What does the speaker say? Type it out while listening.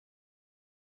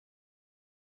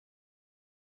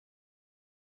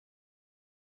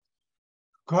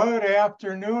Good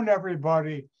afternoon,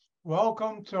 everybody.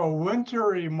 Welcome to a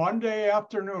wintry Monday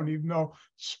afternoon, even though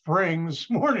spring this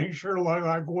morning sure looked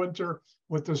like winter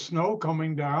with the snow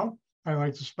coming down. I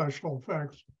like the special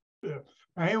effects. Yeah.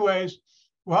 Anyways,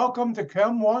 welcome to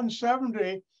Chem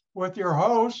 170 with your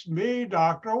host, me,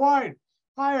 Dr. White.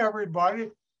 Hi,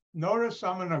 everybody. Notice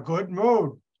I'm in a good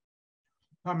mood.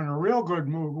 I'm in a real good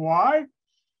mood. Why?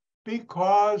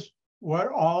 Because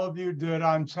what all of you did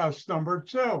on test number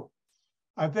 2.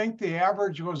 I think the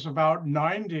average was about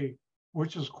 90,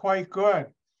 which is quite good.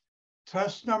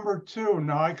 Test number 2,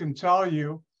 now I can tell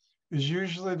you, is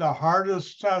usually the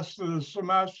hardest test of the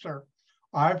semester.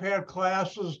 I've had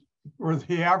classes where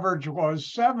the average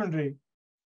was 70.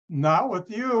 Not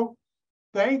with you.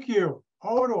 Thank you.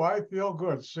 Oh, do I feel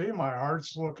good? See, my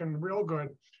heart's looking real good.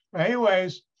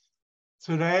 Anyways,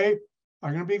 today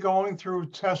I'm going to be going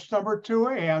through test number 2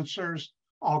 answers.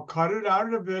 I'll cut it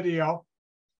out of the video.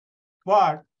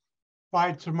 But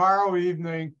by tomorrow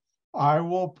evening, I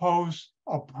will post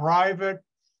a private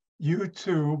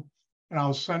YouTube and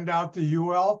I'll send out the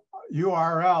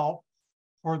URL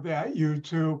for that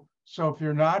YouTube. So if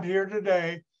you're not here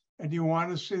today and you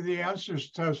want to see the answers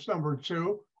to test number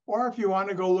 2, or if you want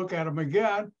to go look at them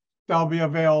again, they'll be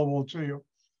available to you.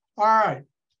 All right.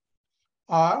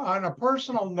 On a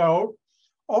personal note,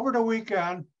 over the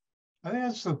weekend, I think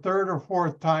it's the 3rd or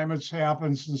 4th time it's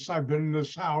happened since I've been in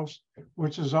this house,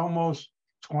 which is almost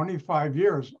 25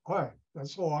 years. Boy,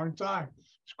 that's a long time.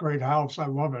 It's a great house. I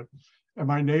love it. And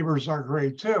my neighbors are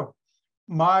great too.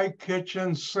 My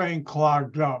kitchen sink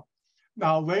clogged up.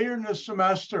 Now, later in the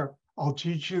semester, I'll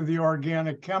teach you the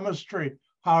organic chemistry,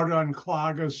 how to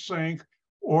unclog a sink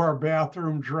or a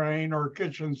bathroom drain or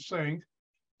kitchen sink.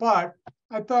 But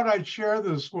I thought I'd share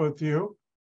this with you.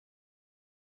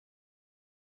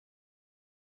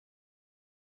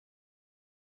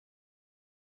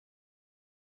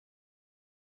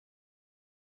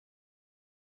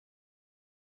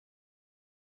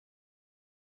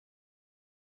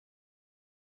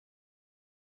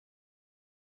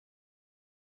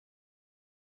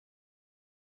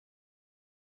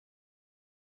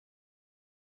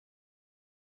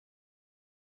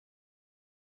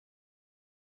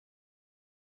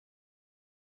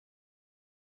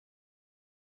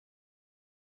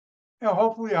 Now,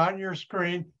 hopefully on your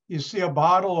screen, you see a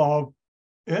bottle of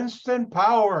Instant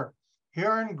Power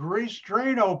hair and grease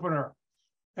drain opener,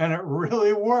 and it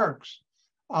really works.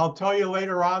 I'll tell you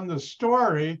later on the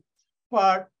story,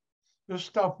 but this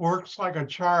stuff works like a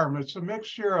charm. It's a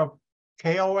mixture of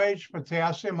KOH,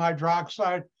 potassium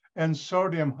hydroxide, and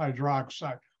sodium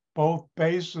hydroxide, both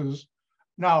bases.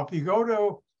 Now, if you go to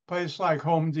a place like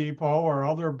Home Depot or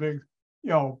other big,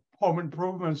 home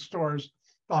improvement stores,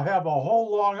 they'll have a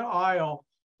whole long aisle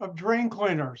of drain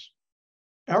cleaners.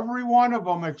 Every one of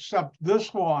them except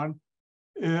this one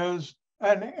is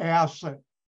an acid.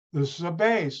 This is a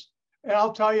base. And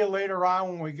I'll tell you later on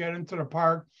when we get into the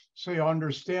part so you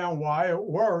understand why it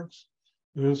works.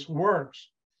 This works.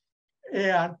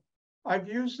 And I've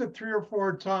used it 3 or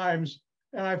 4 times,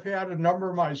 and I've had a number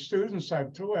of my students,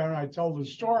 and I tell the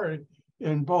story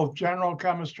in both general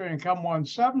chemistry and Chem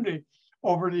 170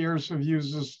 over the years have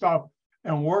used this stuff,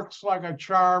 and works like a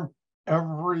charm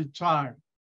every time.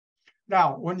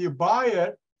 Now, when you buy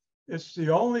it, it's the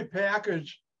only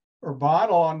package or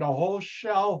bottle on the whole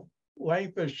shelf,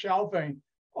 length of shelving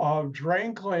of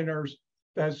drain cleaners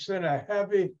that's in a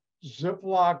heavy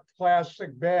Ziploc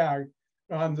plastic bag.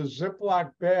 On the Ziploc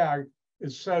bag,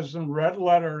 it says in red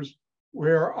letters,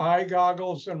 wear eye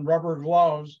goggles and rubber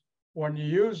gloves when you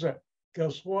use it.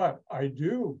 Guess what? I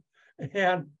do.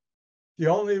 And the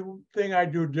only thing I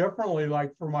do differently,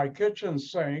 like for my kitchen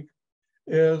sink,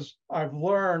 is I've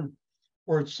learned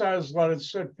where it says let it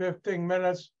sit 15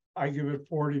 minutes, I give it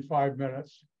 45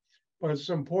 minutes. But it's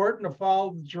important to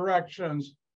follow the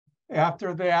directions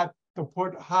after that to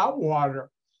put hot water.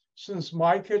 Since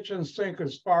my kitchen sink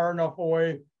is far enough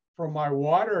away from my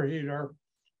water heater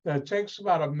that it takes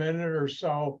about a minute or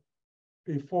so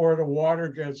before the water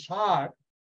gets hot,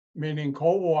 meaning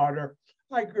cold water,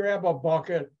 I grab a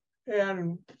bucket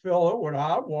and fill it with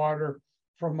hot water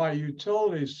from my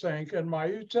utility sink in my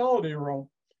utility room.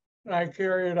 And I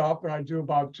carry it up and I do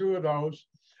about 2 of those.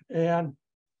 And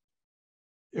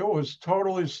it was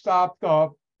totally stopped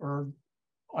up, or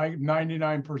like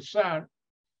 99%.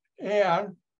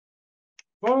 And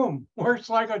boom, works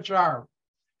like a charm.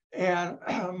 And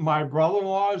my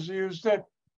brother-in-laws used it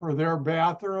for their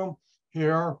bathroom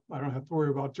here. I don't have to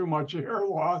worry about too much hair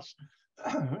loss.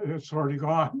 It's already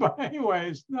gone. But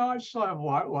anyways, no, I still have a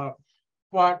lot left.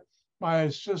 But my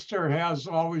sister has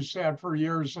always had for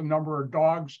years a number of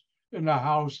dogs in the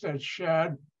house that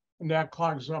shed and that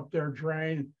clogs up their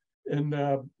drain in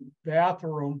the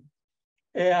bathroom.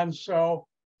 And so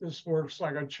this works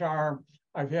like a charm.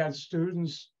 I've had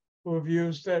students who have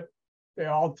used it. They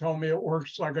all tell me it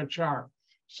works like a charm.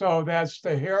 So that's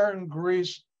the hair and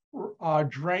grease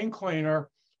drain cleaner,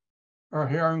 or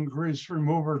hair and grease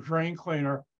remover drain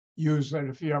cleaner. Use it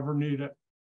if you ever need it.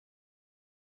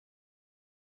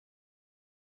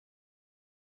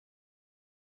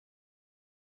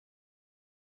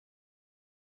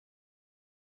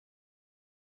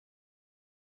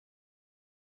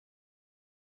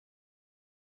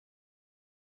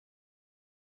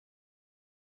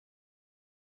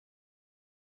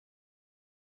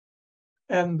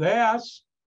 And that's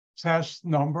test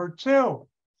number 2.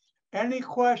 Any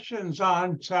questions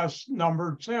on test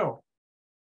number 2?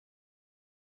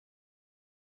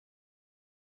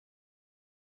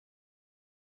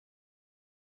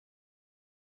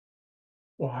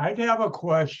 Well, I'd have a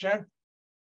question.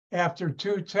 After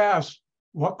 2 tests,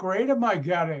 what grade am I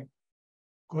getting?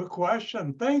 Good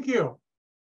question. Thank you.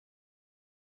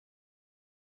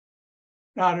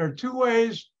 Now, there are 2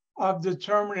 ways of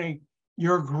determining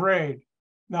your grade.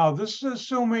 Now, this is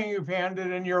assuming you've handed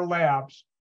in your labs.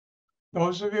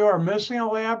 Those of you who are missing a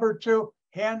lab or 2,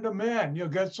 hand them in. You'll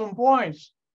get some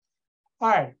points. All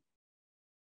right.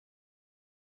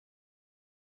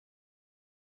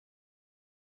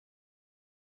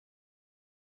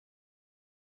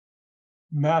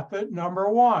 Method number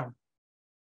 1.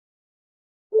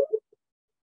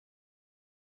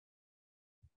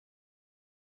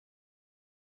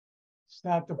 It's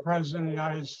not the President of the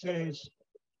United States.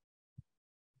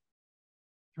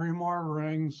 3 more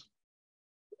rings.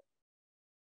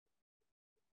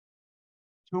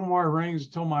 2 more rings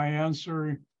until my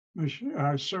answer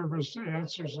service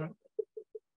answers it.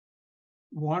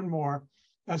 1 more.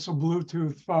 That's a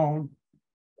Bluetooth phone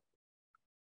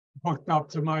hooked up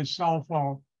to my cell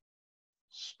phone.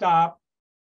 Stop.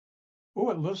 Oh,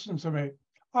 it listens to me.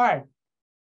 All right.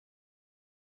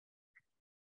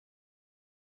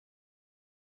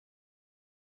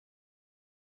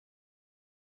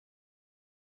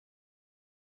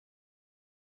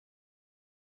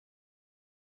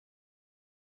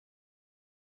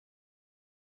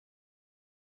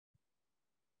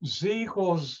 Z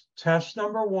equals test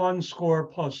number 1 score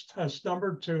plus test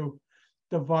number 2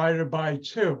 divided by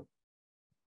 2.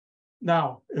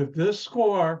 Now, if this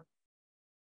score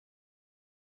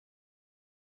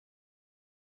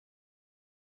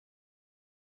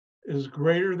is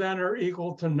greater than or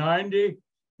equal to 90,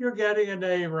 you're getting an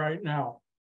A right now.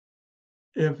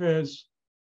 If it's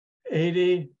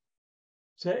 80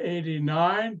 to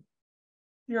 89,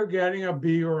 you're getting a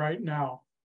B right now.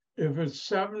 If it's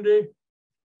 70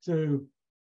 to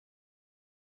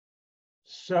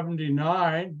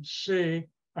 79, C,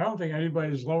 I don't think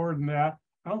anybody's lower than that.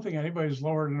 I don't think anybody's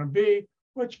lower than a B,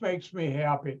 which makes me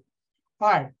happy.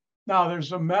 All right, now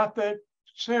there's a method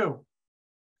 2.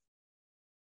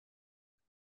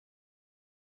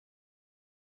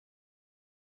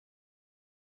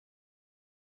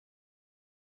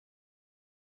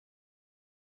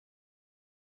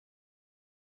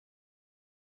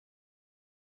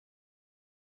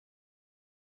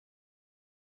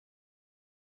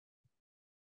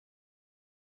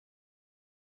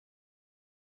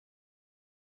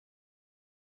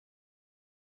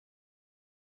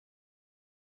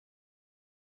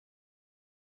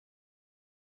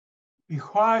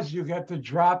 Because you get to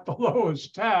drop the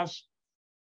lowest test,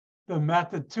 the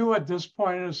method 2 at this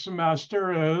point in the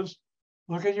semester is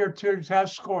look at your 2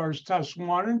 test scores, test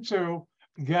 1 and 2.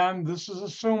 Again, this is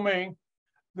assuming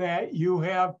that you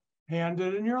have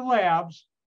handed in your labs,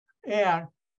 and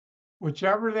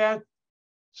whichever that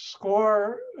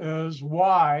score is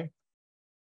Y,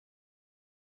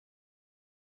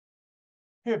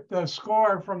 if the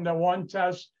score from the 1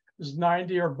 test is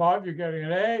 90 or above, you're getting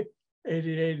an A,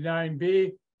 80 to 89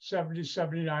 B, 70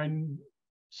 79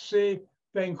 C.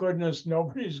 Thank goodness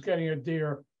nobody's getting a D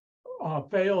or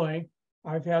failing.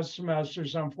 I've had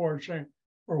semesters, unfortunately,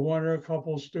 where 1 or a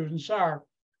couple of students are.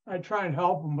 I try and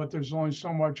help them, but there's only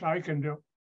so much I can do.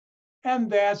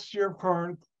 And that's your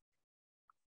current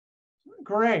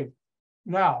grade.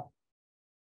 Now,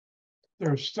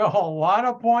 there's still a lot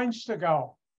of points to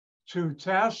go. 2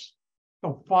 tests,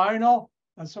 the final,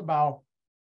 that's about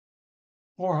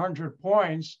 400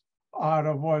 points out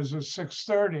of, was it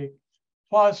 630,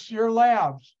 plus your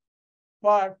labs.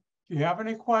 But if you have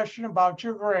any question about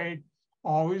your grade,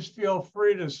 always feel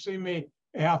free to see me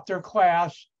after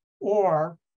class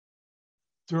or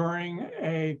during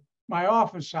my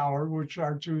office hour, which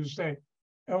are Tuesday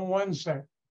and Wednesday.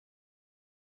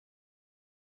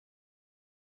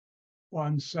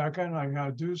 1 second, I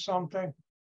gotta do something.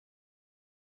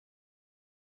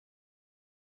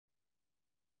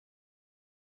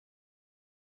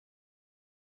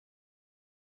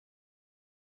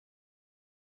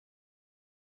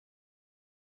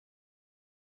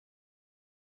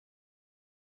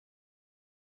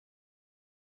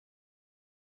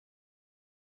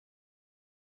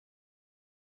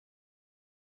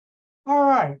 All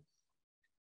right.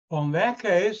 Well, in that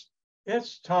case,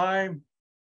 it's time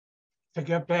to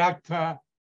get back to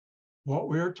what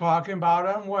we were talking about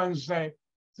on Wednesday.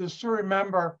 Just to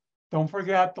remember, don't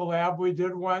forget the lab we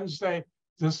did Wednesday,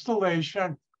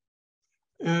 distillation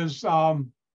is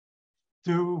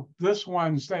due this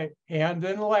Wednesday. And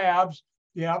in labs,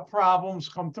 you have problems,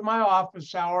 come to my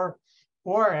office hour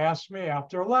or ask me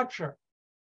after lecture.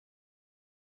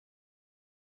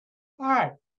 All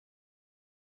right.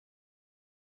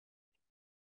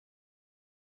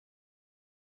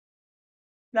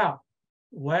 Now,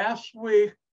 last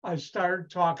week, I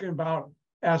started talking about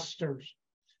esters.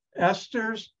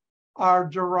 Esters are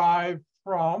derived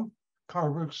from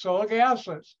carboxylic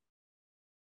acids.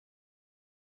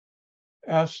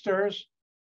 Esters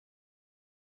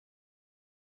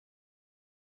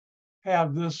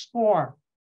have this form.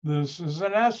 This is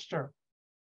an ester.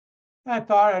 I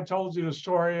thought I told you the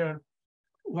story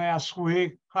last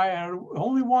week. I had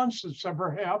only once it's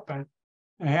ever happened.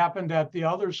 It happened at the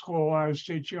other school when I was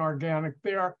teaching organic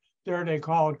there. There they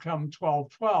call it Chem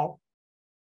 1212.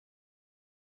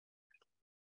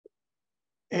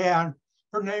 And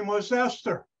her name was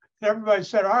Esther. Everybody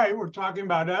said, all right, we're talking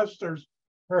about esters.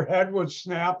 Her head would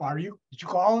snap. Did you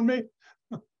calling me?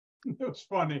 It was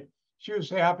funny. She was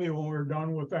happy when we were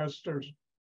done with esters.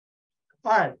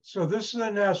 All right, so this is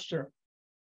an ester.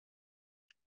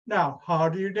 Now, how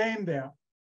do you name that?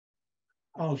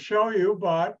 I'll show you,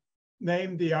 but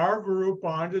name the R group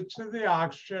bonded to the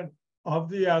oxygen of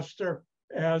the ester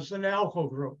as an alkyl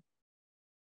group.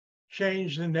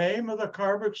 Change the name of the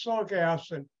carboxylic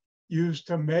acid used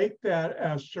to make that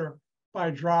ester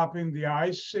by dropping the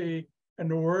IC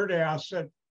and the word acid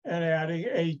and adding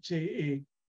ATE.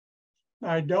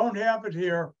 Now, I don't have it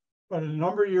here, but a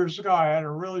number of years ago, I had a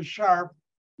really sharp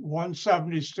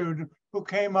 170 student who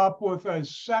came up with a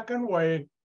second way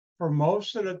for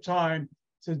most of the time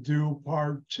to do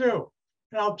part 2.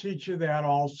 And I'll teach you that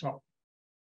also.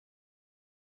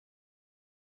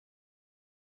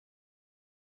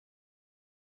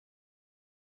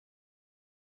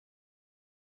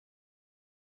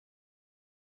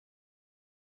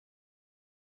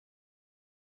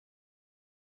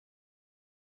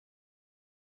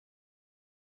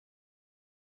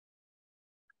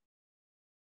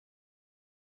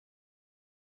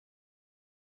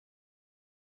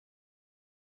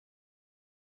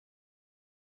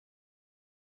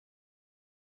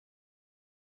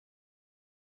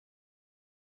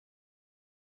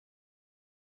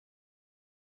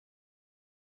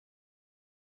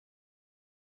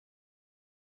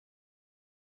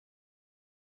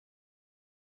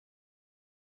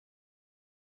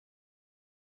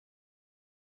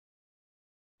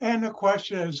 And the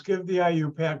question is, give the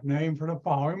IUPAC name for the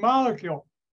following molecule.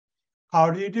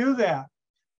 How do you do that?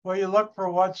 Well, you look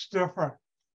for what's different.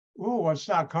 Ooh, what's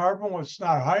not carbon, what's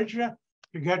not hydrogen?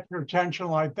 You get your attention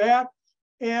like that.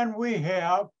 And we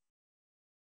have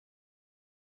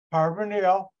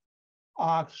carbonyl,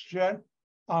 oxygen.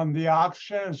 On the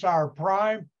oxygen is R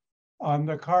prime. On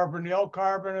the carbonyl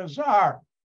carbon is R.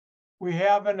 We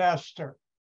have an ester.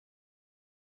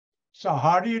 So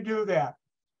how do you do that?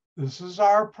 This is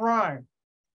R prime.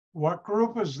 What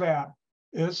group is that?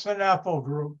 It's an ethyl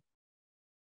group.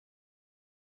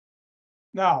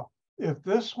 Now, if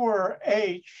this were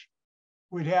H,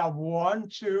 we'd have 1,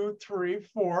 2, 3,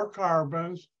 4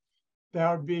 carbons.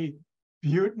 That would be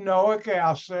butanoic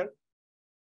acid.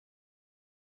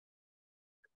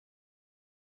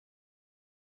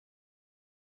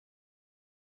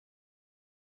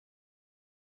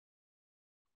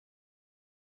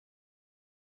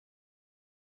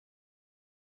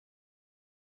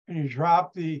 And you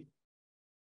drop the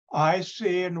IC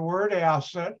in the word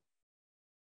acid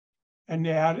and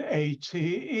add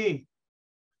ATE.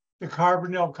 The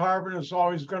carbonyl carbon is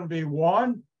always going to be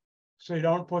 1, so you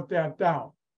don't put that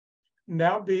down. And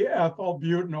that would be ethyl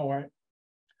butanoate.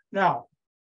 Now,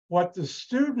 what the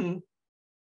student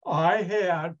I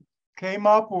had came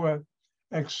up with,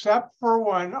 except for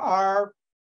when R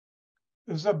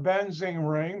is a benzene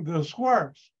ring, this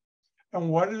works. And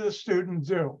what did the student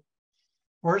do?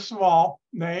 First of all,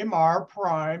 name R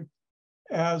prime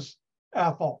as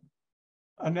ethyl,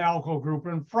 an alkyl group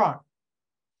in front.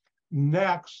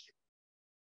 Next,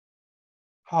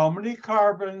 how many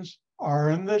carbons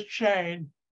are in this chain,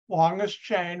 longest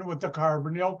chain with the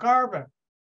carbonyl carbon?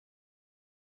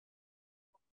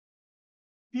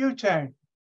 Butane.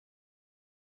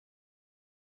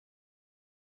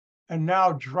 And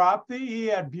now drop the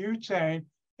E at butane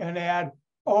and add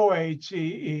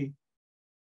OATE.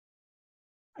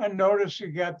 And notice you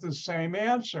get the same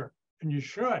answer, and you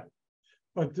should.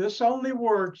 But this only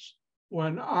works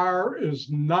when R is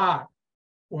not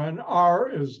a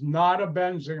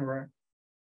benzene ring.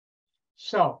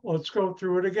 So let's go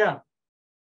through it again.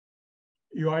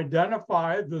 You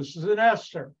identify this is an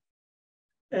ester,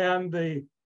 and the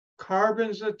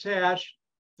carbons attached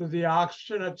to the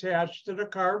oxygen attached to the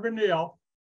carbonyl,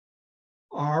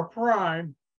 R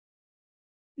prime,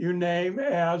 you name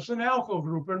as an alkyl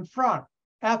group in front,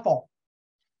 ethyl.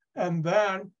 And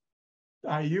then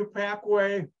IUPAC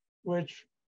way, which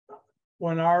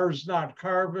when R is not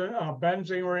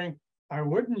benzene ring, I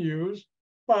wouldn't use,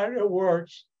 but it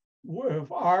works.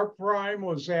 If R prime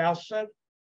was acid,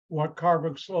 what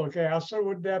carboxylic acid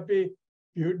would that be?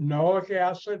 Butanoic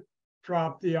acid.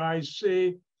 Drop the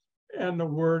IC and the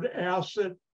word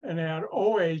acid and add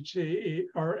OATE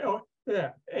or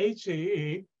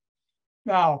ATE.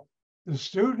 Now, the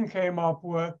student came up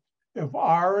with, if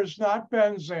R is not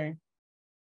benzene,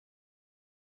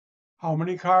 how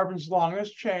many carbons long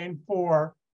this chain?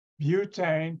 4.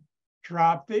 Butane,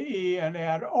 drop the E and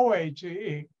add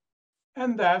OATE.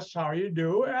 And that's how you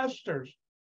do esters.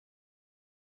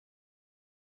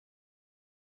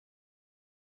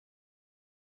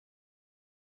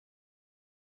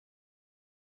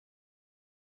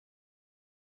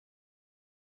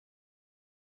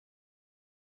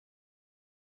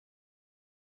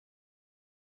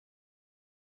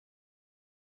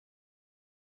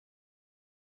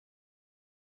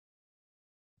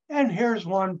 And here's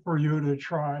one for you to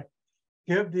try.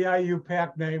 Give the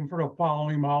IUPAC name for the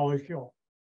following molecule.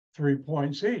 3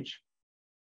 points each.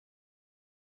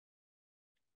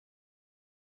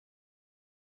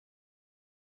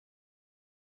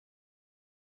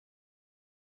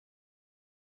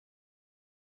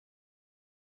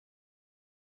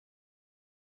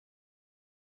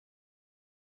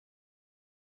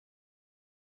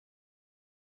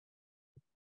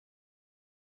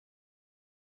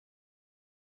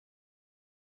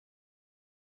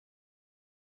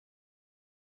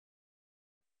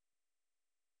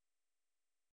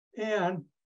 And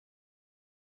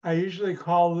I usually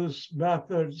call this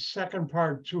method second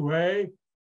part 2A,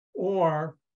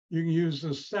 or you can use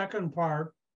the second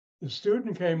part the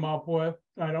student came up with.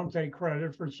 I don't take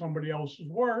credit for somebody else's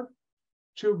work,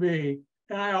 2B.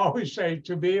 And I always say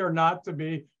to be or not to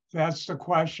be, that's the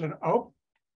question. Oh,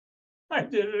 I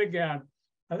did it again.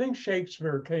 I think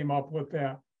Shakespeare came up with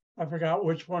that. I forgot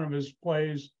which one of his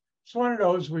plays. It's one of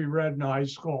those we read in high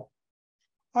school.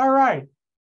 All right.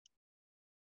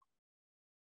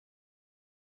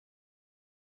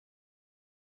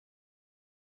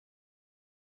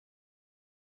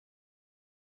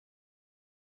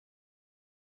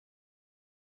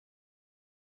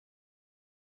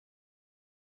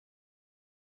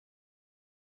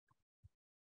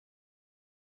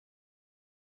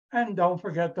 And don't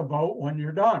forget to vote when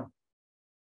you're done.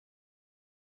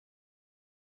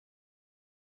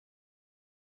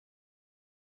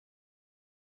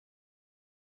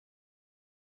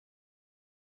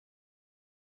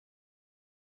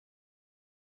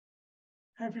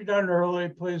 If you're done early,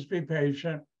 please be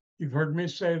patient. You've heard me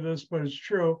say this, but it's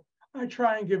true. I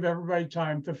try and give everybody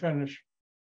time to finish.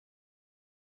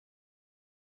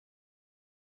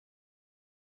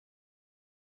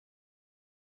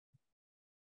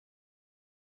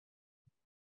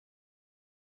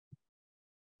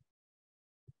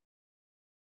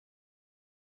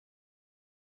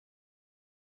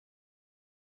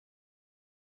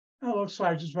 It looks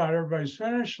like just about everybody's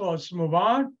finished. So let's move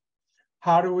on.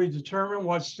 How do we determine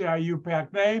what's the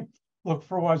IUPAC name? Look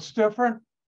for what's different,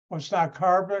 what's not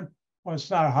carbon,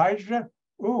 what's not hydrogen.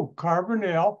 Ooh,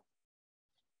 carbonyl,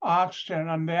 oxygen.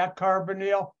 On that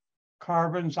carbonyl,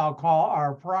 carbons I'll call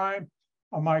R prime.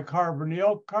 On my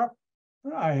carbonyl,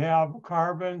 I have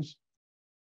carbons,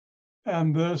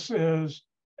 and this is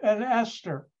an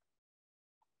ester.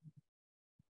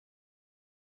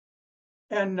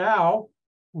 And now,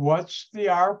 what's the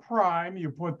R prime? You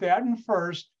put that in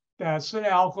first. That's an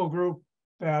alkyl group.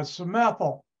 That's a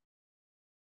methyl.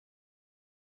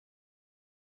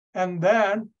 And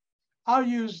then I'll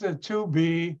use the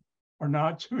 2B, or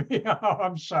not 2B. Oh,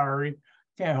 I'm sorry.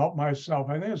 Can't help myself.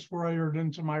 I think it's wired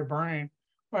into my brain.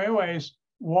 But anyways,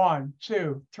 1,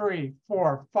 2, 3,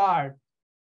 4, 5.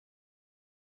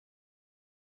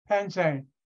 Pentane.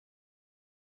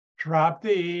 Drop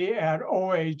the E, add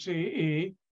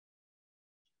OATE.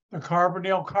 The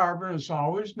carbonyl carbon is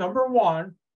always number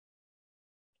 1,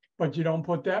 but you don't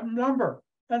put that number.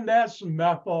 And that's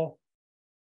methyl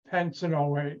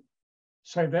pentanoate.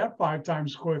 Say that 5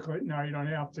 times quickly. No, you don't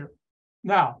have to.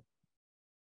 Now,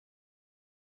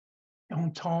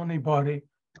 don't tell anybody,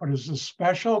 but as a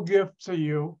special gift to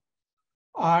you,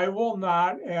 I will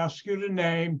not ask you to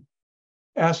name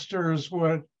esters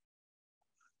with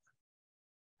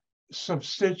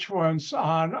substituents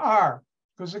on R,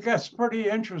 because it gets pretty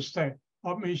interesting.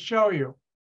 Let me show you.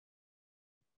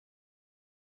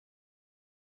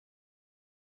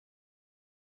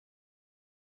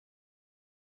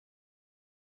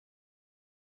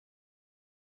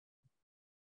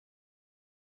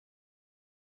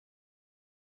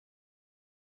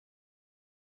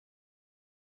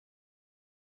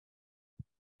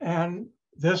 And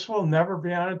this will never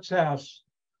be on a test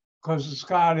because it's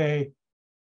got a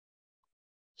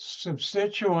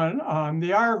substituent on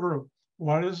the R group.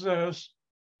 What is this?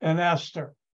 An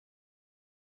ester.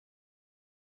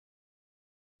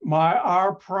 My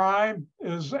R prime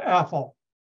is ethyl.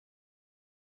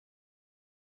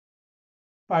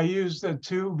 If I use the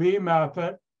 2B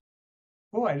method,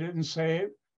 oh, I didn't say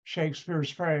it,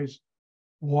 Shakespeare's phrase,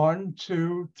 1,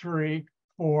 2, 3,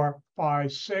 4,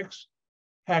 5, 6,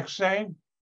 hexane.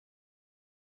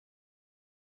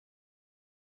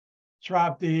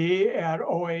 Drop the E at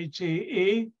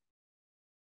OATE,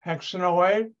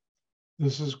 hexanoate.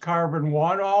 This is carbon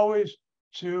 1 always,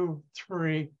 2,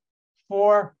 3,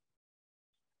 4.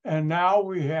 And now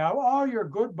we have, oh, your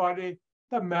good buddy,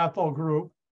 the methyl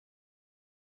group.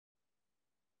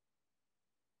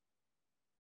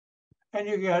 And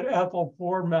you get ethyl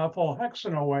 4-methyl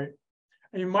hexanoate.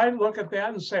 And you might look at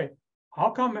that and say,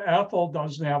 how come ethyl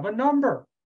doesn't have a number?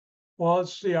 Well,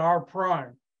 it's the R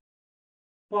prime.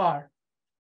 But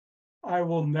I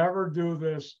will never do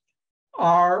this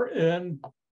R in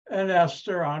an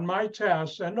ester on my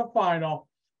test, and the final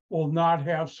will not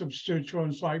have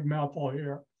substituents like methyl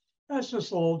here. That's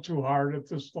just a little too hard at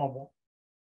this level.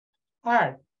 All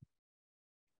right.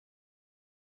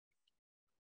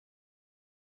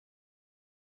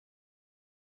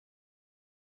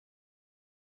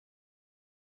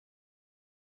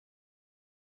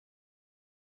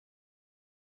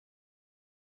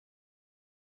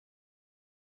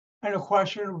 And the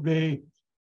question would be,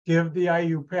 give the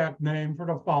IUPAC name for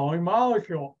the following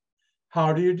molecule.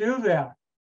 How do you do that?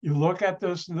 You look at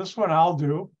this, and this one I'll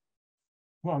do.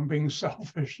 Well, I'm being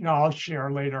selfish. No, I'll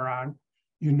share later on.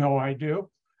 You know I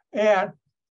do. And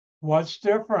what's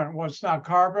different? What's not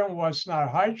carbon? What's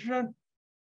not hydrogen?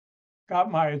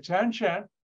 Got my attention.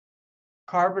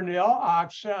 Carbonyl,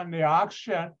 oxygen, the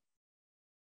oxygen.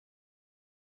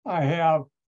 I have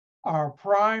R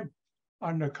prime.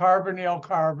 On the carbonyl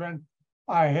carbon,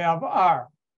 I have R.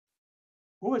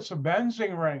 Oh, it's a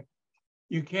benzene ring.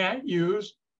 You can't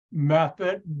use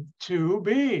method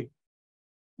 2B.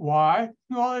 Why?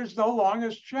 Well, there's no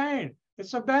longest chain.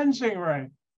 It's a benzene ring.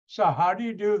 So how do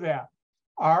you do that?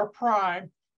 R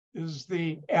prime is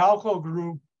the alkyl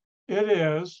group it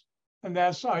is, and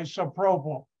that's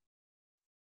isopropyl.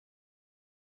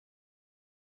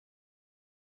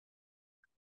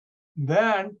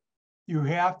 Then you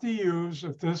have to use,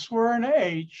 if this were an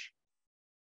H,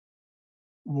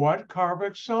 what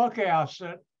carboxylic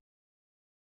acid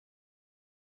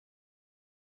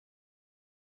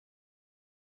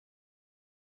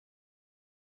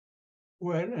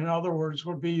would, in other words,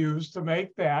 would be used to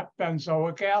make that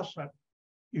benzoic acid.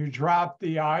 You drop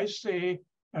the IC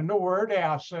and the word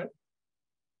acid.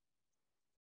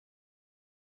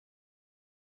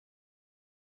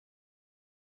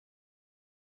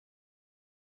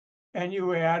 And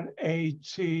you add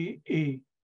ATE.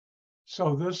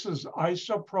 So this is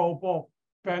isopropyl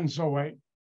benzoate.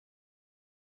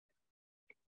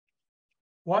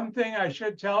 One thing I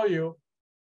should tell you,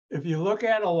 if you look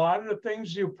at a lot of the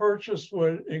things you purchase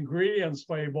with ingredients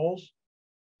labels,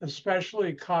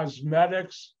 especially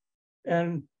cosmetics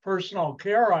and personal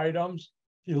care items,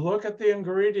 if you look at the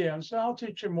ingredients, I'll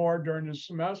teach you more during the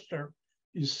semester,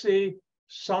 you see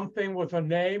something with a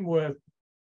name with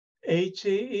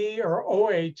ATE or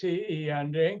OATE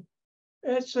ending,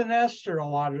 it's an ester a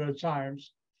lot of the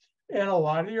times. And a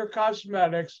lot of your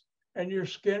cosmetics and your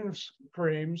skin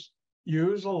creams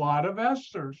use a lot of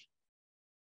esters.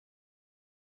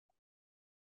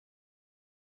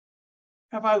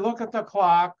 If I look at the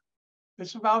clock,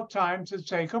 it's about time to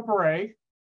take a break.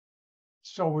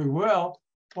 So we will,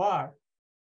 but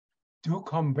do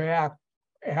come back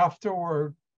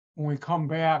afterward. When we come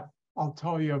back, I'll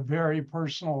tell you a very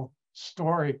personal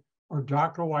story where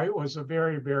Dr. White was a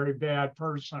very, very bad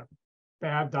person.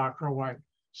 Bad Dr. White.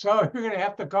 So you're going to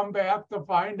have to come back to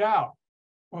find out.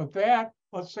 With that,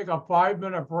 let's take a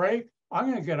 5-minute break. I'm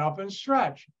going to get up and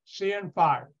stretch. See you in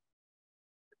 5.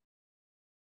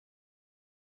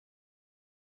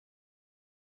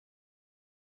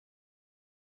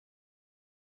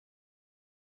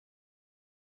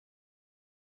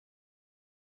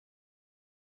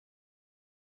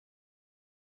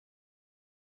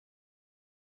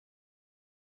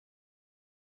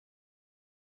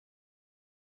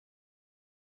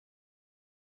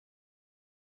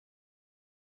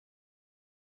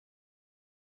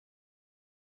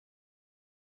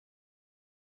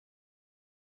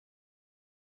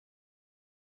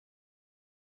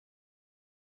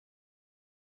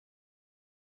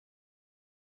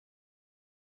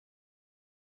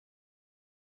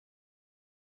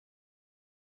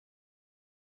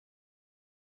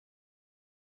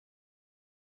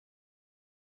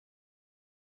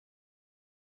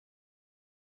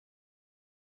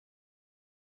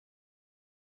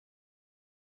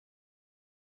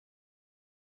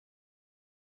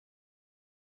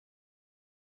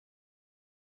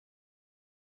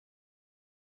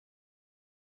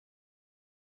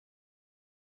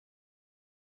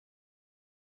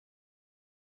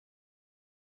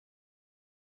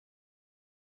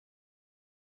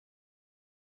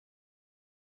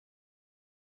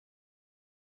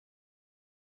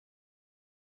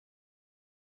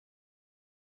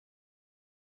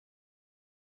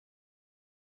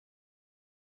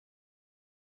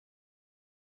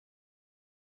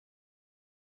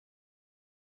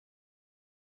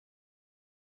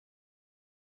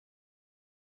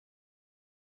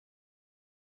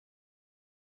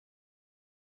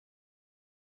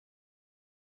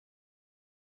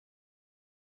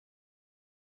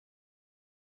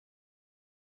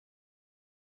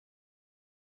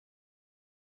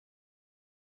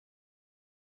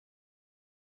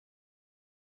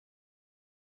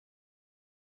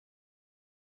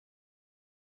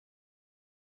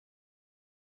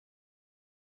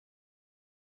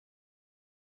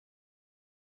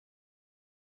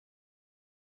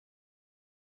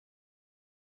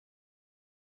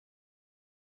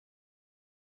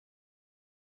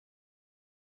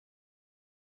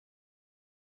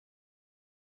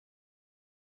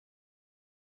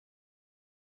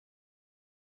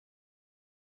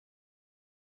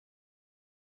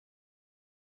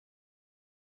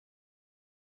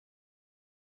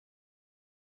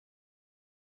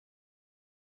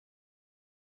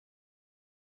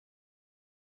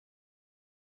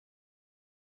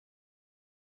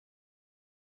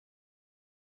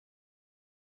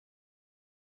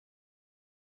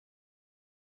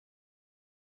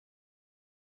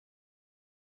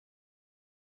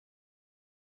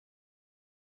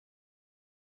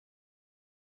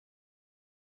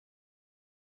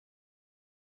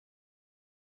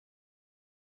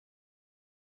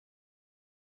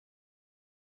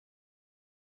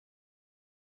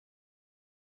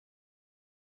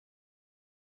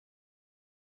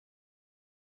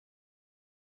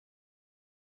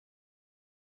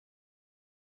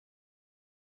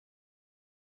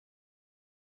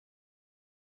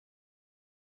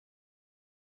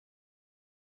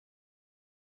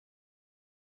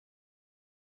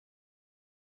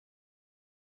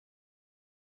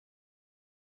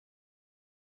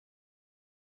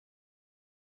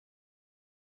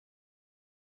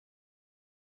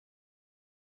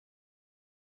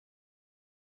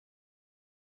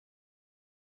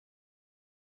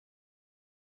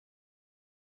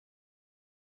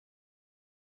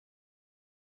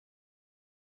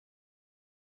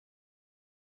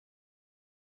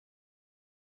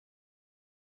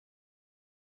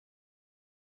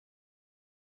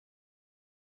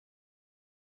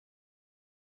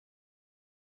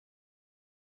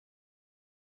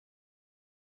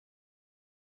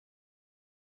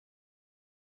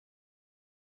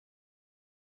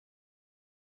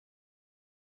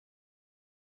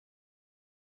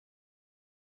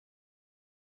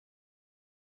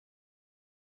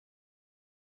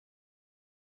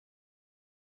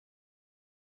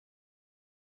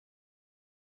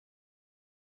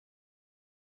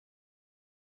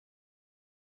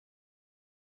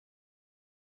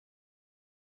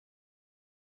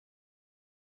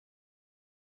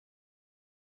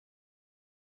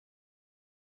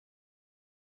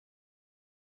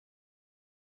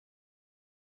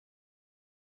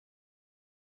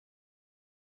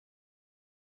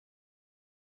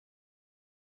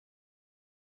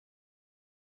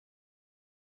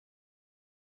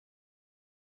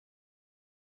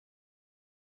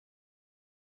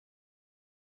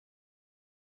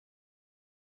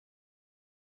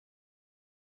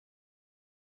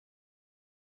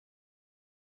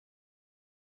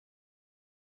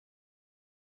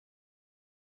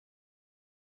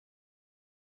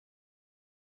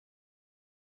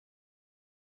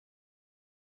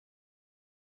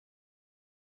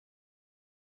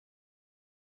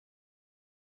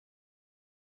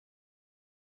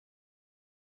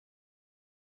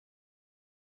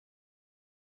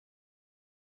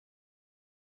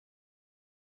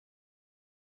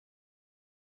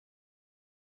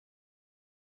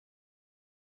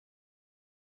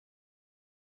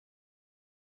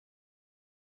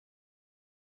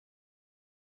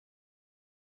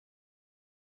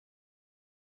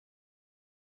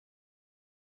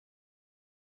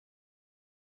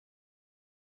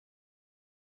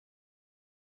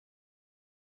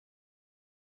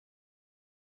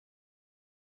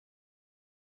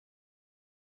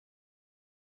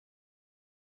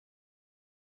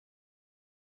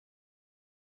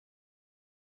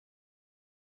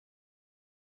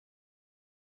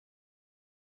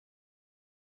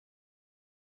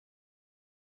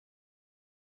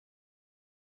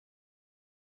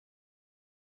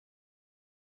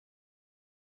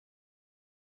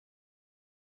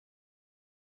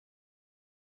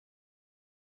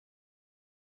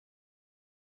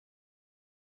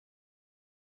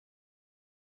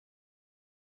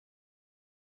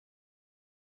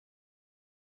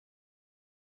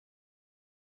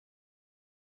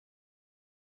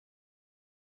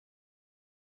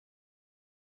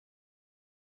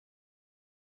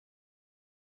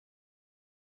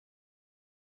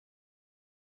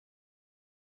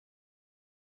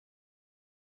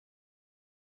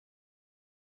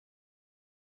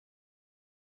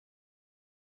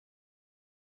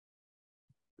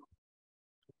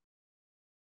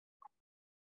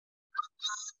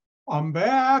 I'm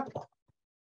back.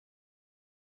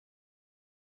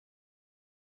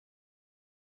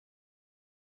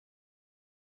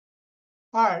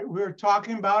 All right, we were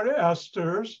talking about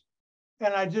esters,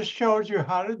 and I just showed you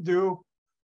how to do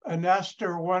an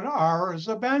ester when R is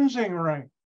a benzene ring.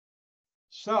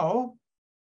 So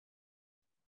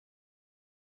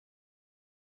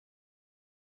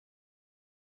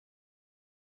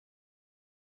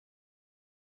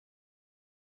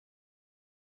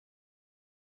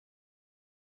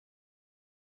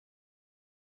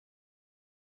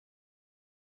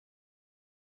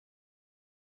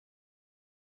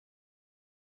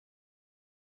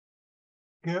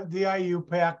give the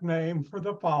IUPAC name for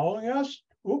the following ester.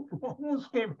 Oops,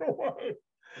 almost gave it away.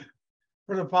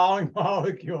 For the following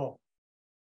molecule.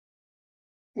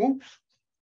 Oops.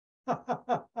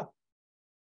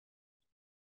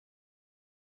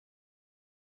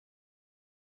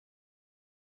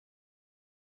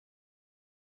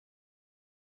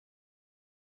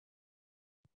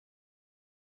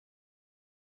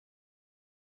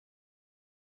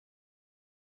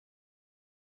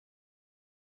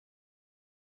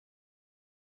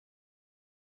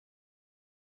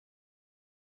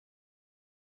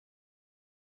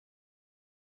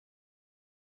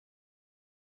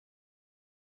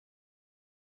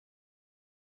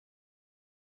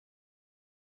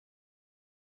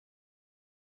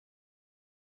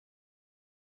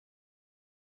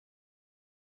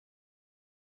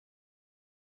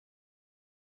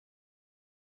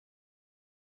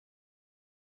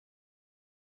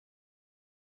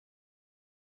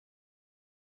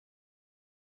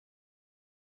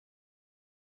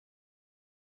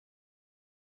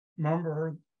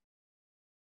 Remember,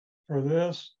 for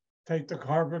this, take the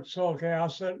carboxylic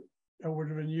acid that would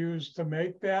have been used to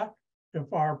make that.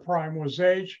 If R prime was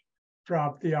H,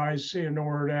 drop the IC in the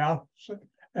word acid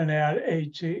and add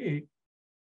ATE.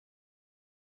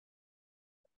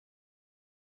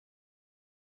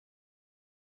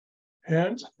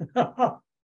 Hint.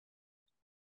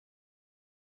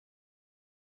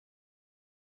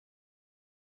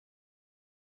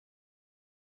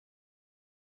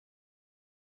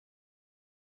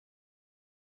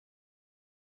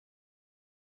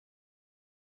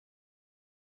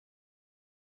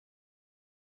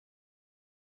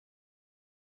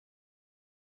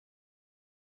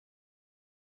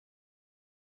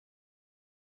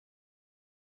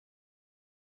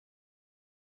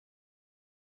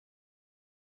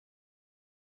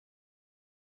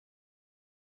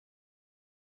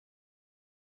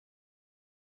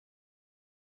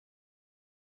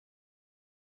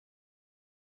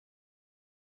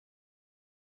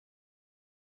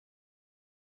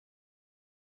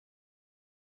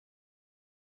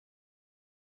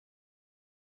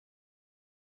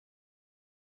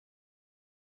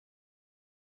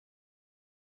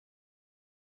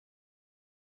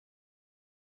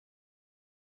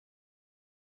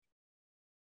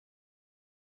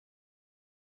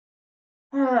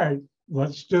 All right,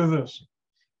 let's do this.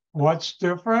 What's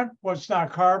different? What's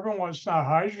not carbon? What's not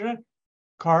hydrogen?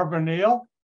 Carbonyl,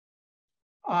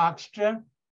 oxygen.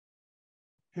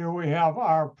 Here we have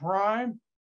R prime.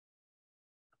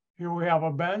 Here we have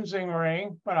a benzene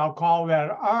ring, but I'll call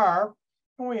that R.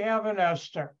 And we have an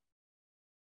ester.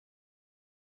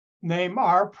 Name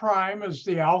R prime is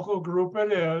the alkyl group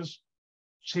it is.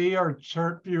 T or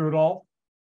tert-butyl.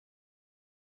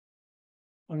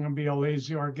 I'm going to be a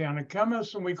lazy organic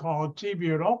chemist, and we call it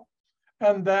T-butyl.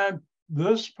 And then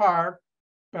this part,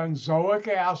 benzoic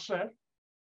acid,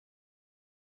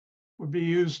 would be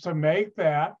used to make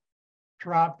that.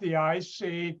 Drop the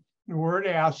IC, the word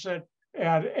acid,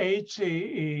 add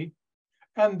ATE,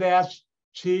 and that's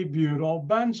T-butyl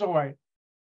benzoate.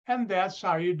 And that's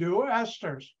how you do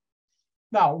esters.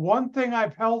 Now, one thing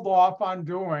I've held off on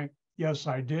doing, yes,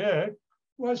 I did,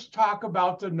 was talk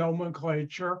about the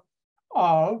nomenclature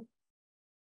of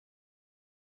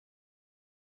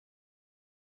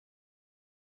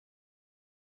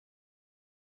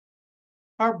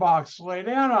carboxylate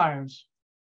anions.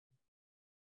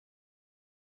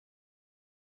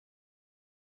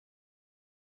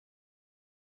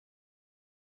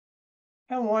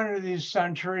 And one of these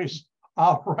centuries,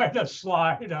 I'll write a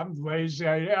slide. I'm lazy,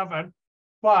 I haven't.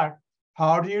 But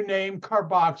how do you name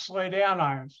carboxylate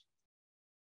anions?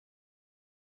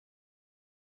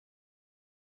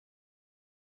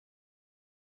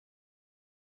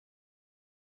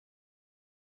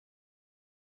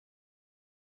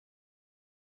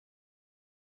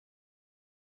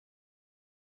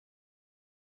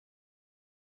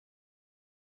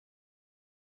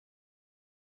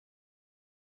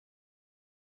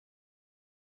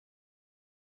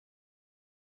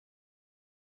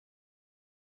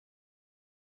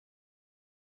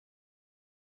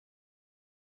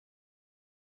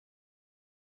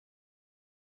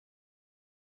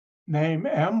 name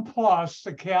M plus,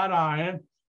 the cation,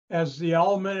 as the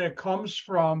element it comes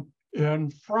from in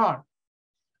front.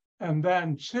 And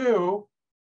then 2,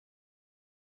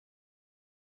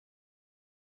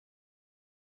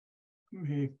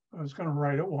 I was going to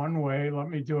write it one way. Let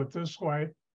me do it this way.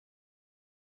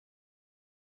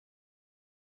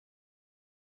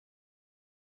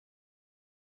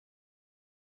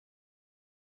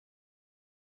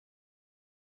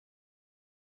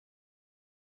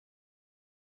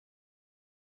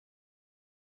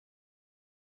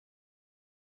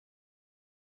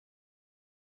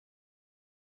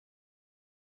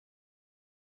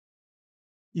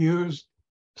 Use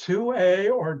 2A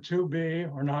or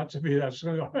 2B, or not to be, that's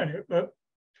going to go anyway, but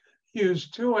use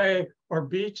 2A or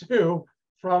B2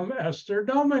 from ester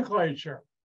nomenclature.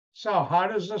 So how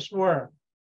does this work?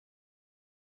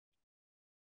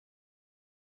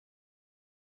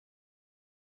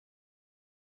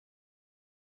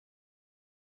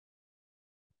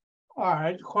 All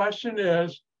right, the question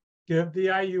is, give the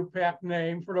IUPAC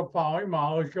name for the following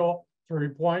molecule, 3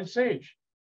 points each.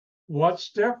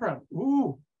 What's different?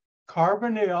 Ooh,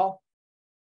 carbonyl,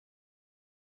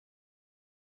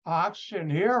 oxygen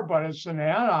here, but it's an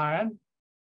anion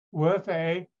with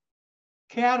a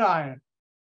cation.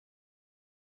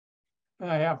 And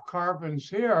I have carbons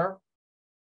here.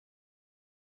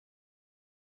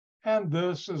 And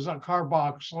this is a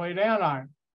carboxylate anion.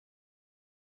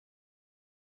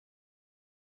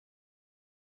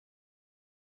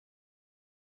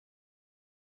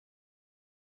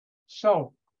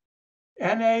 So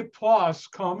Na plus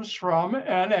comes from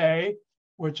Na,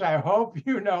 which I hope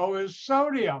you know is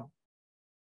sodium.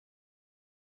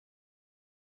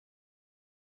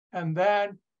 And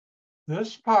then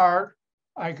this part,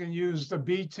 I can use the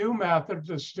B2 method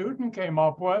the student came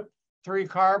up with. 3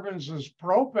 carbons is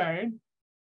propane.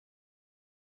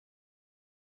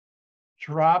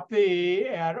 Drop the E,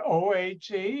 add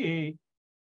OHE,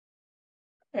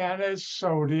 and it's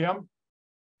sodium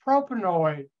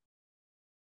propanoate.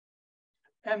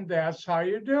 And that's how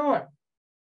you do it.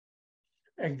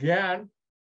 Again,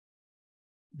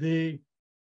 the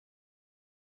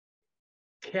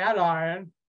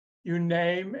cation you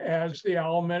name as the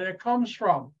element it comes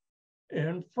from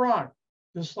in front,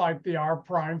 just like the R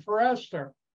prime for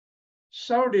ester,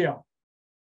 sodium.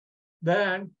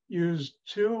 Then use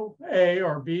 2A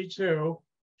or B2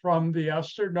 from the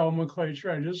ester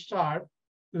nomenclature I just taught.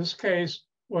 In this case,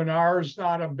 when R is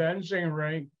not a benzene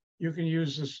ring, you can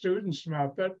use the student's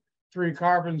method. 3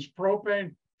 carbons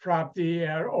propane, drop the E,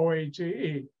 add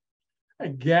OHE.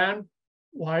 Again,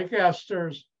 like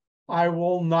esters, I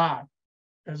will not,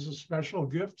 as a special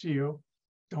gift to you,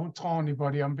 don't tell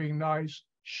anybody, I'm being nice,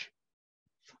 shh.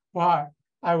 But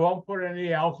I won't put any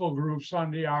alkyl groups on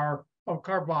the R of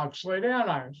carboxylate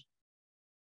anions.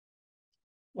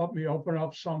 Let me open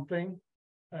up something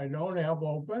I don't have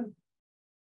open.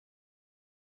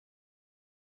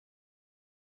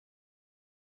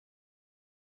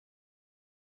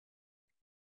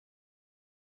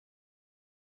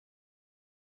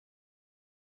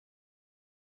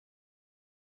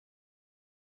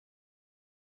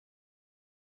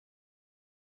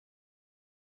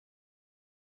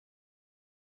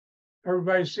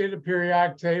 Everybody see the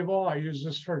periodic table? I use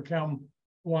this for Chem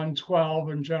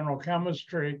 112 in general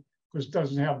chemistry because it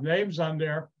doesn't have names on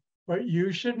there. But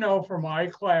you should know from my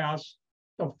class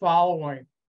the following.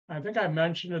 I think I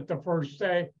mentioned it the first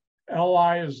day.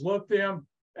 Li is lithium,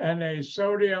 Na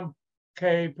sodium,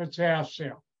 K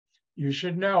potassium. You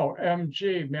should know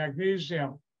Mg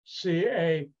magnesium,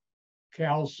 Ca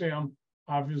calcium,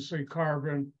 obviously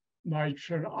carbon,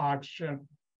 nitrogen, oxygen,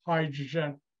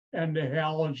 hydrogen, and the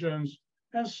halogens,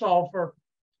 and sulfur,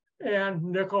 and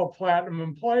nickel, platinum,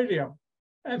 and palladium.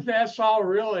 And that's all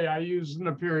really I use in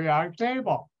the periodic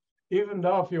table. Even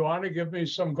though if you want to give me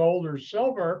some gold or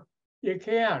silver, you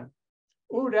can.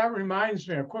 Ooh, that reminds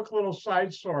me, a quick little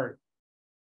side story.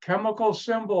 Chemical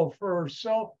symbol for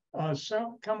silver,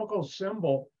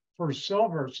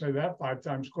 say that 5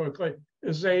 times quickly,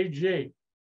 is Ag.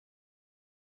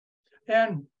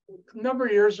 And a number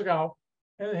of years ago,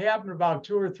 and it happened about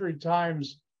 2 or 3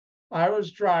 times, I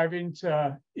was driving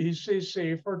to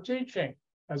ECC for teaching.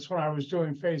 That's when I was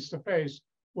doing face-to-face,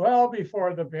 well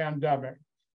before the pandemic.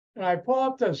 And I pull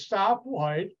up the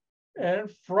stoplight, and in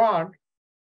front,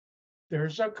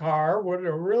 there's a car with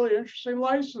a really interesting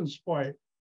license plate.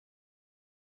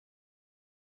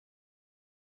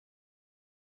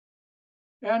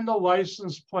 And the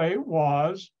license plate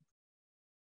was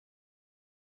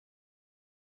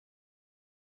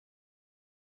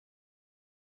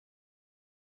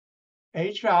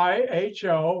HIHOAG.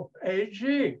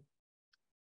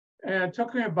 And it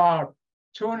took me about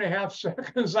 2.5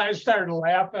 seconds, I started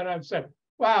laughing. I said,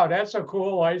 wow, that's a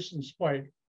cool license plate.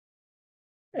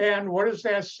 And what does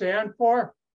that stand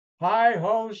for?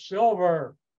 Hi-ho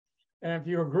silver. And if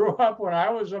you grew up when I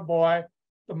was a boy,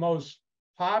 the most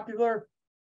popular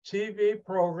TV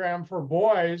program for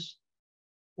boys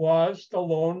was The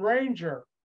Lone Ranger.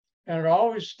 And it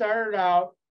always started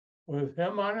out with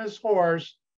him on his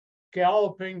horse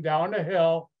galloping down a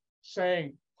hill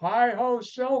saying, hi-ho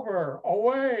silver,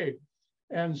 away.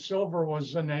 And Silver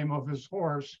was the name of his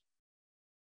horse.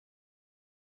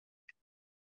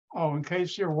 Oh, in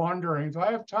case you're wondering, do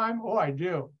I have time? Oh, I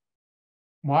do.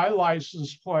 My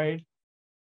license plate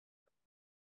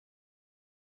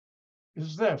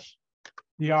is this,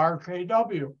 the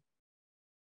RKW.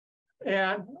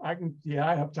 And I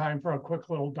have time for a quick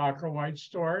little Dr. White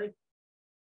story.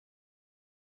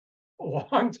 A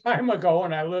long time ago,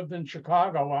 when I lived in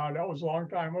Chicago, wow, that was a long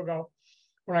time ago.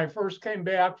 When I first came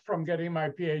back from getting my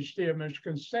PhD at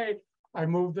Michigan State, I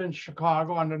moved in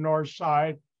Chicago on the north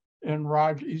side in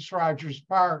East Rogers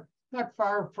Park, not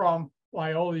far from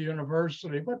Loyola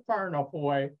University, but far enough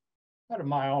away, about 1.5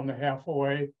 miles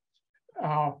away.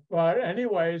 But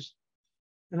anyways,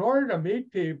 in order to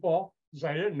meet people, because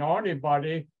I didn't know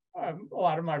anybody, a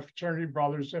lot of my fraternity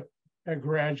brothers had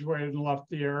graduated and left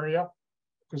the area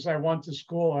because I went to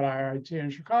school at IIT in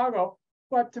Chicago.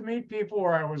 But to meet people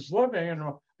where I was living, and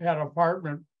I had an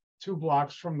apartment 2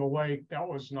 blocks from the lake, that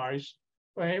was nice.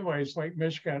 But anyways, Lake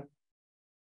Michigan,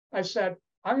 I said,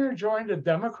 I'm going to join the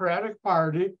Democratic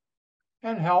Party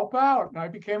and help out. And I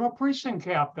became a precinct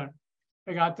captain.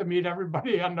 I got to meet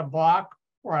everybody on the block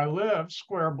where I live,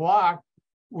 square block,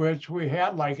 which we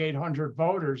had like 800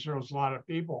 voters. There was a lot of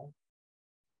people.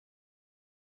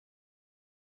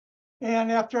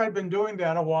 And after I'd been doing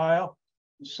that a while,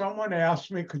 someone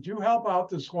asked me, could you help out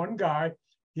this one guy?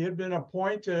 He had been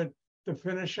appointed to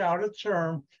finish out a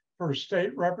term for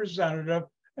state representative,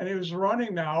 and he was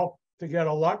running now to get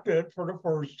elected for the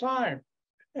first time.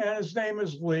 And his name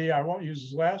is Lee. I won't use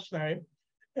his last name.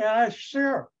 And I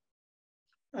said,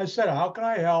 how can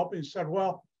I help? He said,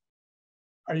 well,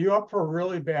 are you up for a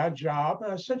really bad job?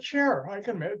 And I said, sure, I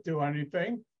can do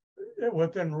anything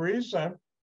within reason.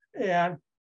 And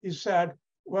he said,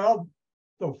 well,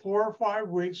 the 4 or 5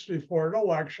 weeks before the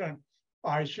election,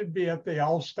 I should be at the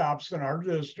L stops in our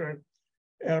district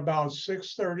at about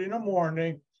 6:30 in the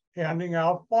morning, handing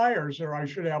out flyers, or I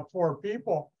should have 4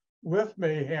 people with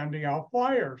me handing out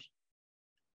flyers.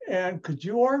 And could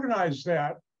you organize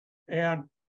that? And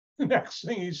the next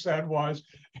thing he said was,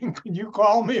 can you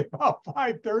call me about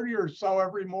 5:30 or so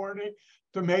every morning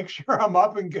to make sure I'm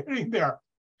up and getting there?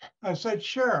 I said,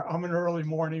 sure, I'm an early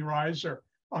morning riser.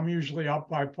 I'm usually up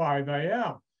by 5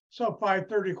 a.m. So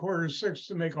 5:30, 5:45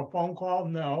 to make a phone call,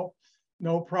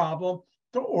 no problem.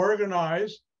 To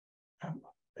organize,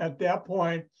 at that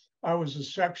point, I was a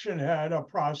section head of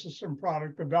process and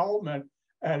product development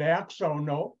at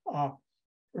AXO.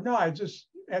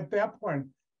 At that point,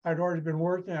 I'd already been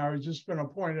working. I had just been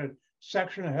appointed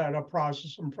section head of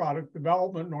process and product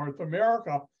development North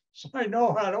America. So I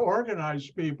know how to organize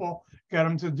people, get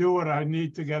them to do what I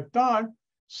need to get done.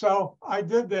 So I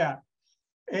did that,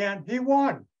 and he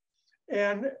won.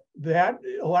 And that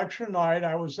election night,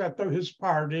 I was at his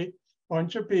party,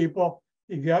 bunch of people.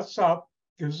 He gets up,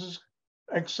 gives his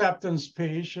acceptance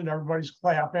speech, and everybody's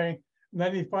clapping. And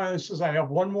then he finally says, I have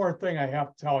one more thing I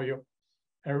have to tell you.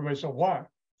 Everybody said, what?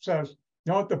 Says,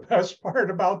 you know what the best part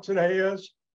about today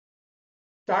is?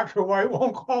 Dr. White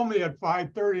won't call me at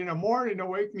 5:30 in the morning to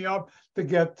wake me up to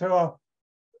get to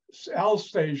L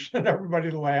station. Everybody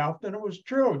laughed, and it was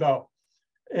true, though.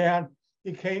 And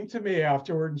he came to me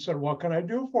afterward and said, what can I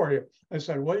do for you? I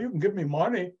said, well, you can give me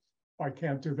money. I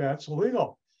can't do that. It's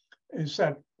illegal. He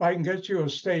said, if I can get you a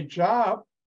state job,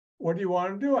 what do you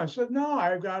want to do? I said, no,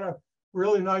 I've got a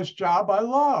really nice job I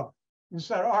love. He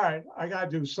said, all right, I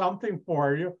got to do something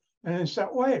for you. And he said,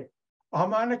 wait,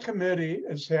 I'm on a committee.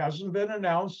 It hasn't been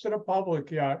announced to the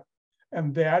public yet.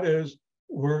 And that is,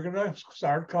 we're going to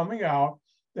start coming out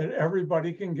that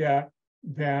everybody can get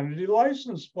vanity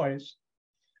license plates.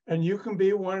 And you can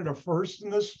be one of the first in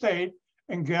the state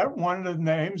and get one of the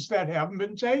names that haven't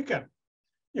been taken.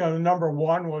 You know, the number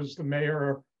 1 was the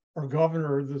mayor or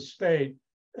governor of the state.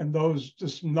 And those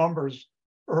just numbers,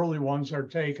 early ones are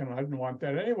taken. I didn't want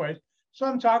that anyway. So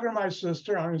I'm talking to my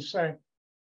sister. I'm going to say,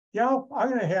 I'm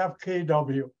going to have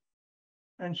KW.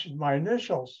 And she's my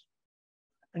initials.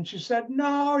 And she said,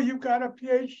 no, you've got a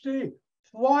PhD.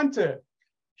 Flaunt it.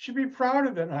 Should be proud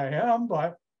of it. And I am,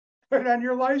 but put it on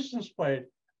your license plate.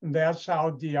 And that's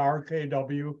how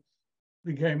DRKW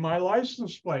became my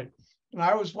license plate. And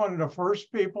I was one of the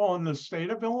first people in the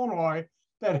state of Illinois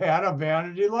that had a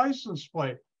vanity license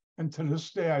plate. And to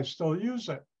this day, I still use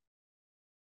it.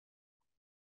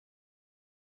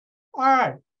 All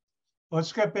right,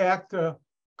 let's get back to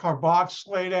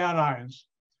carboxylate anions.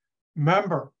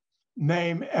 Remember,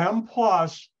 name M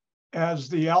plus as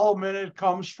the element it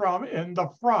comes from in the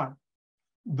front.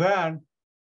 Then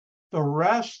the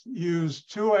rest use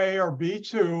 2A or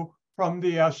B2 from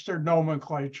the ester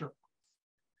nomenclature.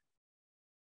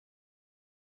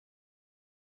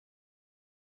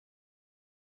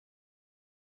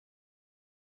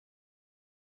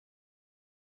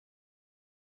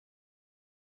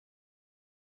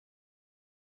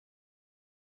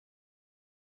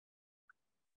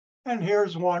 And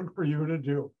here's one for you to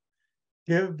do.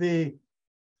 Give the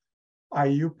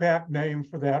IUPAC name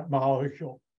for that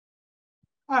molecule.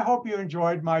 I hope you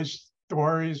enjoyed my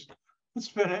stories. It's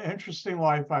been an interesting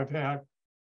life I've had.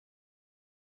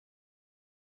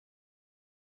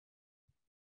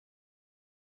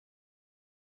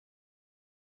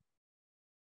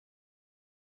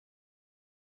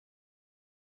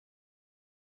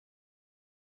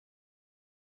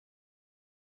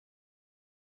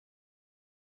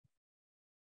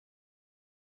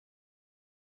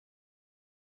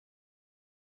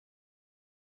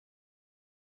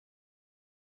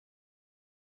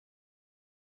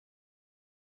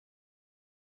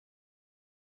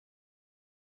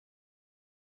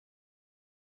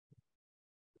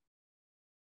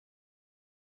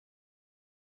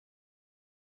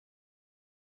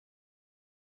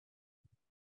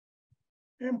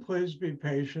 And please be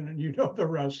patient, and you know the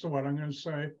rest of what I'm going to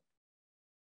say.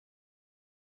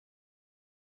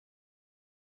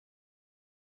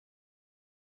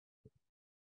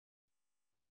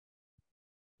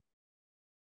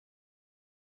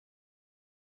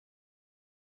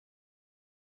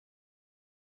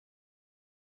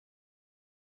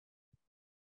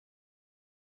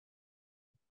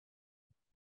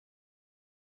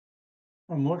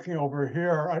 I'm looking over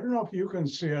here. I don't know if you can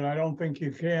see it. I don't think you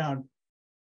can.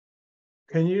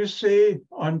 Can you see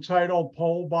untitled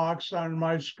poll box on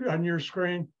your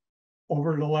screen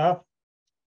over to the left?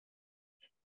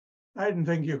 I didn't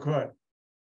think you could,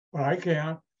 but I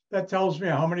can. That tells me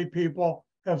how many people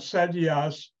have said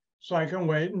yes, so I can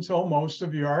wait until most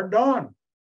of you are done.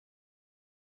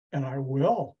 And I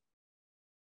will.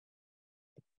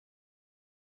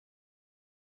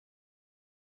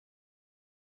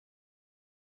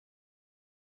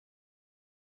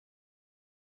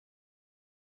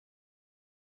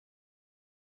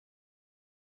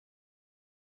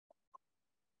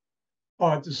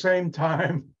 Well, at the same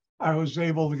time, I was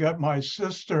able to get my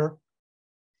sister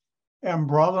and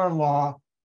brother-in-law.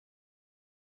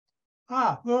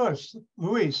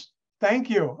 Luis, thank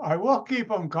you. I will keep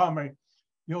them coming.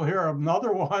 You'll hear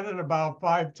another one in about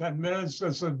 5-10 minutes.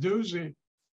 That's a doozy,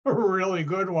 a really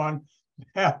good one.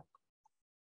 Yeah,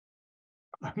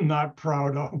 I'm not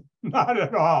proud of, not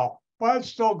at all, but it's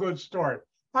still a good story.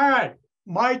 All right,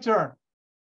 my turn.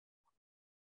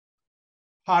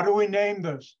 How do we name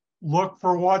this? Look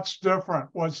for what's different.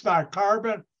 What's not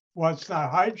carbon? What's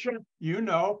not hydrogen? You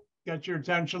know, get your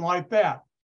attention like that.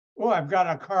 Oh, I've got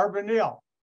a carbonyl.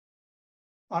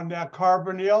 On that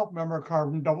carbonyl, remember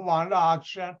carbon double bond to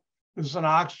oxygen. This is an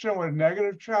oxygen with a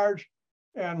negative charge,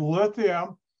 and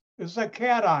lithium is a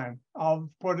cation. I'll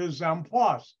put as M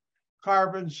plus.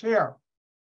 Carbon's here.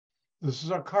 This is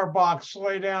a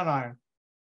carboxylate anion.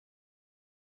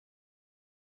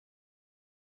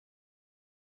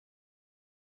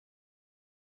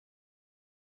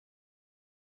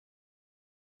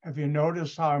 Have you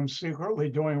noticed how I'm secretly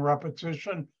doing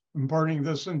repetition and burning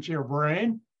this into your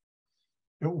brain?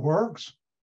 It works.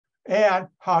 And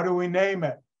how do we name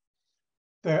it?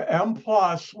 The M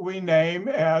plus we name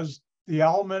as the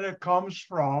element it comes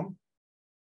from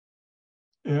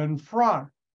in front,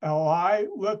 Li,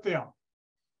 lithium.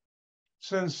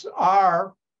 Since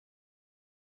R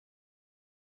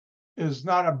is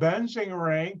not a benzene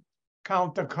ring,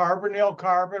 count the carbonyl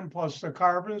carbon plus the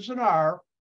carbons in R,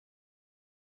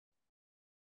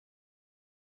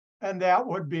 and that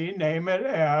would be, name it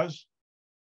as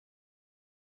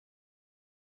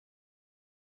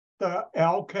the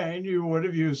alkane you would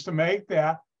have used to make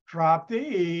that, drop the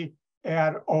E,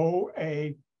 add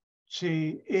OATE,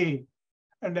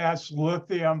 and that's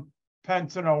lithium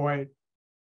pentanoate.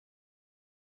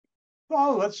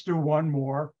 Well, let's do one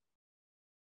more.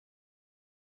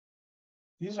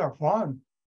 These are fun.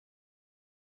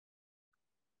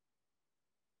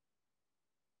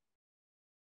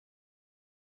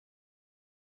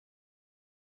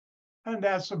 And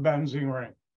that's a benzene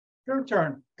ring. Your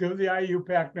turn. Give the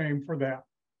IUPAC name for that.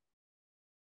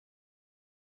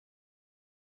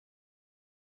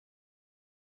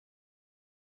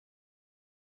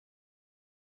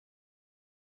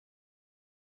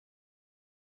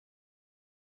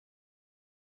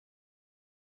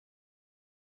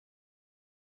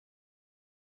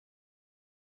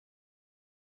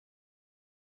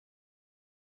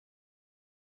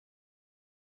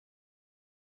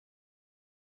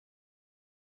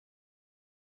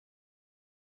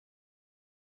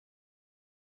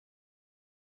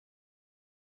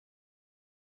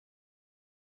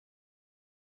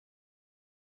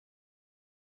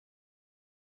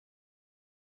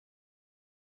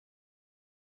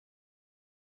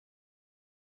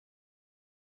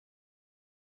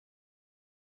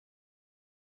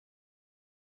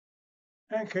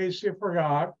 In case you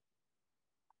forgot,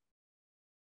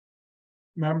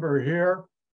 remember here,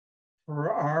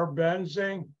 for our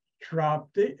benzene, drop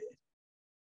the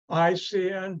IC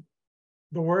in,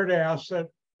 the word acid,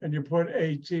 and you put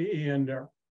ATE in there.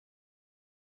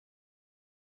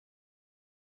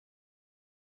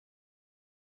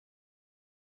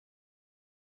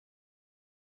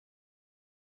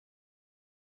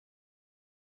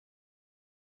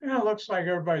 And it looks like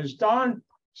everybody's done.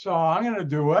 So I'm going to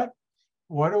do it.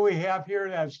 What do we have here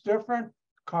that's different?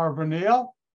 Carbonyl.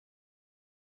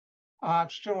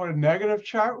 Oxygen with a negative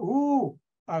charge. Ooh,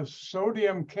 a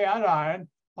sodium cation.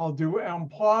 I'll do M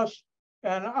plus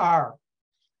and R.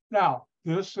 Now,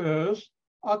 this is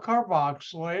a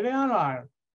carboxylate anion.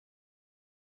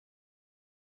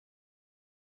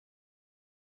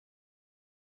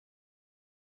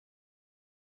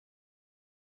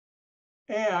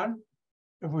 And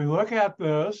if we look at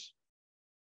this,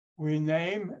 we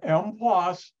name M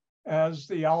plus as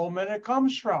the element it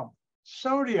comes from,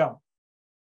 sodium.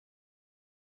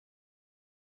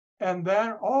 And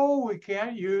then, oh, we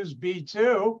can't use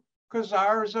B2 because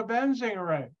R is a benzene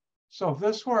ring. So if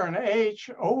this were an H,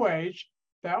 OH,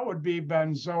 that would be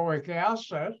benzoic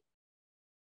acid.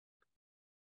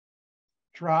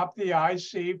 Drop the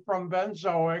IC from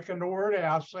benzoic and the word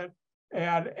acid,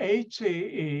 add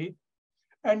ATE,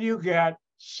 and you get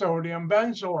sodium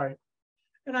benzoate.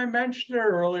 And I mentioned it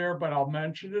earlier, but I'll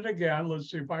mention it again. Let's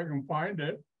see if I can find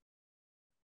it.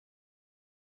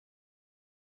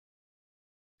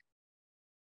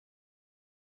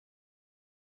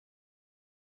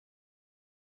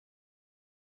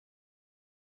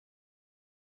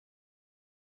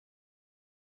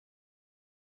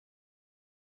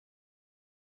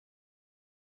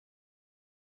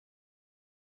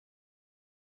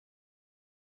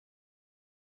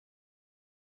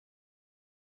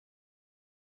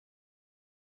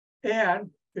 And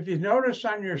if you notice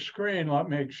on your screen, let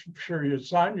me make sure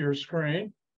it's on your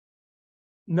screen.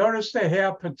 Notice they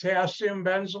have potassium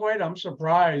benzoate. I'm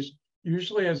surprised.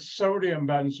 Usually it's sodium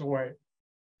benzoate.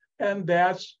 And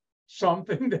that's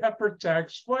something that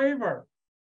protects flavor,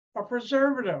 a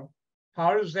preservative.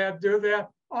 How does that do that?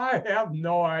 I have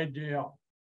no idea.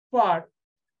 But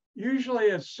usually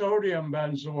it's sodium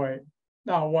benzoate.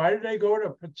 Now, why did they go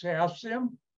to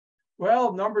potassium?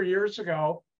 Well, a number of years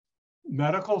ago,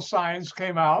 medical science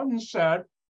came out and said,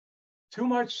 too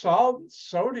much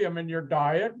sodium in your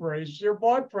diet raises your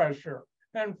blood pressure.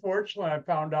 And fortunately, I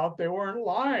found out they weren't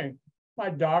lying.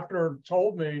 My doctor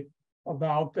told me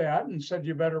about that and said,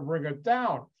 you better bring it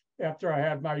down after I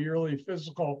had my yearly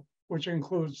physical, which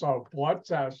includes a blood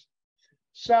test.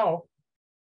 So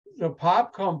the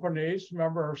pop companies,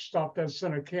 remember stuff that's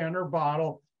in a can or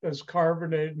bottle that's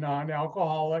carbonated,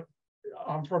 non-alcoholic.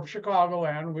 I'm from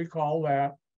Chicagoland, we call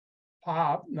that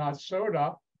pop, not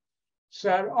soda,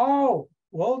 said, oh,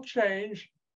 we'll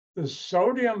change the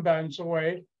sodium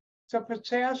benzoate to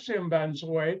potassium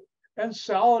benzoate and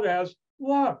sell it as,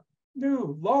 look,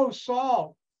 new low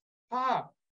salt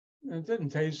pop. And it didn't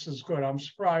taste as good. I'm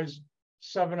surprised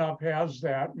 7-Up has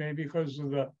that, maybe because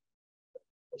of the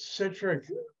citric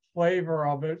flavor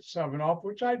of it, 7-Up,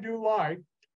 which I do like.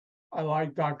 I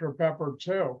like Dr. Pepper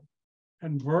too.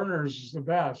 And Werner's is the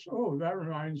best. Oh, that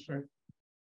reminds me.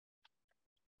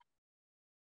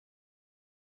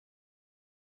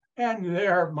 And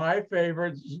they're my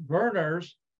favorites.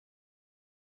 Werner's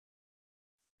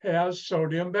has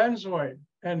sodium benzoate.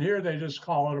 And here they just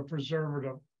call it a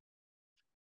preservative.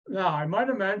 Now, I might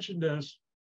have mentioned this,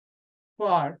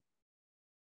 but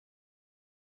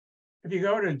if you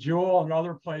go to Jewel and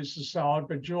other places sell it,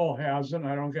 but Jewel hasn't,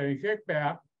 I don't get any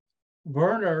kickback.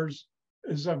 Werner's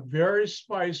is a very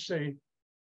spicy,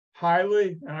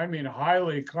 highly, and I mean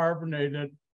highly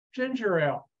carbonated ginger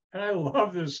ale. And I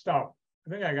love this stuff. I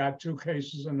think I got 2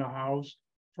 cases in the house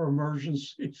for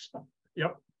emergencies.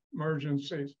 Yep,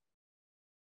 emergencies.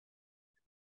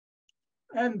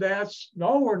 And that's,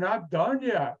 no, we're not done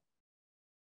yet.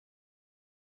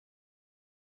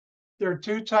 There are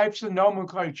 2 types of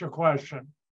nomenclature question.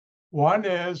 One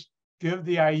is give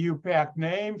the IUPAC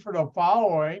name for the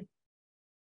following.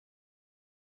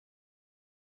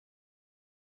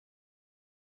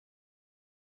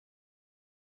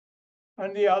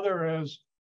 And the other is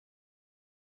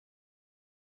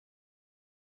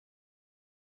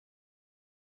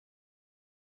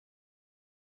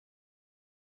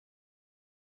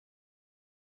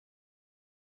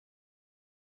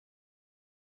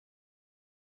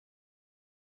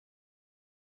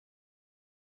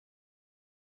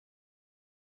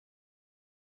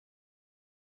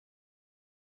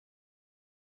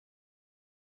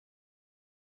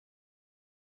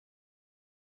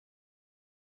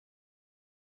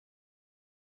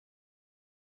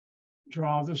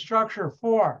draw the structure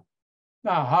for.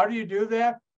 Now, how do you do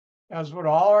that? As with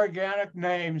all organic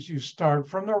names, you start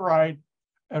from the right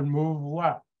and move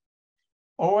left.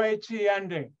 OAT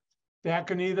ending, that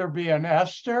can either be an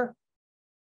ester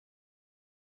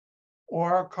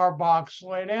or a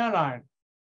carboxylate anion.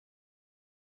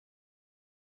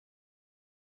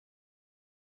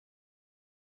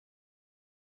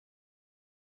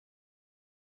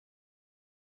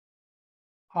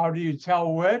 How do you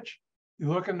tell which? You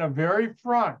look in the very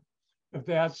front. If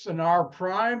that's an R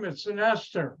prime, it's an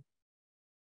ester.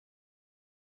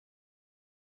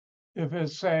 If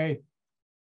it's a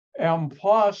M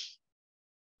plus,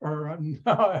 or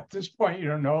no, at this point, you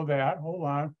don't know that. Hold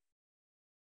on.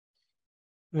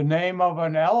 The name of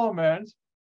an element,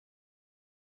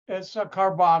 it's a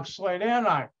carboxylate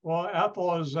anion. Well,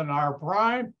 ethyl is an R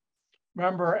prime.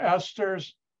 Remember,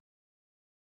 esters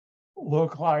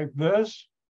look like this.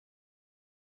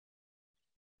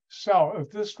 So if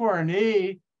this were an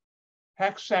E,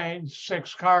 hexane,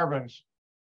 6 carbons.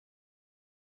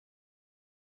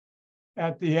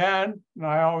 At the end, and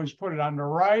I always put it on the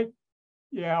right,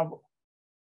 you have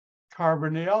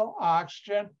carbonyl,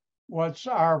 oxygen. What's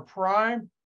R prime?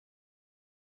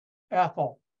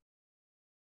 Ethyl.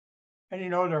 And you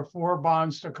know there are 4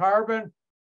 bonds to carbon.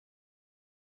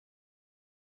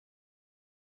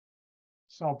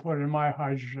 So I'll put in my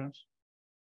hydrogens.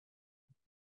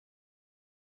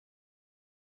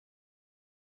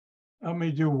 Let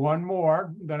me do one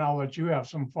more, then I'll let you have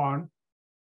some fun.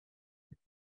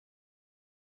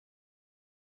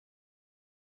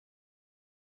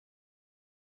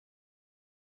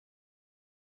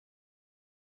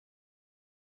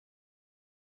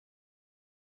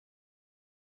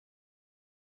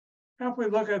 If we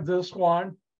look at this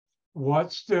one,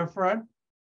 what's different?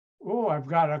 Oh, I've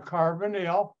got a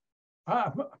carbonyl.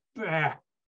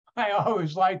 I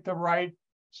always like to write.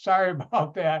 Sorry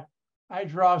about that. I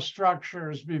draw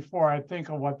structures before I think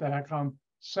of what the heck I'm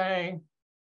saying.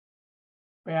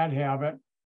 Bad habit.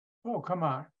 Oh, come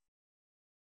on.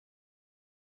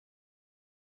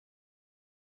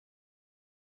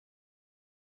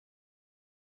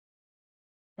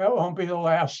 That won't be the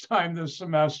last time this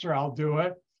semester I'll do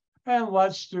it. And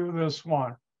let's do this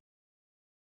one.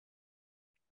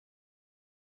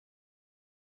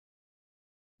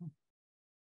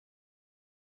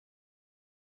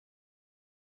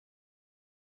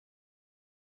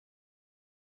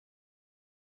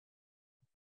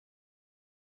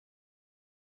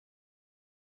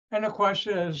 And the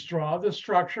question is, draw the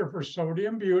structure for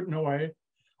sodium butanoate.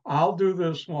 I'll do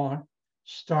this one.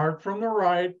 Start from the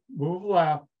right, move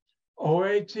left.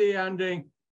 OAT ending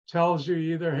tells you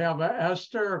either have an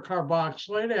ester or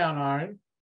carboxylate anion.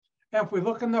 And if we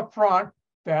look in the front,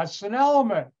 that's an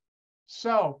element.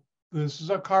 So this is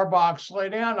a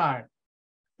carboxylate anion.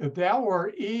 If that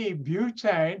were E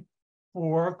butane,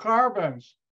 4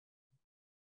 carbons.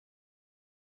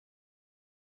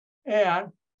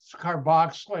 And it's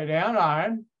carboxylate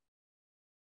anion.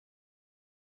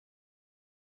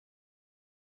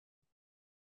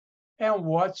 And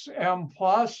what's M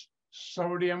plus?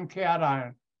 Sodium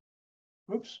cation.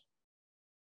 Oops.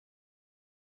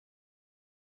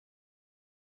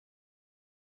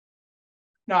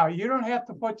 Now, you don't have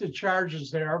to put the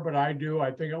charges there, but I do.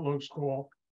 I think it looks cool.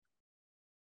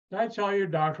 I tell you,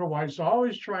 Dr. White's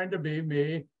always trying to be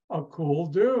me, a cool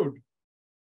dude.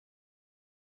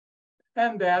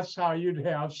 And that's how you'd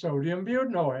have sodium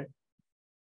butanoate.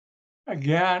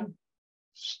 Again,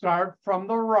 start from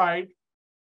the right.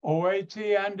 OAT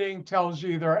ending tells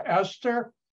you either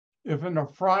ester, if in the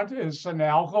front is an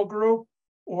alkyl group,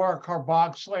 or a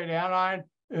carboxylate anion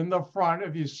in the front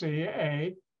if you see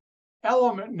a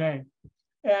element name.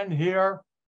 And here,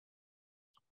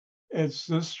 it's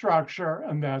the structure,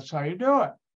 and that's how you do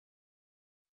it.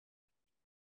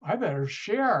 I better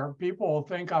share. People will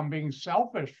think I'm being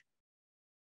selfish.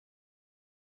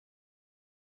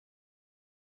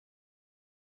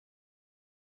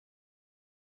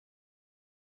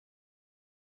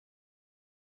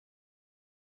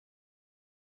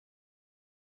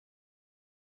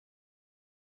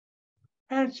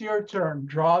 And it's your turn.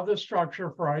 Draw the structure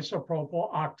for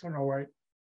isopropyl octanoate.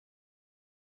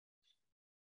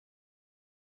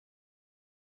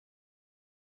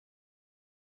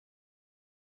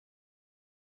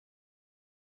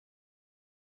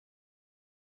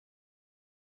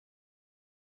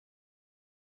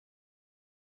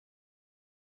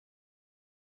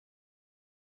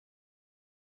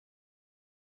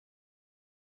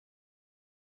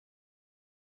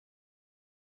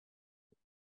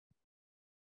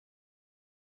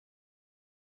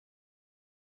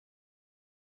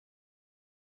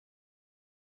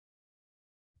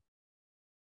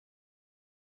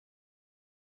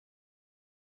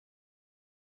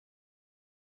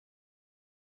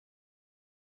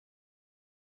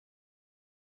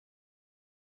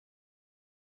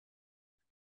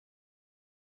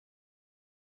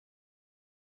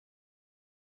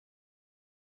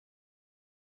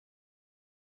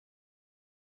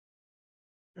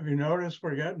 Have you noticed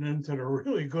we're getting into the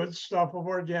really good stuff of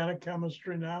organic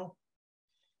chemistry now?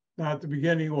 Now, at the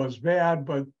beginning it was bad,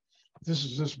 but this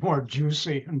is just more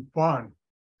juicy and fun.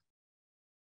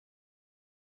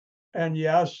 And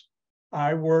yes,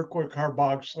 I work with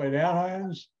carboxylate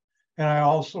anions, and I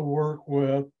also work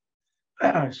with,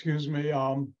 excuse me,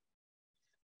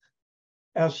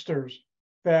 esters.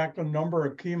 In fact, a number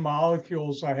of key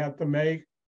molecules I had to make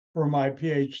for my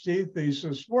PhD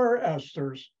thesis were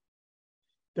esters.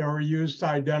 They were used to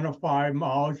identify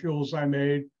molecules I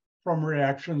made from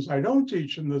reactions I don't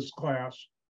teach in this class,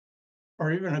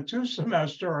 or even a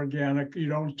 2-semester organic you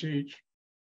don't teach.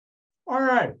 All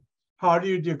right, how do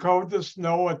you decode this?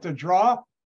 Know what to draw?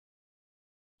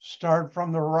 Start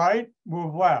from the right,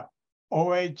 move left.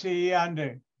 OAT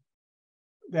ending.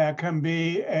 That can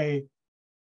be a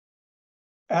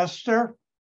ester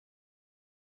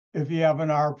if you have an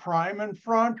R prime in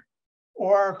front,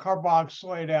 or a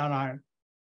carboxylate anion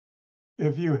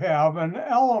if you have an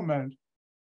element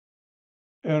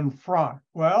in front.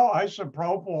 Well,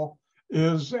 isopropyl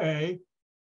is a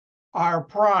R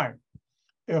prime.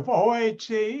 If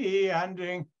OATE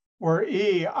ending were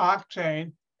E,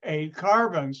 octane, 8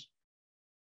 carbons,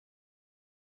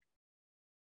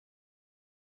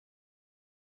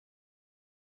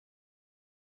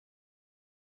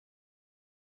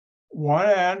 one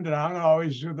end, and I'm going to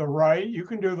always do the right. You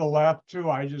can do the left too,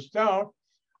 I just don't.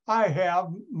 I have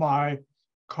my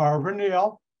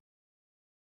carbonyl,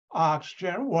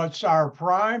 oxygen. What's R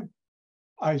prime?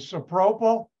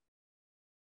 Isopropyl.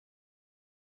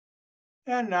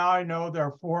 And now I know there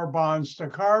are 4 bonds to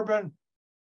carbon,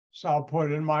 so I'll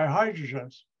put in my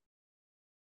hydrogens.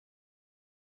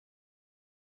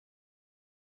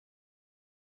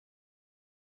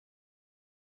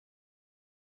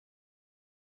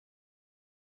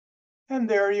 And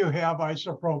there you have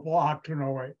isopropyl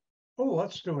octanoate. Oh,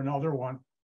 let's do another one.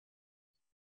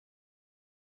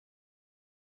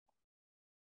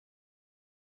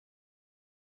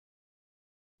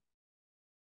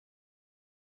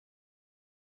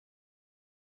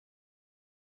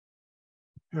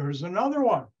 Here's another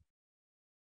one.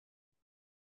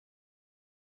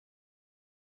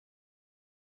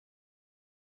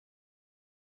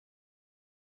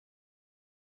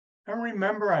 And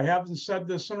remember, I haven't said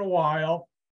this in a while.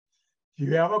 If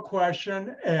you have a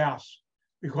question, ask.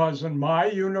 Because in my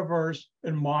universe,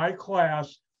 in my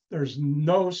class, there's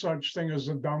no such thing as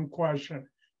a dumb question.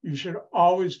 You should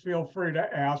always feel free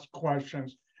to ask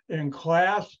questions. In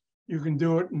class, you can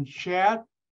do it in chat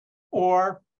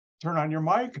or turn on your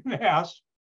mic and ask.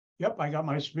 Yep, I got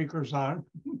my speakers on.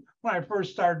 When I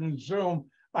first started in Zoom,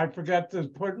 I forget to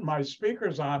put my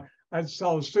speakers on. I'd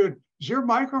tell the student, is your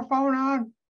microphone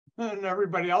on? And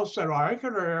everybody else said, well, I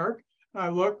could hear it. And I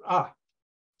looked,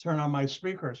 turn on my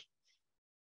speakers.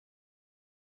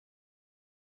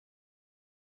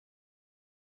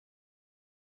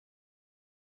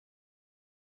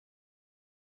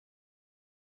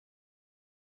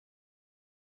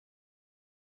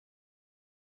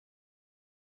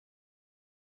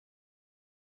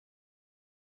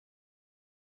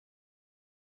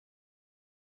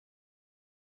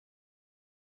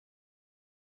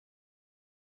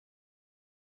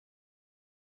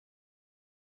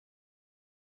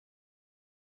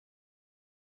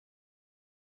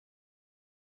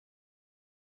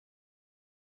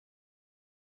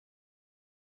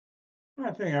 I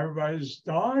think everybody's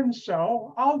done,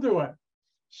 so I'll do it.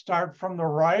 Start from the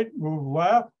right, move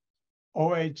left,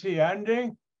 OAT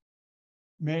ending,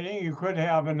 meaning you could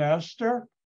have an ester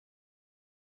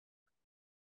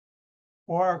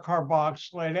or a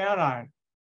carboxylate anion.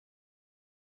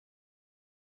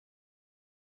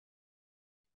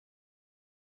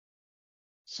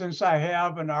 Since I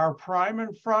have an R prime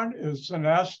in front, it's an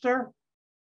ester.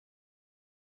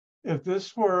 If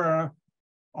this were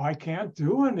I can't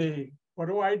do an E. What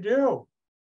do I do?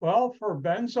 Well, for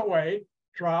benzoate,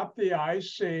 drop the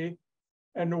IC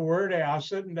and the word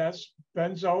acid, and that's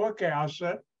benzoic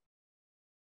acid.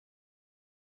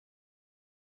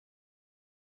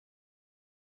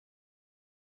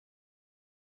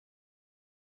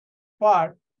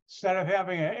 But instead of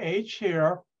having an H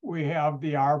here, we have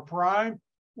the R prime.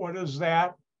 What is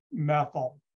that?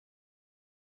 Methyl.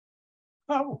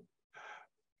 Oh,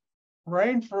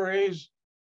 brain freeze.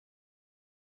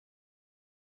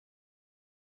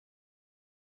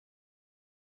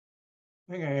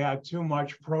 I think I had too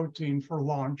much protein for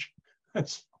lunch.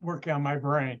 It's working on my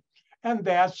brain. And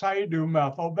that's how you do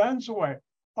methyl benzoate.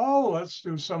 Oh, let's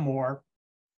do some more.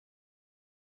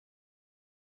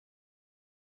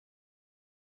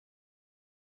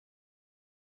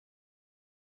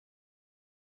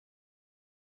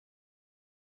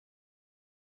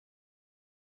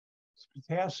 It's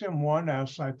potassium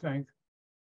 1S, I think.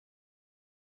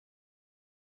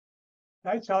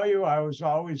 Did I tell you I was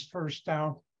always first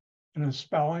down in a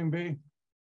spelling bee?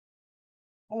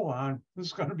 Hold on, this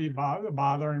is going to be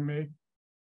bothering me.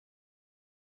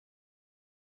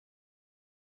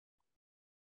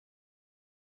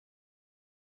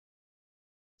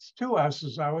 It's 2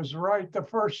 S's. I was right the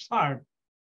first time.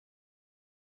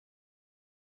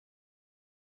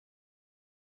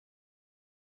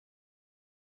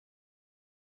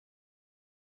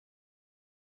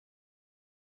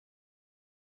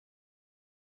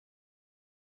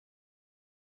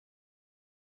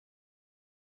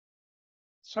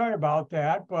 Sorry about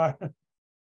that, but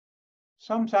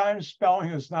sometimes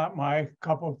spelling is not my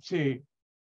cup of tea.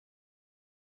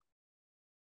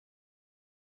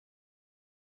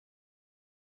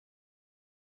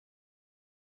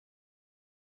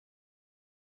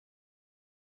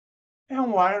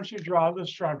 And why don't you draw the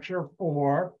structure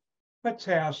for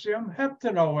potassium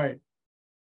heptanoate?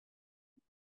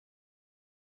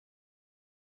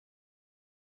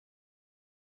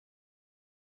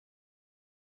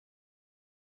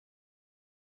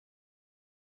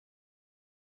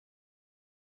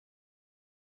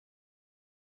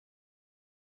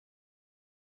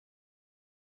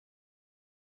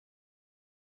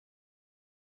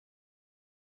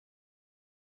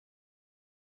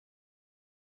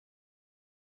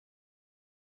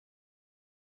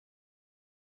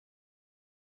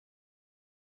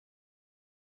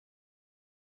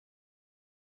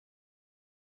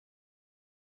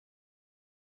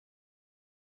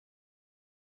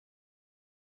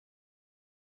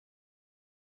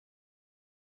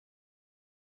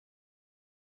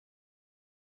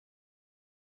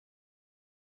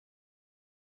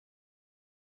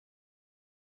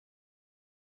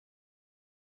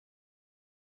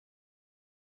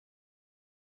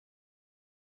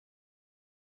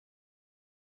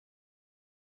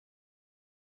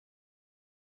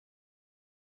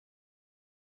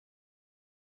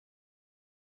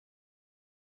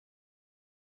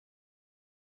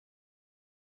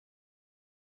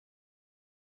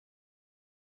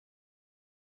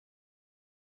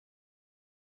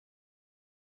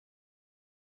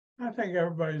 I think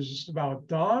everybody's just about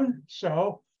done.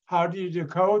 So how do you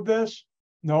decode this?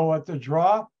 Know what to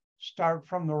draw. Start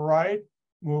from the right,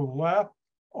 move left.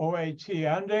 OAT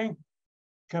ending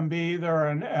can be either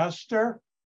an ester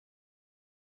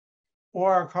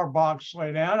or a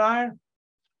carboxylate anion.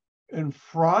 In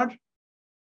front,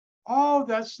 oh,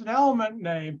 that's an element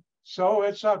name. So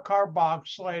it's a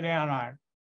carboxylate anion.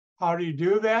 How do you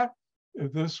do that?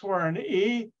 If this were an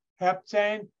E,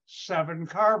 heptane, 7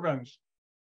 carbons.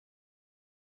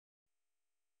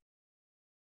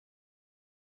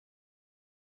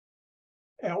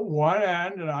 At one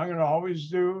end, and I'm going to always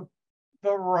do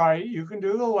the right, you can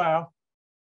do the left,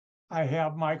 I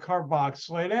have my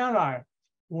carboxylate anion.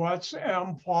 What's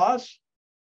M plus?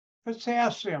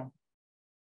 Potassium.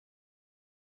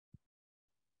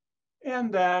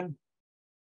 And then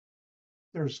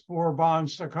there's 4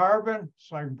 bonds to carbon,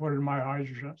 so I can put in my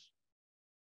hydrogens.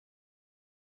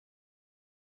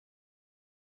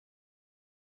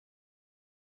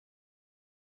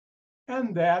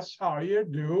 And that's how you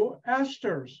do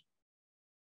esters.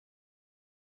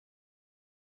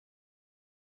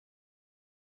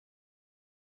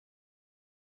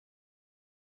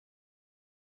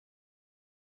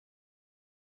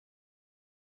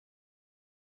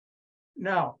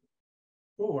 Now,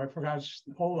 oh, I forgot,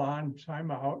 hold on,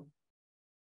 time out.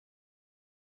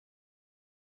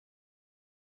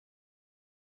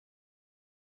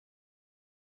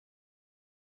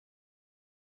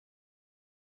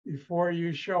 Before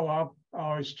you show up, I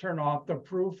always turn off the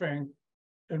proofing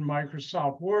in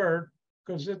Microsoft Word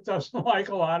because it doesn't like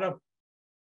a lot of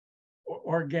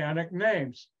organic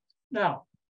names. Now,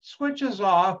 switches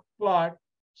off, but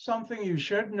something you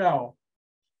should know.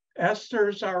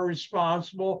 Esters are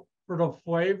responsible for the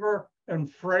flavor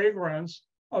and fragrance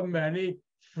of many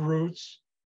fruits,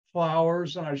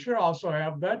 flowers, and I should also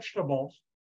have vegetables.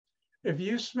 If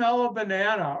you smell a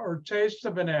banana or taste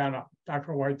a banana,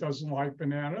 Dr. White doesn't like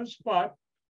bananas, but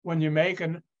when you make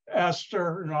an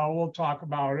ester, we'll talk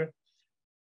about it,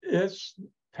 it's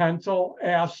pentyl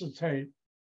acetate.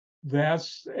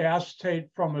 That's acetate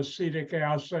from acetic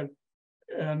acid,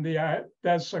 and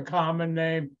that's a common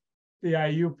name. The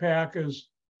IUPAC is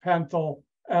pentyl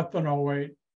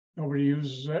ethanoate. Nobody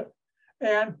uses it.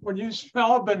 And when you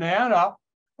smell a banana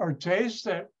or taste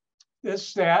it,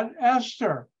 it's that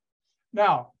ester.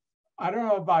 Now, I don't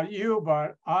know about you,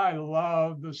 but I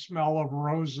love the smell of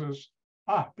roses.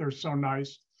 They're so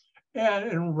nice.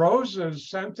 And in roses,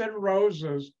 scented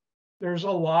roses, there's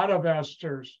a lot of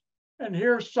esters. And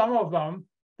here's some of them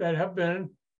that have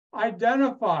been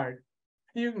identified.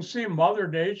 You can see Mother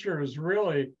Nature is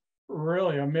really,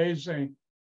 really amazing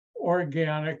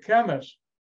organic chemist.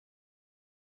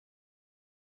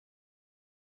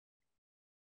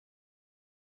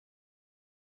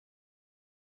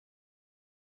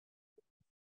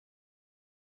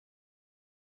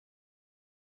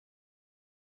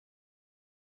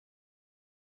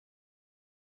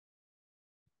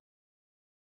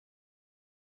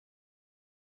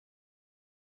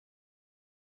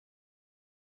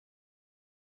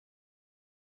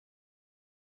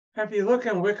 If you look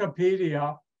in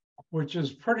Wikipedia, which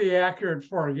is pretty accurate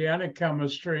for organic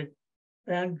chemistry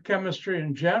and chemistry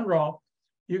in general,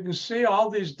 you can see all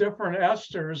these different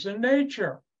esters in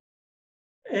nature.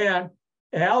 And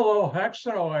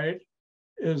allohexanoate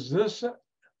is this, and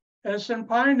it's in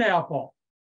pineapple.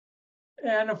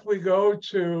 And if we go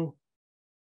to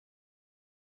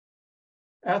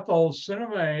ethyl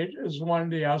cinnamate is one of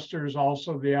the esters,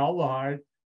 also the aldehyde.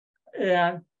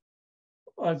 And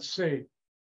let's see,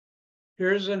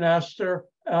 here's an ester,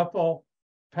 ethyl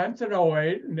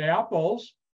pentanoate in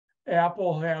apples.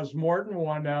 Apple has more than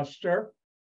one ester.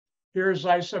 Here's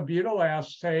isobutyl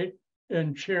acetate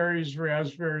in cherries,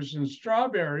 raspberries, and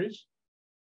strawberries.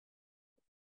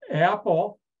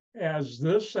 Apple has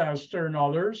this ester and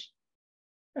others,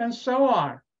 and so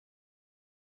on.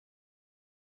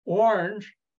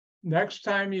 Orange, next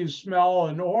time you smell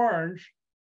an orange,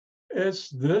 it's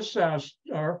this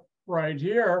ester right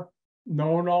here,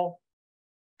 nonyl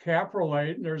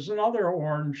caprolate, and there's another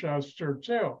orange ester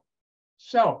too.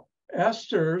 So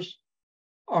esters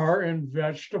are in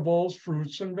vegetables,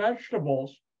 fruits and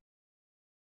vegetables,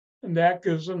 and that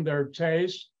gives them their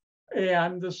taste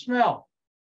and the smell.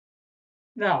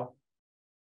 Now,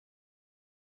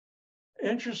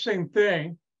 interesting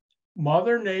thing,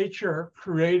 Mother Nature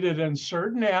created in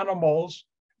certain animals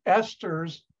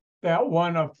esters that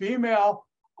when a female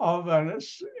of a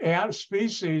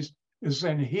species is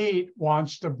in heat,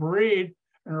 wants to breed,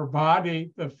 and her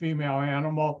body, the female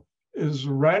animal, is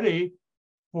ready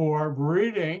for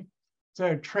breeding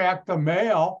to attract the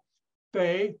male,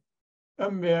 they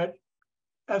emit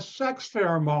a sex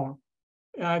pheromone.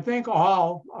 And I think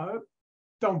all,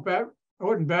 don't bet, I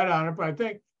wouldn't bet on it, but I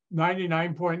think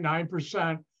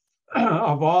 99.9%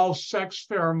 of all sex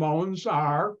pheromones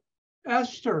are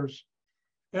esters.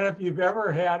 And if you've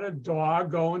ever had a dog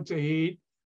go into heat,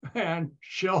 and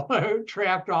she'll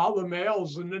attract all the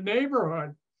males in the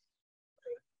neighborhood.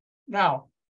 Now,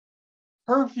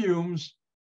 perfumes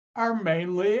are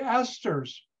mainly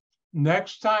esters.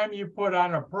 Next time you put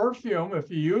on a perfume,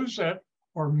 if you use it,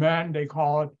 or men, they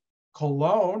call it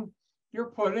cologne, you're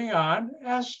putting on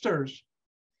esters.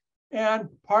 And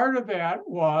part of that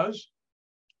was,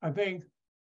 I think,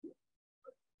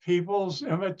 people's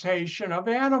imitation of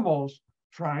animals,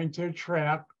 trying to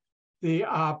attract the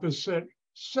opposite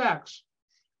sex.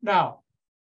 Now,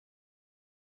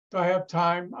 do I have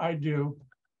time? I do.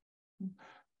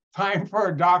 Time for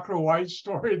a Dr. White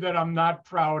story that I'm not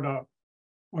proud of.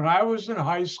 When I was in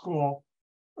high school,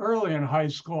 early in high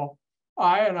school,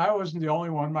 and I wasn't the only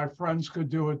one, my friends could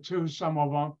do it too, some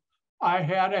of them, I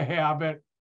had a habit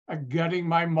of getting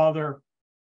my mother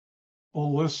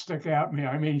ballistic at me.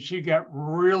 I mean, she'd get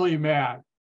really mad.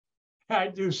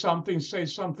 I'd do something, say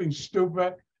something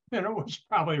stupid, and it was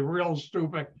probably real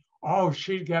stupid. Oh,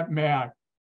 she'd get mad.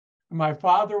 And my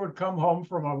father would come home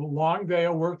from a long day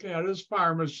of working at his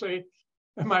pharmacy,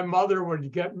 and my mother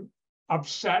would get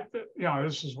upset that, you know,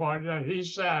 this is what he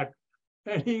said.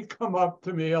 And he'd come up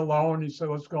to me alone. He said,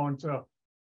 let's go into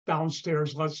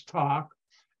downstairs, let's talk.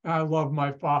 And I love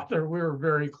my father. We were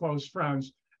very close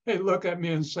friends. He'd look at me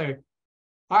and say,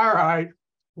 all right,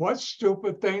 what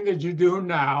stupid thing did you do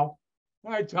now?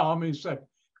 And I tell him, he said,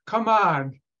 come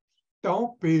on,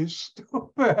 don't be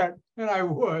stupid. And I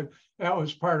would. That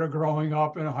was part of growing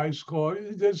up in high school.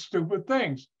 You did stupid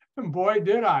things. And boy,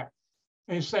 did I.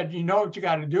 And he said, you know what you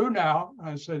got to do now?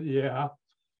 I said, yeah.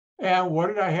 And what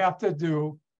did I have to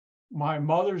do? My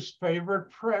mother's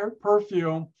favorite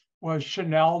perfume was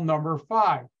Chanel No.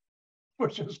 5,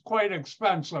 which is quite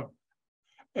expensive.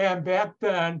 And back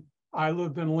then, I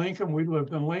lived in Lincoln. We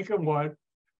lived in Lincolnwood,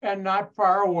 and not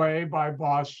far away by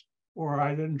bus, where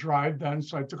I didn't drive then,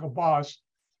 so I took a bus,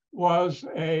 was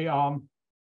a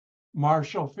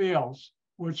Marshall Fields,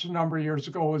 which a number of years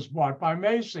ago was bought by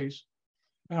Macy's.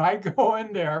 And I go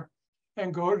in there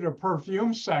and go to the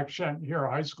perfume section. Here,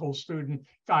 a high school student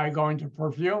guy going to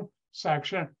perfume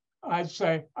section. I'd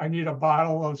say, I need a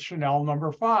bottle of Chanel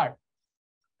No. 5.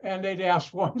 And they'd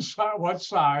ask what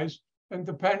size. And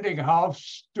depending how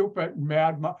stupid and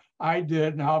mad I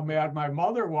did and how mad my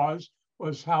mother was,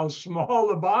 was how small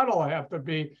the bottle had to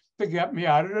be to get me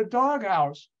out of the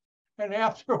doghouse. And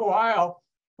after a while,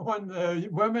 when the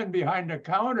women behind the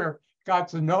counter got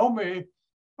to know me,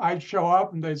 I'd show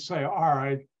up and they'd say, all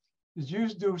right, did you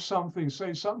do something,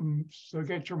 say something to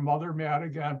get your mother mad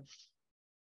again?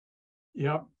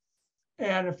 Yep.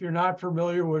 And if you're not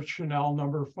familiar with Chanel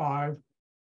number 5,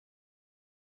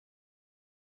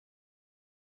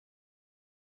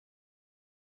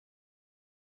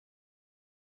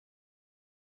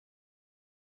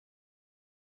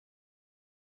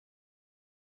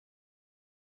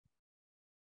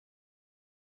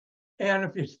 and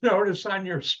if you notice on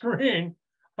your screen,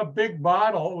 a big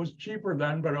bottle was cheaper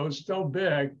then, but it was still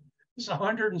big. It's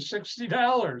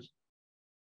 $160.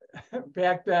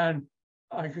 Back then,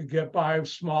 I could get by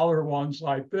smaller ones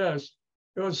like this.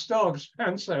 It was still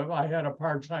expensive. I had a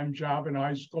part-time job in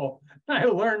high school. I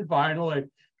learned finally,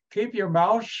 keep your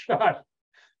mouth shut.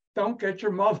 Don't get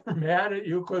your mother mad at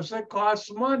you because it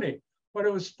costs money. But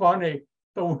it was funny.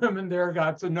 The women there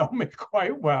got to know me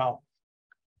quite well.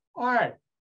 All right.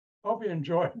 Hope you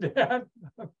enjoyed that.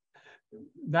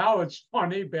 Now it's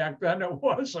funny. Back then it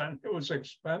wasn't. It was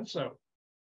expensive.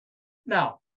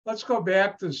 Now, let's go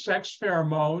back to sex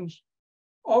pheromones.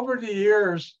 Over the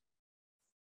years,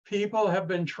 people have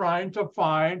been trying to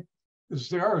find, is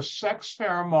there a sex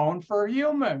pheromone for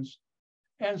humans?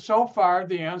 And so far,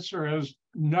 the answer is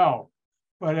no.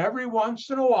 But every once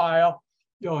in a while,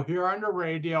 you'll hear on the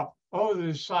radio, oh,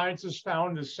 the scientists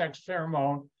found a sex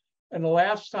pheromone. And the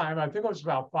last time, I think it was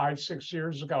about 5-6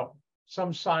 years ago,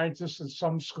 some scientists at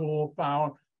some school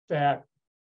found that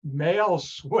male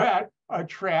sweat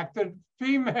attracted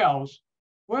females,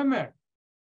 women.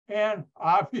 And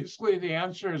obviously the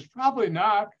answer is probably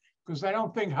not, because I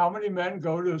don't think how many men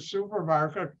go to a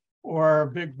supermarket or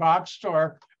a big box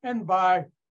store and buy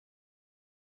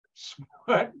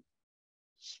sweat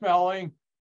smelling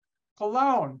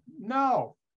cologne.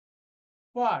 No,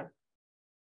 but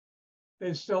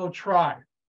they still try.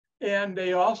 And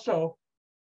they also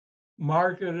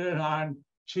market it on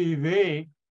TV.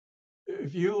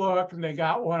 If you look, and they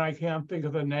got one, I can't think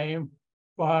of the name,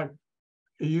 but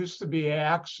it used to be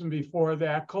Axe, and before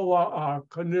that,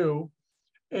 Canoe.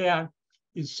 And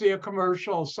you'd see a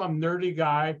commercial, some nerdy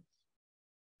guy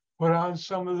put on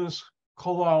some of this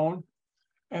cologne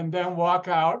and then walk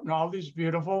out, and all these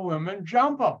beautiful women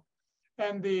jump him.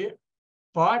 And the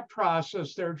thought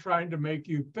process they're trying to make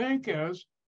you think is,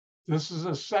 this is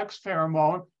a sex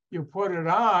pheromone, you put it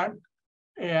on,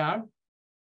 and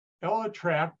it'll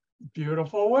attract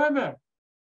beautiful women.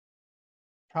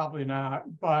 Probably not,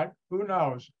 but who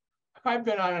knows? I've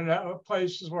been on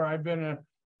places where I've been in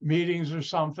meetings or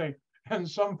something, and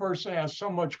some person has so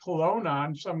much cologne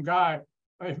on, some guy,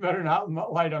 I better not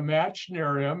light a match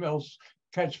near him, he'll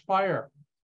catch fire.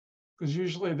 Because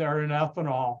usually they're in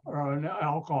ethanol or in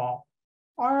alcohol.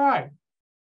 All right.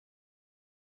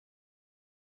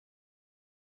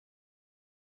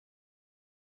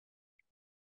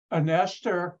 An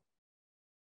ester,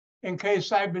 in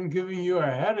case I've been giving you a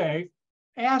headache,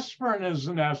 aspirin is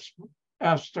an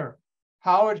ester.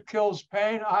 How it kills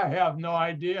pain, I have no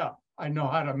idea. I know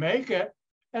how to make it.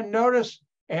 And notice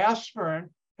aspirin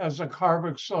has a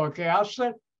carboxylic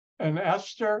acid, an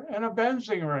ester, and a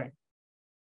benzene ring.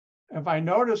 If I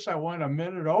notice I went a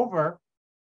minute over,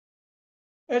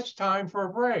 it's time for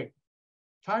a break.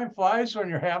 Time flies when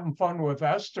you're having fun with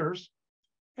esters.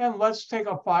 And let's take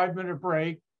a 5-minute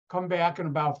break. Come back in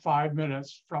about 5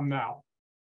 minutes from now.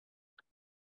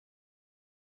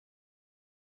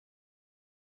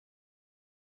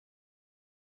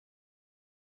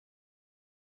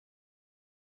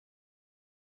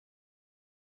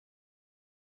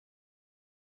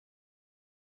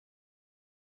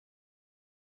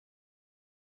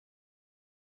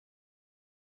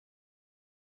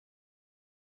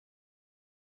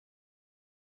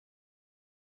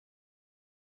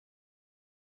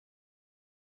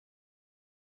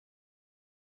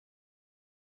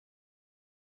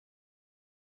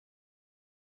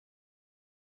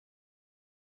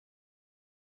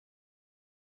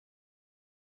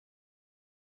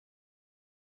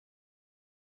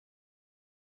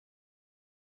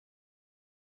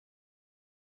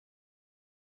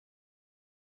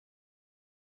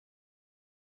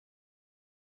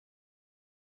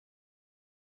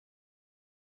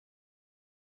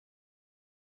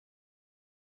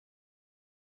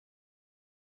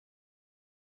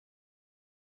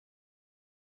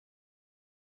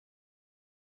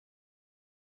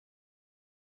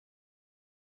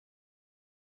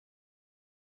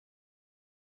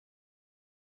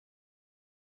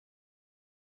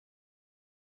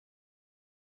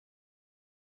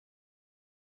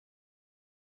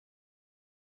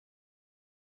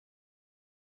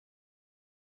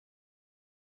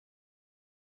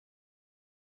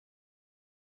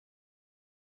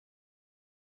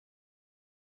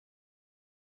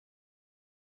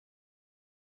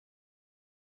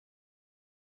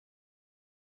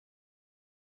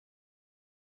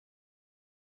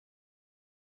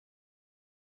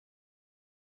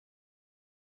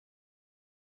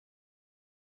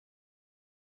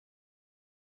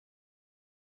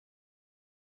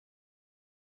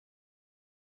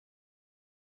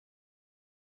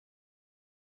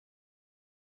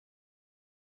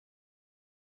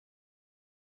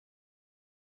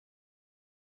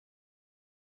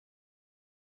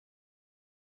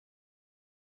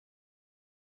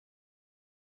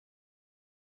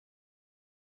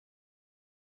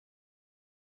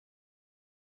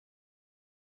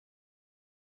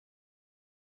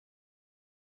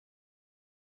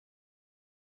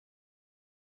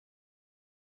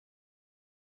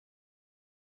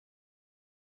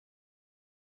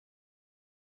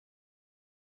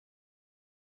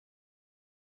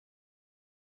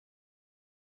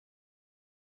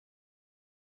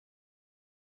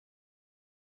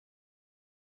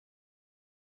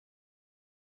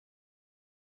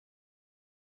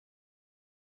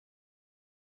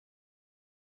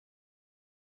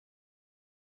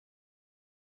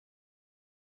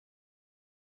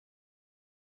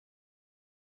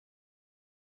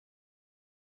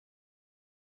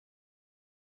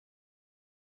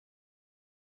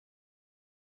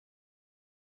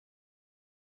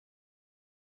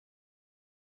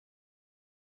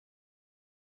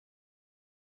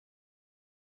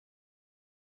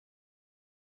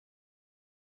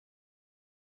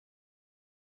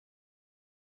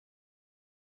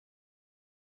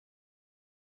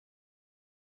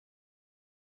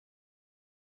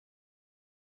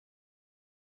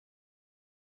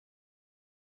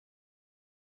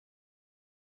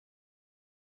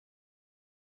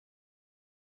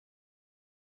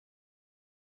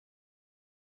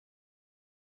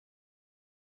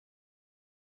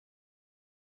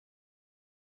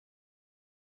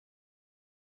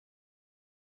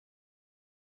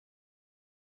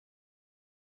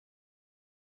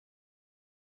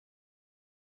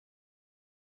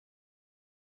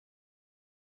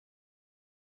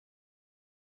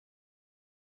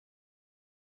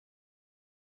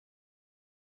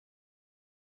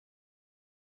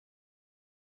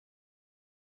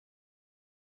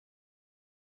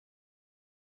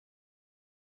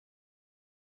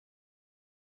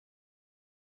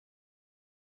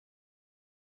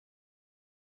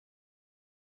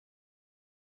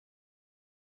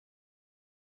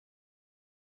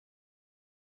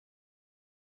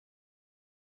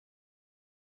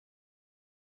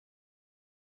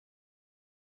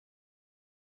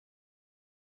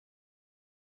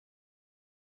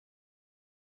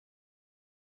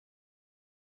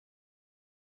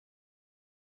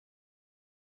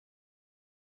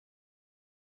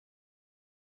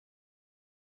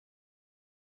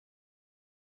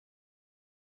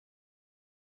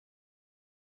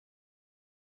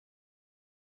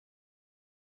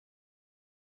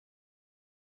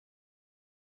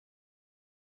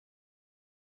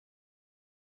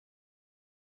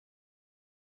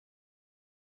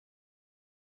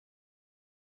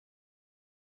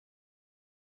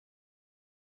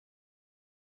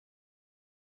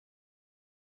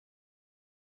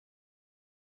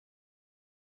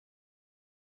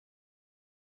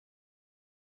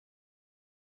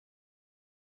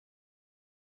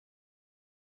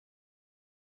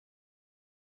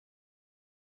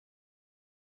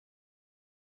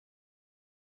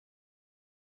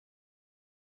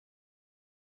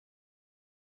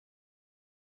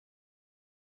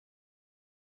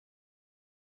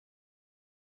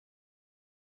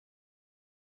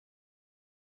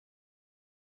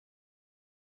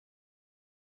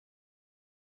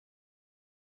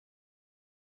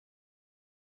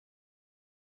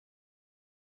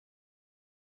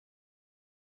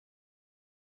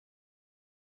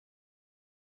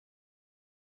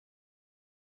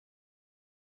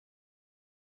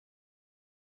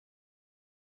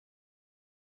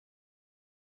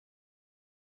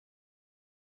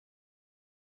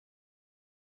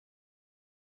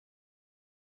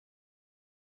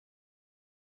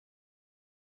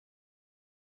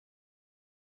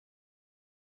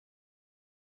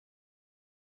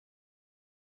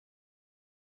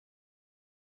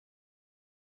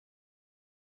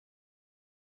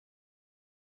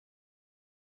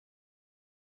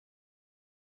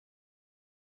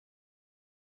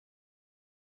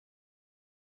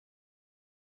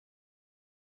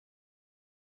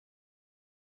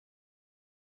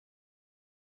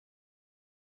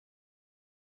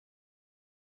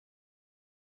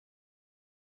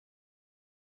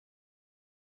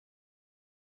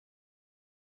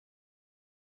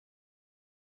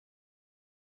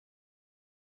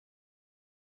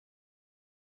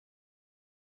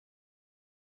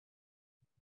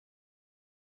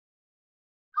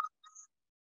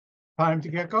 Time to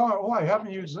get going. Oh, I haven't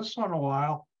used this one in a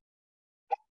while.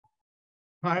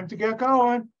 Time to get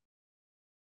going.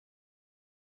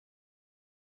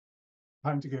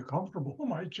 Time to get comfortable in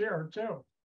my chair too.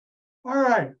 All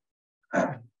right.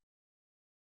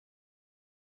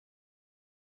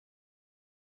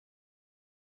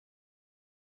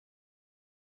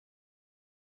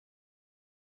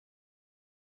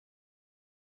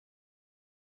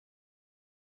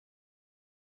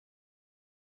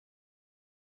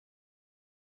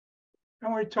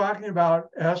 And we're talking about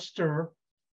ester,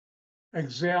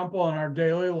 example in our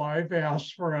daily life,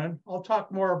 aspirin. I'll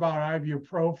talk more about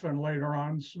ibuprofen later on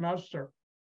in the semester.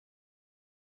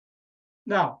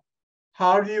 Now,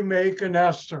 how do you make an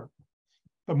ester?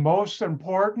 The most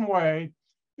important way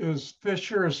is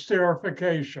Fischer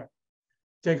esterification.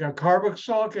 Take a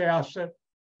carboxylic acid,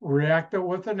 react it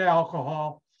with an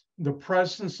alcohol, in the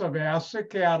presence of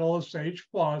acid catalyst, H+,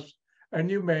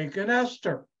 and you make an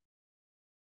ester.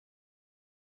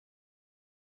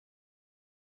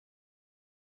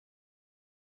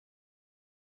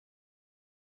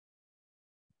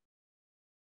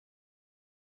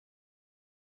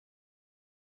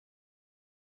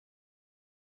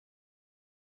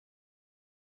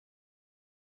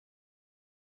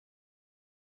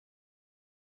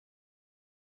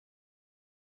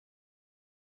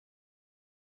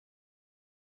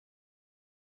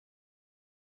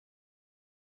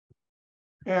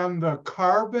 And the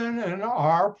carbon in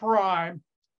R prime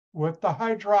with the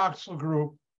hydroxyl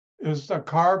group is the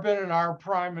carbon in R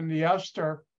prime in the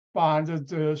ester bonded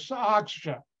to this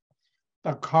oxygen.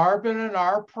 The carbon in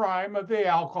R prime of the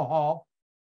alcohol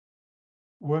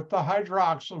with the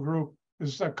hydroxyl group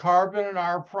is the carbon in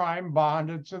R prime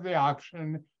bonded to the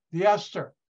oxygen, the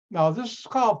ester. Now, this is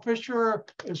called Fischer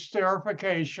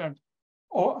esterification,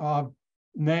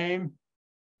 name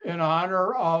in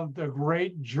honor of the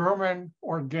great German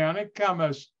organic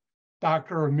chemist,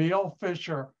 Dr. Emil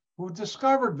Fischer, who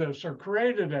discovered this or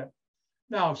created it.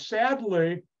 Now,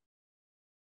 sadly,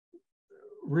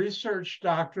 research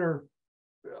Dr.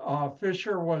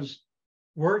 Fischer was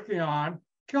working on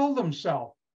killed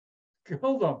himself,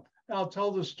 killed him. And I'll tell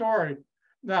the story.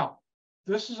 Now,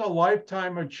 this is a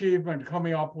lifetime achievement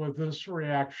coming up with this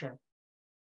reaction,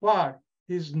 but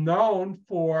he's known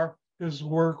for his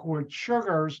work with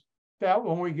sugars that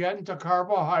when we get into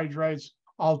carbohydrates,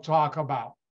 I'll talk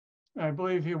about. And I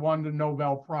believe he won the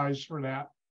Nobel Prize for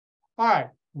that. All right,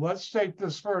 let's take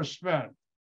this for a spin.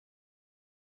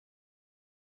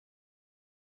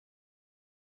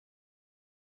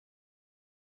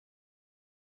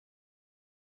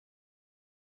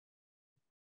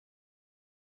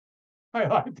 I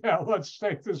like that. Let's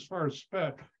take this for a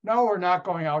spin. No, we're not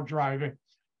going out driving.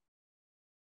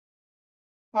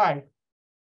 All right.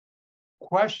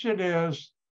 Question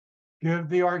is, give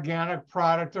the organic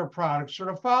product or products are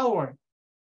the following.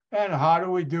 And how do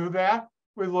we do that?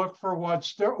 We look for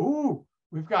what's there. Ooh,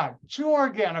 we've got 2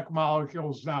 organic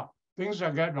molecules now. Things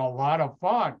are getting a lot of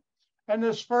fun. And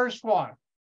this first one,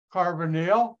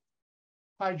 carbonyl,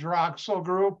 hydroxyl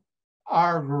group,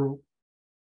 R group,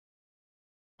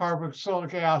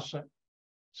 carboxylic acid.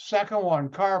 Second one,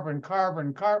 carbon,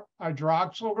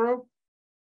 hydroxyl group,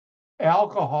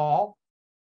 alcohol,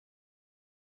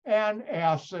 and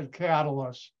acid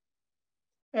catalyst.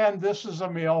 And this is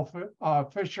Emil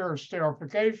Fischer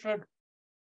esterification.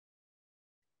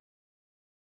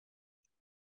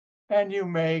 And you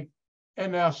make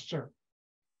an ester.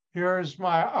 Here's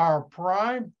my R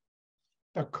prime.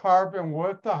 The carbon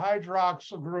with the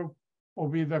hydroxyl group will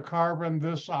be the carbon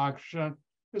this oxygen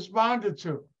is bonded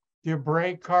to. Do you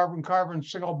break carbon-carbon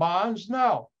single bonds?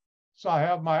 No. So I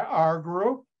have my R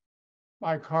group,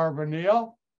 my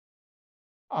carbonyl,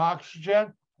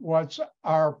 oxygen. What's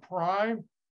R prime?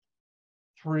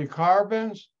 3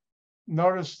 carbons.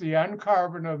 Notice the N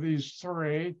carbon of these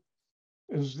 3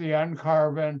 is the N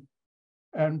carbon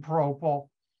and propyl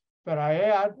that I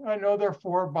add. I know there are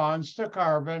 4 bonds to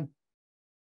carbon.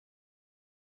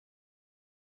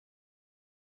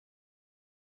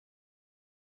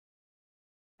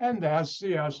 And that's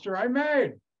the ester I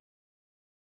made.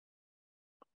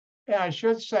 And I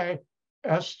should say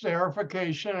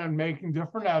esterification and making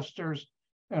different esters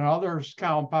and other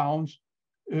compounds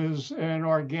is in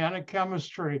organic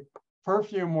chemistry.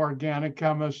 Perfume organic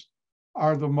chemists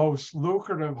are the most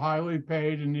lucrative, highly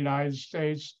paid in the United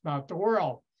States, not the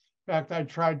world. In fact, I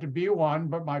tried to be one,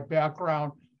 but my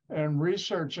background and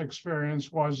research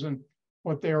experience wasn't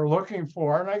what they were looking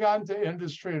for. And I got into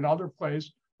industry and other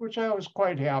places, which I was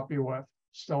quite happy with,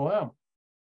 still am.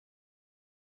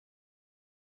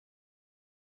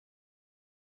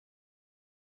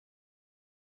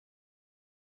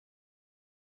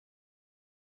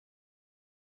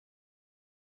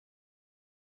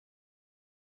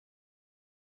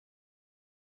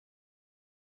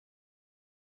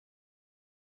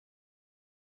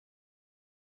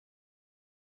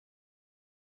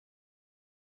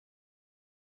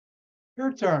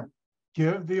 Your turn.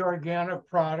 Give the organic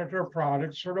product or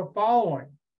products for the following.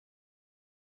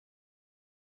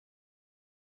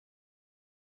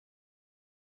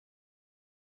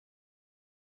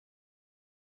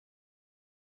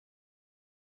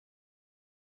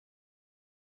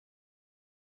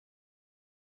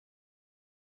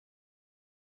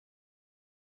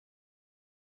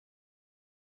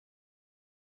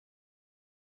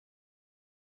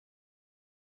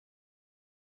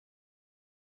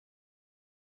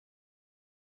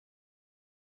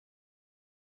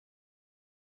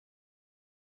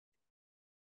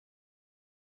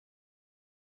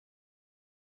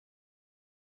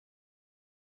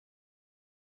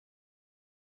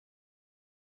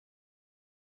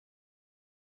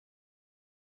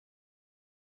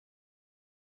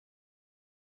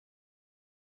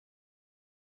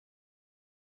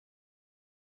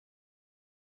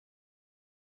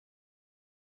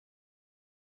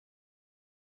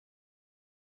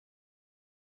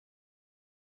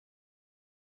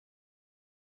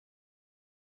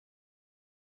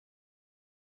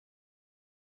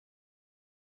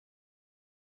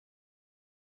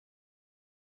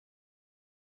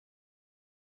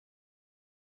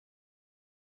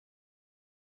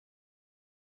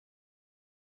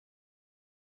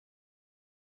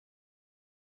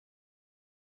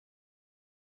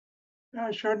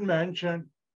 I should mention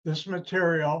this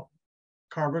material,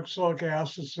 carboxylic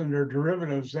acids and their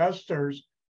derivatives, esters,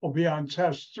 will be on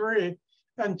test 3,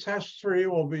 and test 3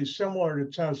 will be similar to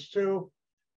test 2.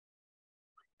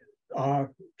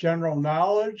 General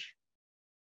knowledge,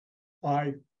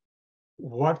 like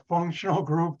what functional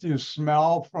group do you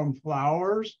smell from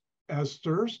flowers,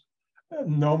 esters,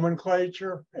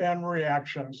 nomenclature, and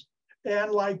reactions.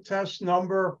 And like test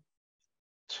number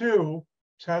 2,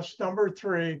 test number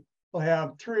 3 will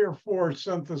have 3 or 4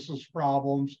 synthesis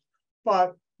problems,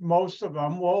 but most of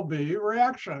them will be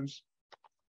reactions.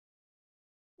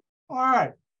 All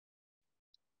right.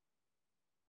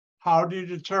 How do you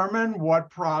determine what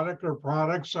product or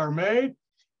products are made?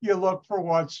 You look for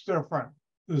what's different.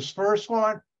 This first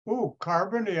one,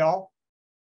 carbonyl,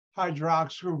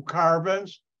 hydroxyl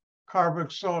carbons,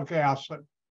 carboxylic acid.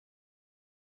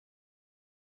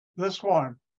 This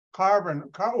one,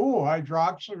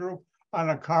 hydroxyl group on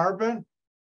a carbon,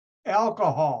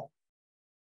 alcohol.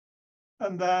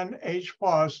 And then H+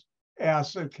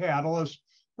 acid catalyst.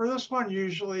 For this one,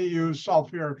 usually use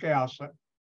sulfuric acid.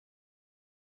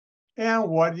 And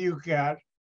what do you get?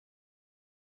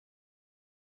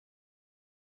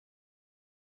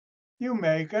 You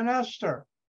make an ester.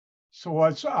 So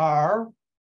what's R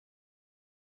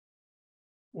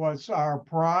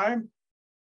prime?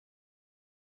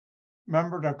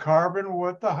 Remember, the carbon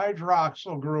with the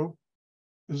hydroxyl group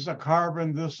is the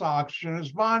carbon this oxygen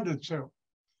is bonded to.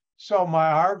 So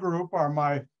my R group are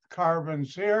my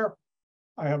carbons here.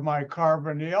 I have my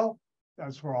carbonyl.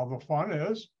 That's where all the fun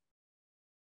is.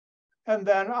 And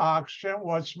then oxygen,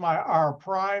 what's my R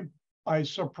prime?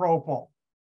 Isopropyl,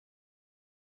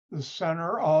 the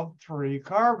center of 3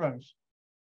 carbons.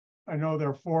 I know there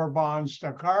are 4 bonds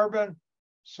to carbon,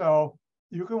 so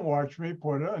you can watch me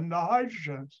put it in the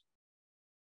hydrogens.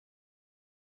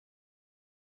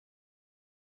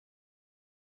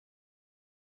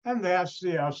 And that's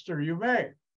the ester you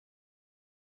make.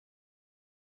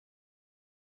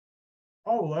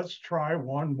 Oh, let's try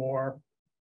one more.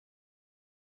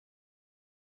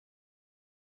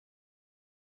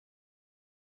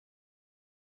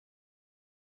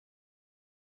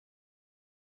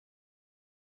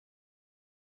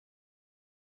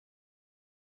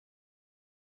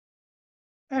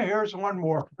 And here's one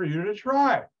more for you to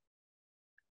try.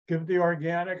 Give the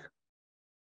organic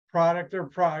product or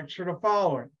products for the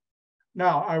following.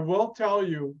 Now, I will tell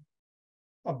you,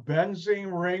 a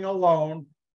benzene ring alone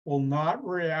will not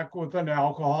react with an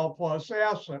alcohol plus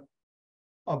acid.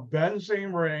 A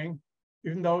benzene ring,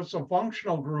 even though it's a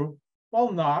functional group,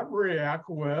 will not react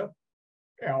with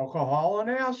alcohol and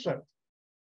acid.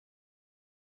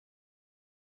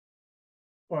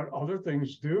 But other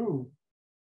things do.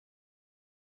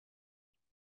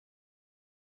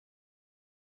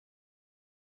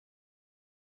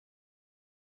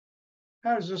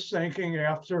 I was just thinking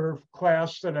after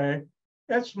class today,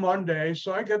 it's Monday,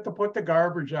 so I get to put the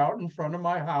garbage out in front of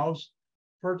my house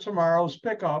for tomorrow's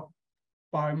pickup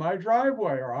by my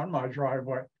driveway or on my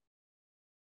driveway.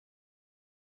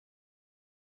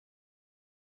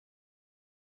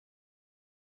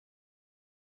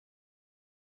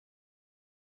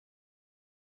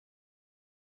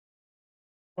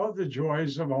 Oh, the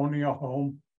joys of owning a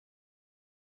home.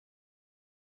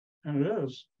 And it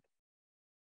is.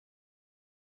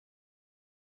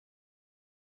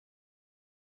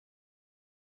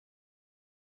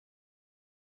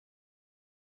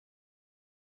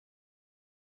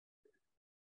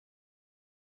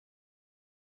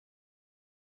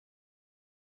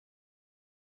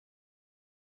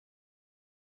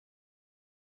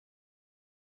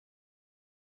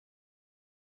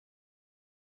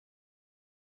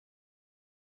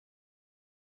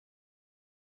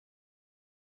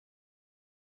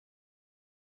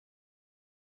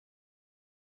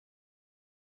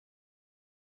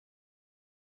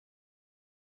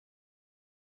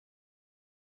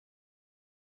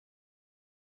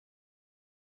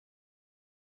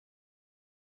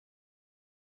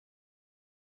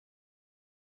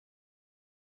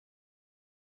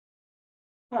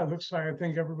 It looks like I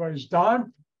think everybody's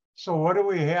done. So what do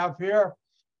we have here?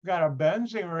 We've got a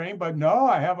benzene ring, but no,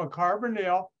 I have a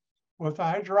carbonyl with a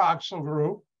hydroxyl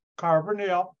group,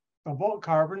 carbonyl, double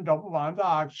carbon, double bond to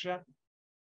oxygen.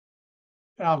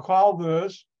 And I'll call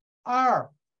this R,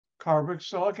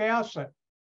 carboxylic acid,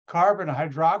 carbon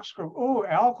hydroxyl group. Ooh,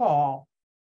 alcohol.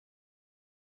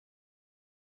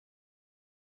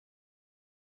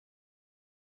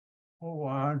 Hold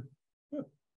on.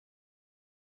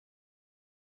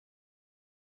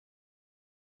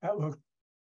 That looked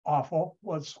awful.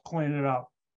 Let's clean it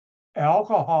up.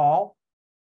 Alcohol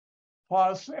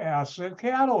plus acid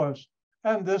catalyst.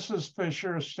 And this is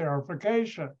Fischer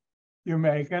esterification. You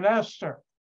make an ester.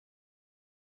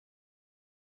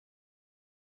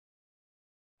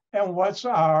 And what's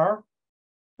our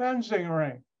benzene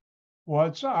ring?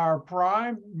 What's our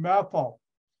prime? Methyl.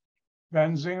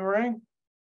 Benzene ring,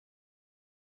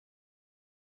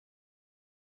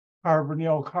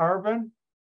 carbonyl carbon,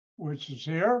 which is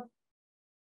here.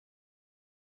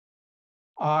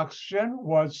 Oxygen,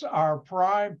 what's our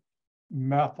prime?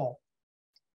 Methyl.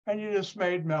 And you just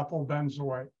made methyl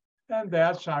benzoate. And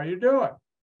that's how you do it.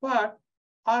 But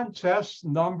on test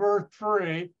number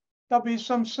 3, there'll be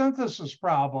some synthesis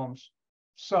problems.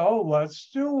 So let's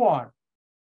do one.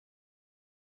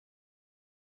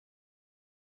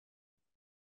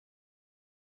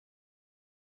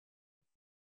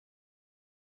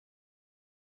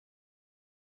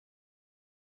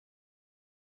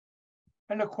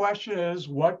 And the question is,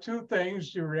 what two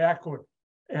things do you react with?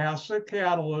 Acid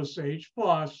catalyst H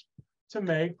plus to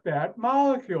make that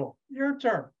molecule? Your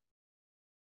turn.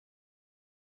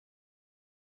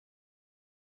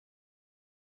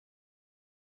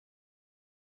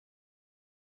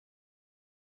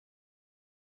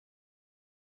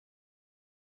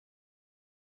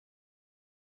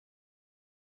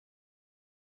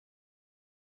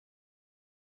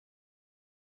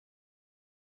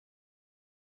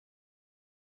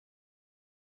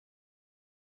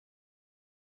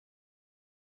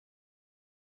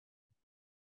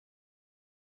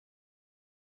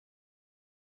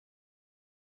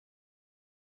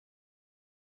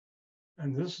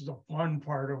 And this is the fun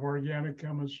part of organic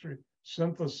chemistry,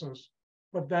 synthesis.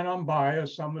 But then I'm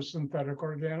biased, I'm a synthetic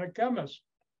organic chemist.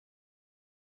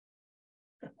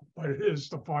 But it is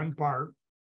the fun part.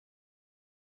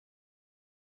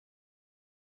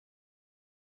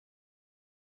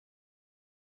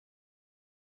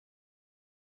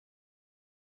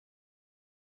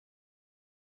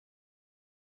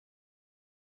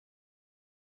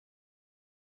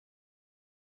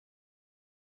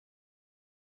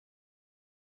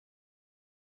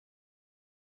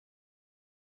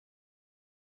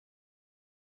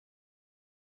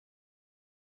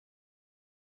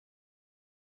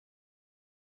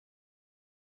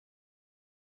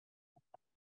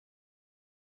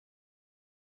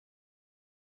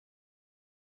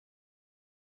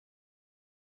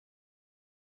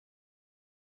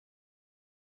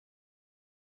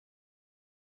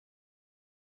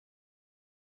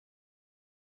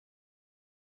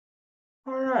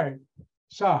 All right.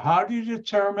 So how do you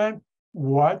determine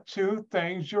what two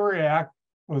things you react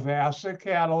with acid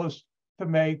catalyst to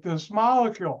make this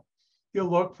molecule? You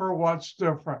look for what's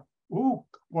different. Ooh,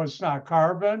 what's not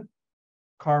carbon,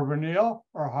 carbonyl,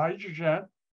 or hydrogen.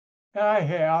 And I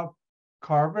have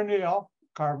carbonyl,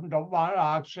 carbon double bond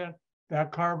oxygen.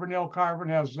 That carbonyl carbon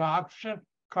has an oxygen.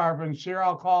 Carbon's here,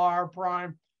 I'll call R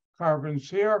prime. Carbon's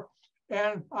here.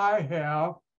 And I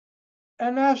have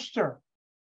an ester.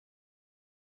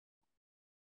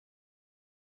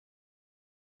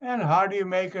 And how do you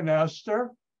make an ester?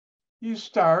 You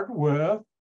start with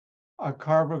a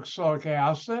carboxylic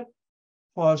acid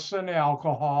plus an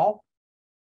alcohol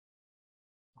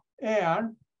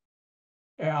and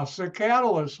acid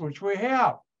catalyst, which we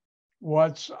have.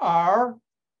 What's R?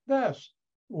 This.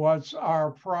 What's R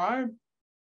prime?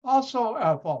 Also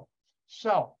ethyl.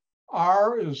 So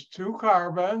R is 2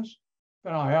 carbons.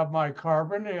 Then I'll have my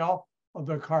carbonyl of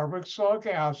the carboxylic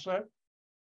acid.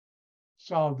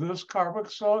 So this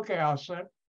carboxylic acid,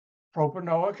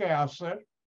 propanoic acid,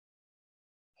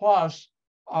 plus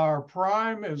R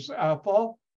prime is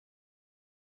ethyl.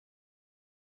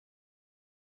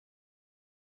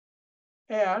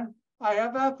 And I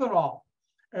have ethanol.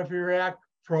 If you react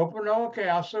propanoic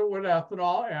acid with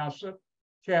ethanol acid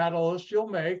catalyst, you'll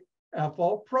make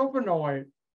ethyl propanoate.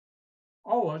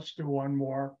 Oh, let's do one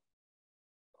more.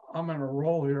 I'm on a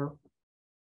roll here.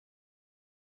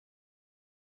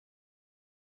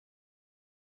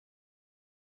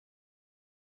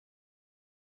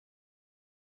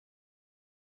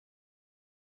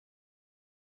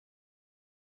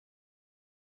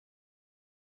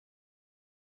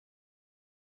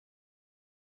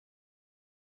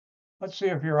 Let's see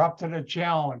if you're up to the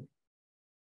challenge.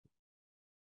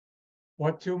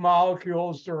 What two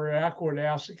molecules to react with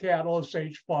acid catalyst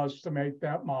H+ to make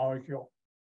that molecule?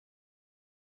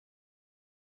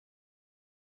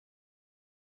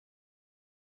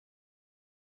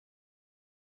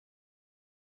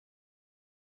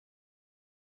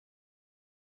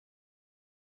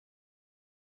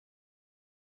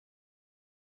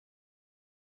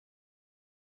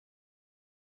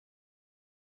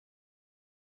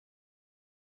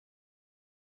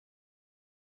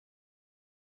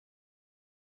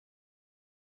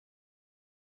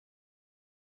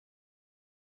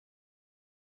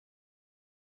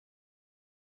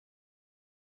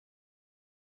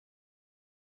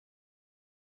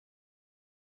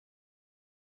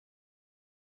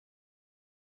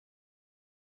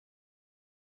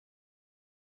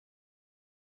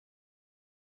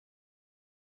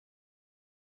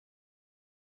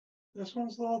 This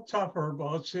one's a little tougher,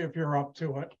 but let's see if you're up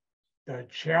to it. The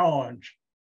challenge.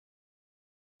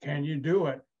 Can you do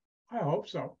it? I hope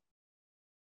so.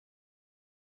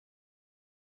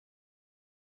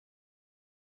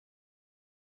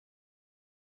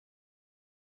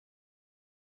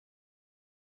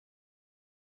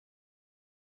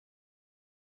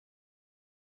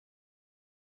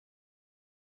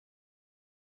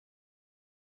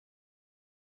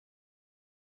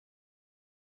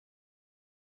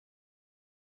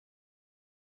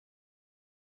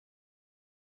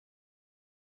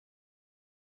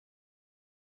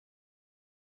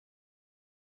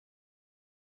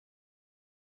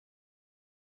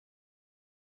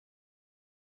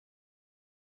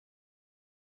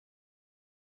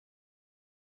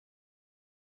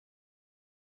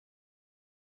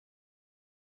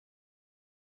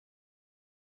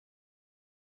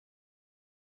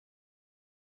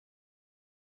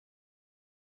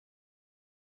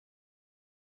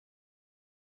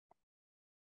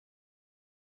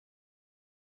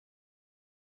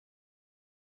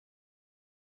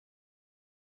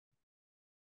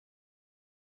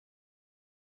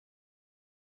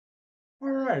 All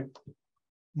right,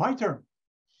 my turn.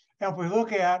 If we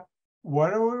look at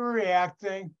what are we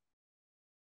reacting,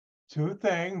 two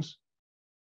things.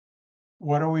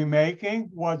 What are we making?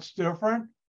 What's different?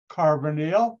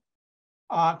 Carbonyl,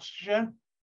 oxygen.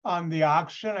 On the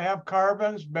oxygen, I have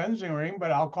carbons, benzene ring,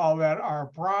 but I'll call that R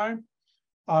prime.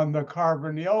 On the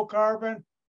carbonyl carbon,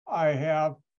 I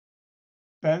have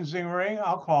benzene ring,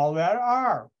 I'll call that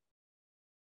R.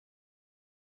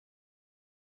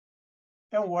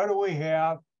 And what do we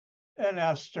have? An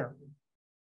ester.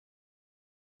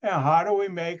 And how do we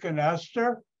make an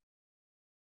ester?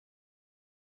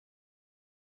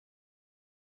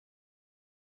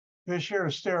 Fischer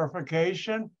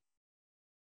esterification.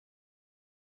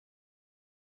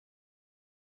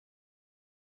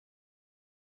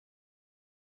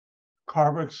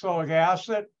 Carboxylic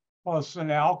acid plus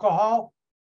an alcohol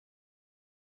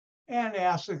and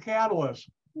acid catalyst.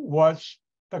 What's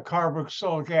the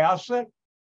carboxylic acid?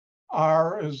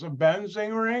 R is a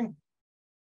benzene ring.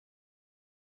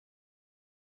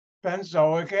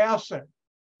 Benzoic acid.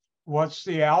 What's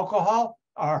the alcohol?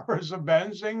 R is a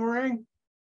benzene ring.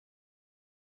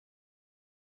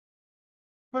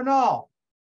 Phenol.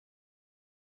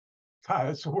 God,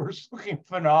 it's the worst looking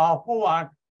phenol. Hold on,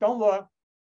 don't look.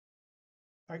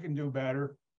 I can do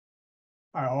better,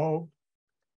 I hope.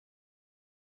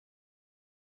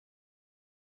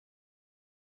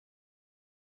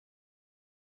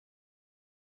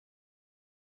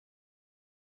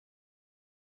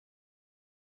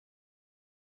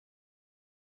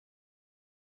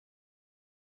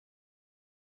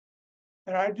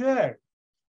 And I did.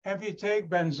 If you take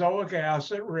benzoic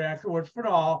acid, react with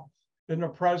phenol in the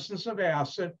presence of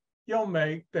acid, you'll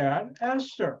make that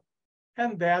ester.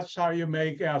 And that's how you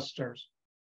make esters.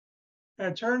 And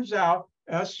it turns out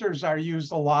esters are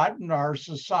used a lot in our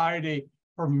society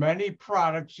for many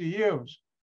products you use.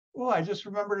 Well, I just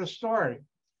remembered a story.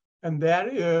 And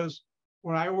that is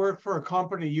when I worked for a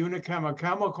company, Unichem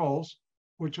Chemicals,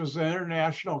 which was an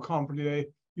international company. They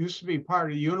used to be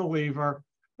part of Unilever.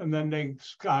 And then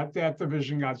that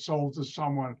division got sold to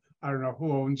someone. I don't know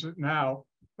who owns it now.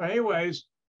 But anyways,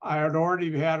 I had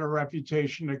already had a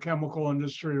reputation in the chemical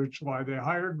industry, which is why they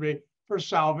hired me for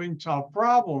solving tough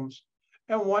problems.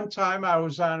 And one time I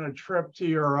was on a trip to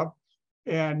Europe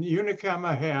and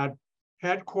Unichem had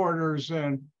headquarters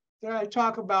in, did I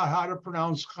talk about how to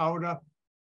pronounce Gouda?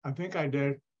 I think I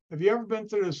did. Have you ever been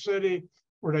to the city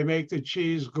where they make the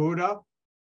cheese Gouda?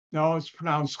 No, it's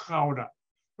pronounced Gouda.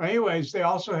 But anyways, they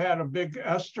also had a big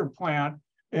ester plant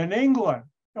in England.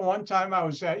 And one time I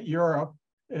was in Europe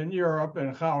in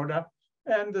Gouda,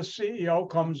 And the CEO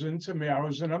comes into me. I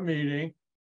was in a meeting,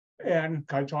 and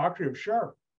can I talk to you?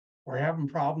 Sure. We're having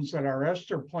problems at our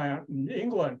ester plant in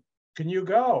England. Can you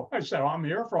go? I said, I'm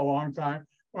here for a long time.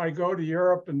 When I go to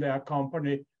Europe in that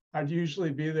company, I'd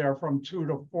usually be there from 2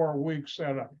 to 4 weeks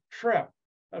at a trip.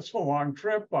 That's a long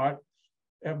trip, but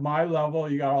at my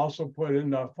level, you got to also put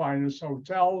in the finest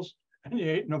hotels and you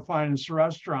ate in the finest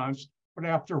restaurants. But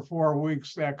after 4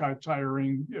 weeks, that got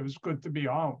tiring. It was good to be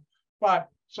home. But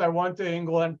so I went to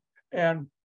England, and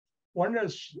one of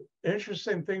the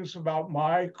interesting things about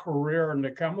my career in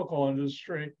the chemical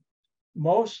industry,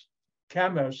 most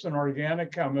chemists and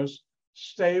organic chemists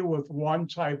stay with one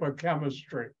type of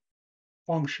chemistry,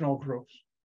 functional groups.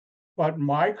 But in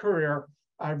my career,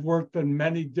 I've worked in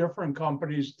many different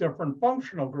companies, different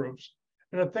functional groups.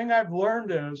 And the thing I've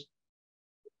learned is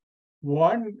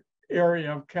one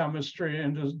area of chemistry,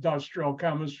 industrial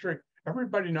chemistry,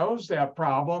 everybody knows that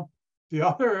problem. The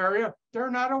other area,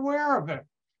 they're not aware of it.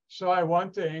 So I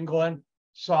went to England,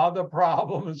 saw the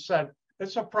problem and said,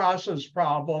 it's a process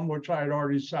problem, which I had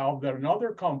already solved at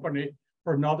another company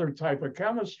for another type of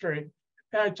chemistry.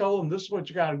 And I told them, this is what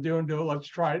you got to do and do it. Let's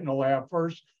try it in the lab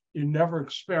first. You never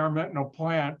experiment in a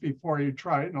plant before you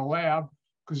try it in a lab,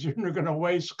 because you're going to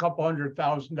waste a couple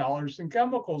 $100,000 in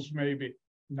chemicals, maybe.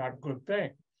 Not a good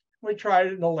thing. We tried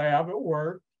it in the lab, it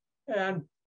worked. And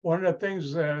one of the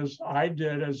things is I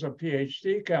did as a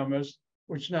PhD chemist,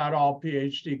 which not all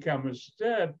PhD chemists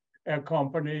did at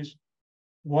companies,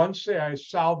 once I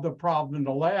solved the problem in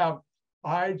the lab,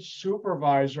 I'd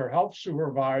supervise or help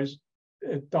supervise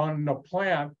it done in the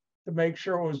plant to make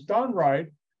sure it was done right,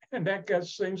 and that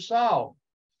gets things solved.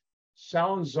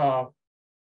 Sounds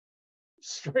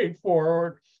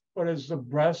straightforward, but as the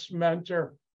best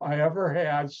mentor I ever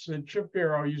had, Sid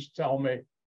Shapiro used to tell me,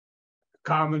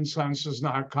 common sense is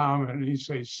not common. And he'd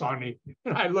say, Sonny.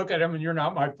 And I look at him, and you're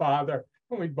not my father.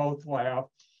 And we both laugh.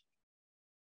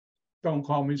 Don't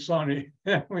call me Sonny.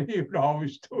 You'd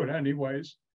always do it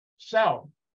anyways. So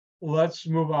let's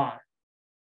move on.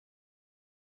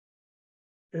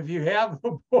 If you have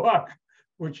the book,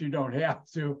 which you don't have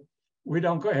to, we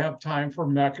don't have time for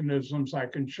mechanisms. I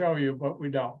can show you, but we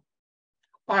don't.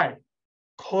 All right,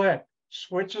 click,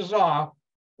 switches off,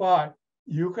 but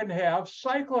you can have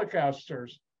cyclic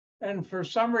esters. And for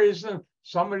some reason,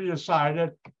 somebody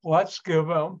decided, let's give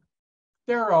them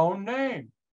their own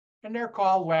name. And they're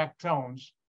called lactones.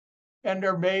 And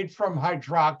they're made from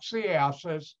hydroxy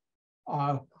acids.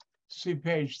 See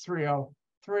page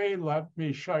 303. Let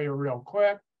me show you real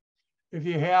quick. If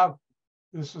you have,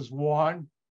 this is 1,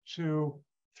 2,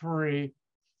 3,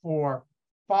 4,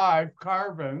 5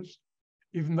 carbons,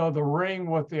 even though the ring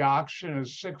with the oxygen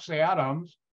is 6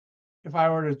 atoms, if I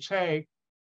were to take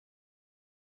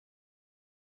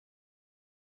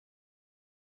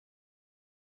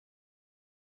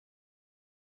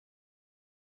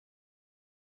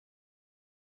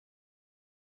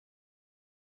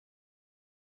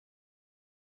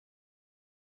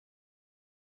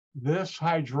this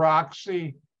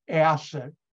hydroxy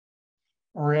acid,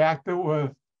 react it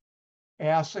with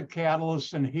acid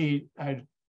catalyst and heat. I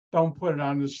don't put it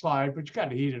on the slide, but you got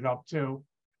to heat it up too.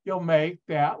 You'll make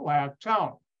that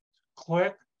lactone.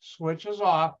 Click, switches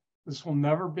off. This will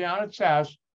never be on a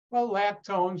test, but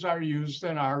lactones are used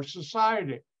in our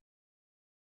society.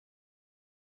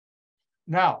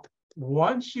 Now,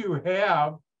 once you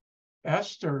have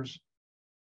esters,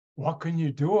 what can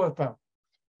you do with them?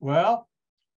 Well,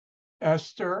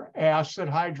 ester acid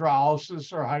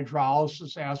hydrolysis or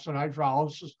hydrolysis acid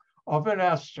hydrolysis of an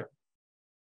ester.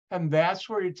 And that's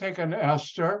where you take an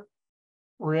ester,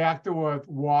 react it with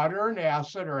water and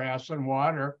acid or acid and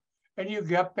water, and you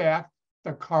get back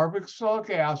the carboxylic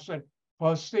acid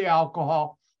plus the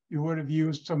alcohol you would have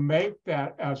used to make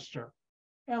that ester.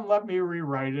 And let me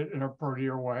rewrite it in a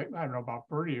prettier way. I don't know about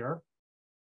prettier.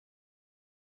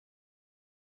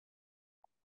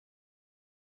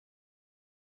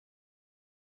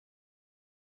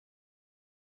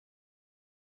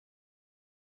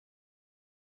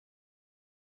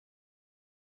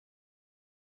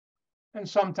 And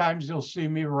sometimes you'll see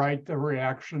me write the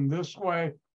reaction this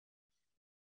way.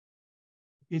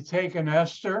 You take an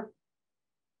ester,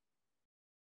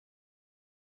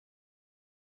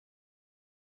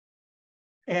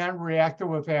 and react it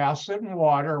with acid and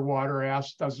water. Water,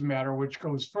 acid, doesn't matter which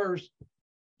goes first.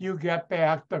 You get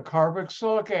back the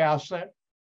carboxylic acid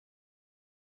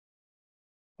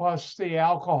plus the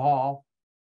alcohol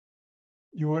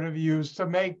you would have used to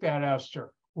make that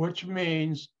ester, which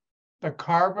means the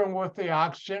carbon with the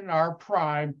oxygen R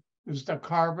prime is the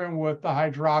carbon with the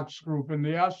hydrox group in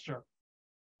the ester.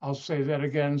 I'll say that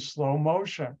again in slow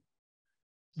motion.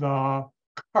 The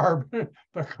the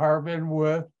carbon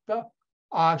with the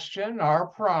oxygen, R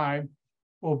prime,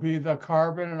 will be the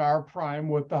carbon and R prime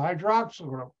with the hydroxyl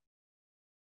group.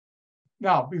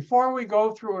 Now, before we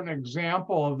go through an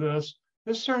example of this,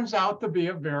 this turns out to be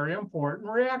a very important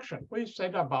reaction. We say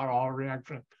that about all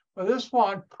reactions, but this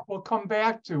one we'll come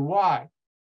back to. Why?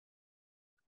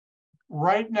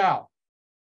 Right now,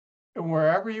 and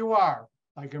wherever you are,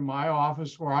 like in my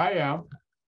office where I am,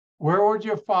 where would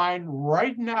you find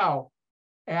right now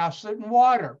acid and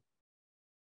water?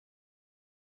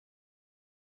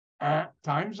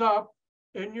 Time's up.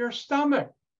 In your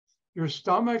stomach. Your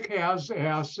stomach has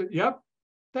acid. Yep.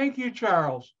 Thank you,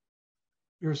 Charles.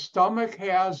 Your stomach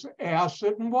has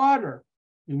acid and water.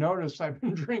 You notice I've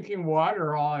been drinking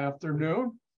water all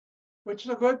afternoon, which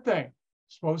is a good thing.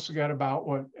 Supposed to get about,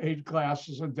 8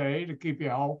 glasses a day to keep you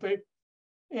healthy.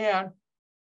 And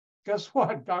guess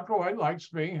what? Dr. White likes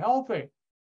being healthy.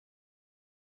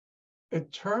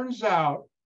 It turns out,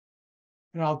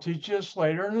 and I'll teach you this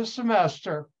later in the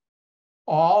semester,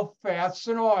 all fats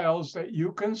and oils that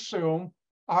you consume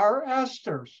are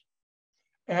esters.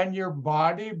 And your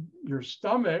body, your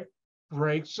stomach,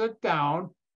 breaks it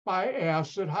down by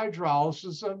acid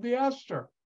hydrolysis of the ester.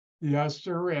 The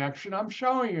ester reaction I'm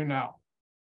showing you now.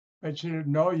 Bet you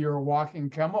didn't know you're a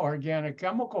walking organic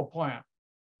chemical plant.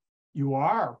 You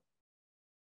are.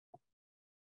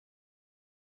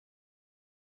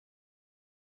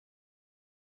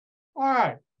 All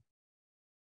right.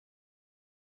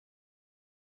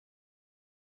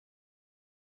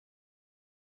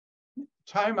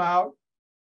 Time out.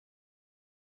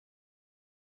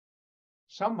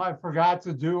 Something I forgot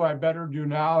to do, I better do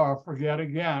now or forget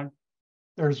again.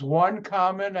 There's one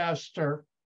common ester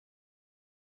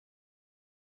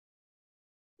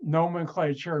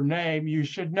nomenclature name you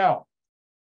should know.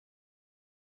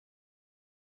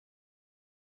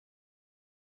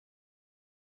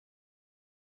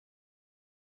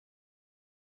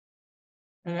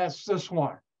 And that's this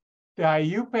one. The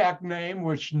IUPAC name,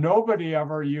 which nobody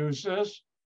ever uses,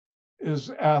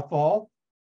 is ethyl.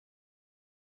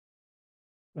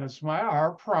 That's my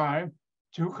R prime.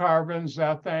 2 carbons,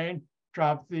 ethane,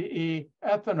 drop the E,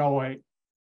 ethanoate.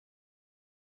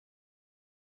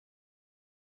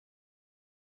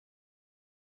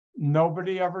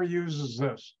 Nobody ever uses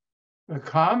this. The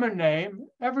common name,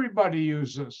 everybody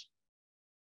uses.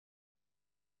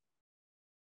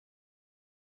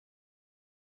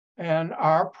 And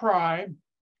R prime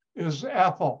is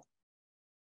ethyl.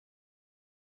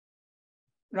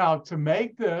 Now, to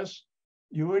make this,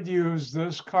 you would use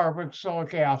this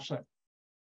carboxylic acid.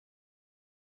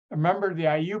 Remember the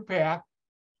IUPAC,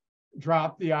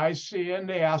 drop the IC in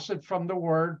the acid from the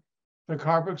word, the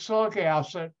carboxylic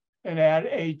acid, and add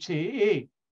ATE.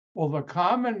 Well, the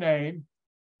common name,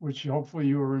 which hopefully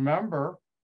you remember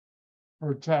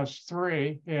for test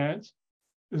 3, hint,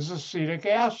 is acetic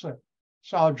acid.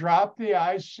 So I'll drop the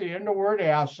IC in the word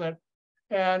acid,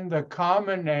 and the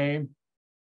common name,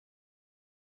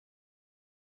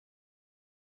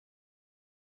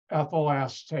 ethyl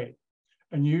acetate.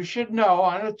 And you should know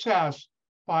on a test,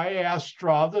 if I ask,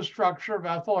 draw the structure of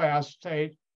ethyl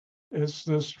acetate, it's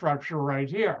this structure right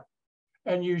here.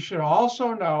 And you should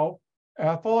also know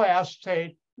ethyl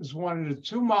acetate is one of the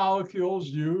 2 molecules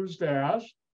used as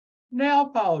nail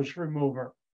polish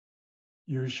remover.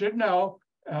 You should know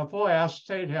ethyl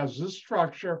acetate has this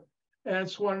structure, and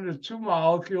it's one of the 2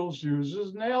 molecules used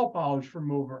as nail polish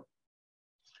remover.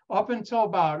 Up until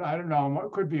about, I don't know,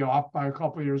 it could be off by a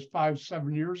couple of years, 5,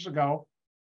 7 years ago,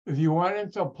 if you went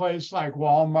into a place like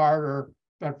Walmart or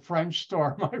that French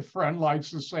store, my friend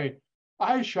likes to say,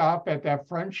 I shop at that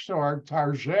French store,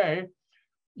 Target,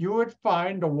 you would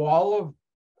find a wall of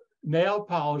nail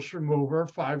polish remover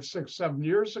 5, 6, 7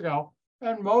 years ago,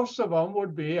 and most of them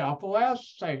would be ethyl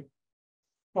acetate.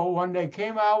 But when they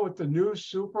came out with the new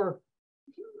super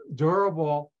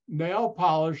durable nail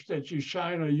polish that you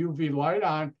shine a UV light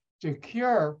on to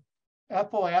cure,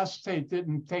 ethyl acetate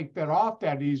didn't take that off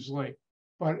that easily,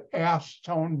 but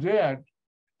acetone did.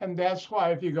 And that's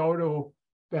why if you go to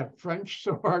that French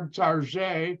store,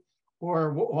 Target,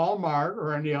 or Walmart,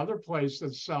 or any other place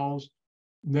that sells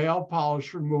nail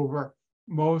polish remover,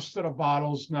 most of the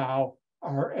bottles now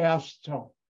are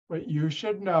acetone. But you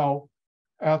should know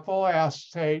ethyl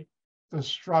acetate, the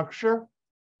structure,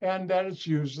 and that it's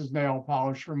used as nail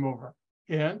polish remover.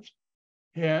 Hint,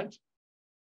 hint,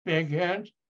 big hint.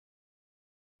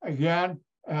 Again,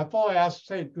 ethyl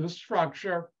acetate, this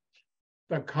structure,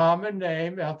 the common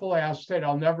name, ethyl acetate.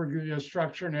 I'll never give you a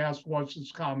structure and ask what's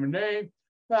its common name.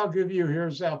 I'll give you,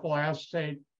 here's ethyl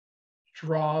acetate,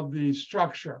 draw the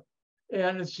structure,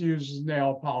 and it's used as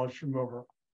nail polish remover.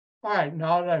 All right,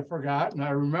 now that I forgot and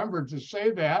I remembered to say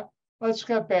that, let's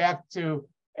get back to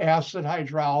acid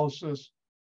hydrolysis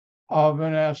of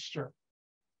an ester.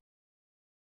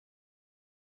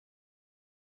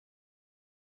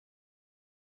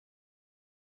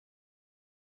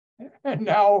 And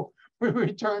now we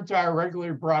return to our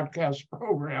regular broadcast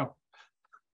program.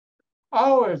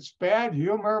 Oh, it's Bad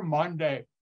Humor Monday.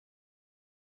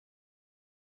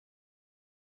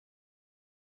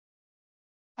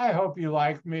 I hope you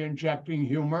like me injecting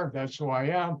humor. That's who I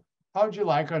am. How'd you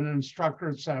like an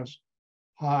instructor that says,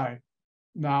 hi,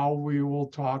 now we will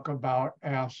talk about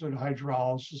acid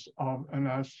hydrolysis of an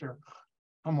ester.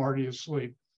 I'm already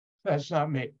asleep. That's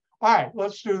not me. All right,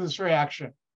 let's do this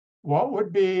reaction. What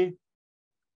would be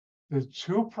the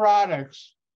two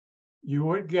products you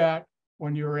would get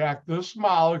when you react this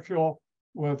molecule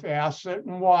with acid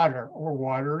and water, or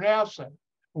water and acid?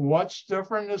 What's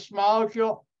different in this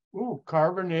molecule? Ooh,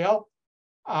 carbonyl,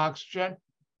 oxygen,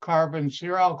 carbons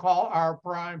here I'll call R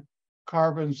prime,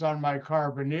 carbons on my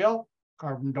carbonyl,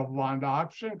 carbon double bond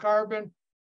oxygen carbon,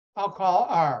 I'll call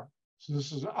R. So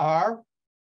this is R,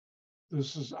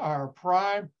 this is R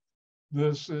prime,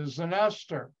 this is an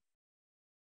ester.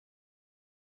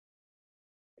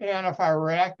 And if I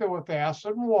react it with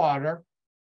acid and water,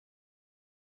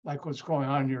 like what's going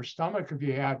on in your stomach, if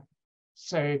you had,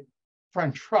 say,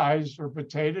 French fries or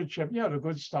potato chip, you know, the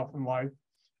good stuff in life,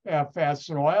 have fats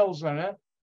and oils in it,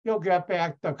 you'll get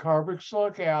back the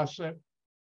carboxylic acid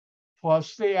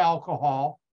plus the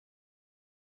alcohol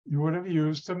you would have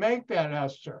used to make that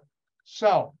ester.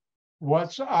 So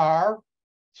what's R?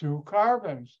 2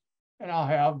 carbons. And I'll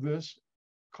have this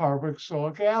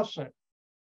carboxylic acid.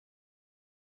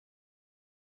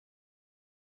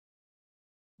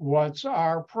 What's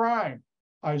R prime?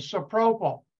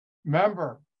 Isopropyl.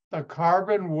 Remember, the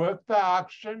carbon with the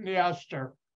oxygen, the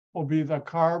ester, will be the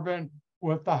carbon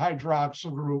with the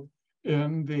hydroxyl group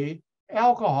in the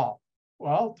alcohol.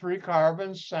 Well, 3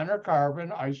 carbons, center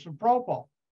carbon, isopropyl.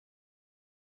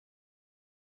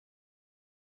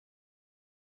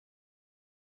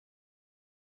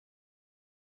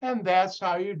 And that's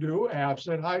how you do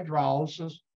acid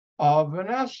hydrolysis of an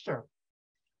ester.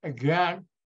 Again,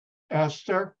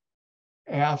 ester,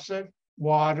 acid,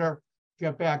 water,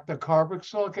 get back the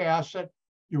carboxylic acid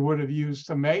you would have used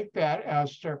to make that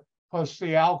ester, plus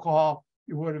the alcohol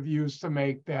you would have used to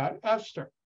make that ester.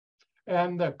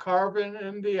 And the carbon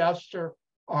in the ester,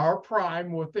 R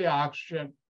prime with the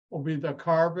oxygen, will be the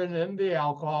carbon in the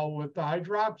alcohol with the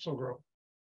hydroxyl group.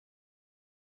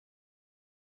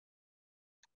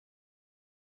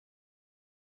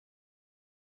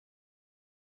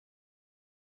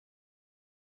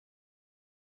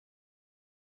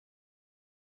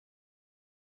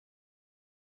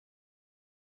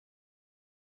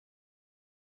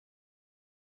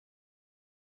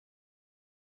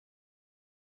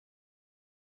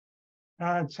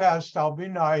 On a test, I'll be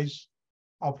nice.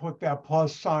 I'll put that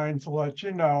plus sign to let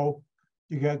you know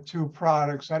you get 2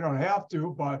 products. I don't have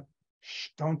to, but shh,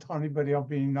 don't tell anybody I'm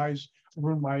being nice,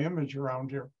 ruin my image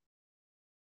around here.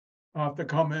 I'll have to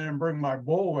come in and bring my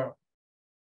bullwhip.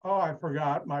 Oh, I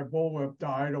forgot, my bullwhip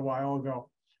died a while ago.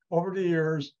 Over the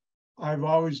years, I've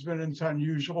always been into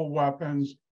unusual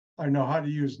weapons. I know how to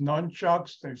use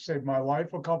nunchucks. They've saved my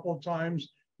life a couple of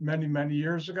times, many, many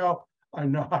years ago. I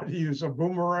know how to use a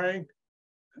boomerang,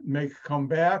 make it come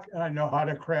back, and I know how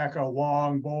to crack a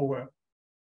long bullwhip.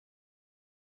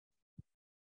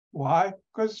 Why?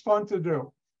 Because it's fun to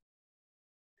do.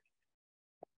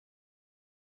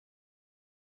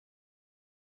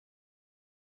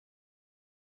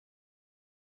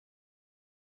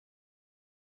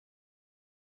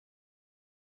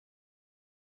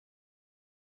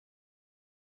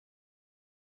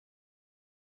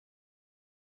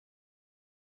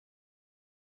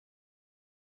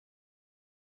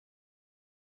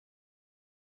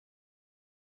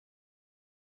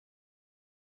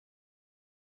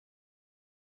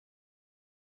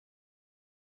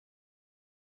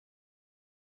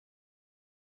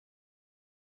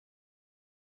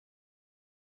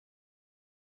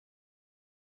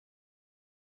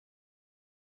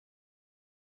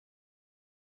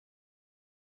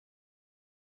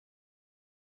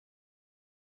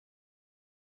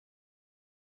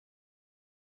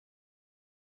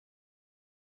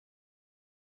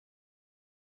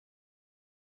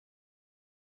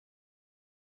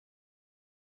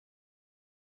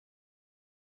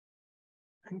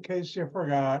 In case you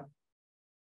forgot,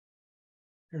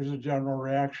 here's a general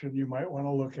reaction you might want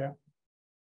to look at.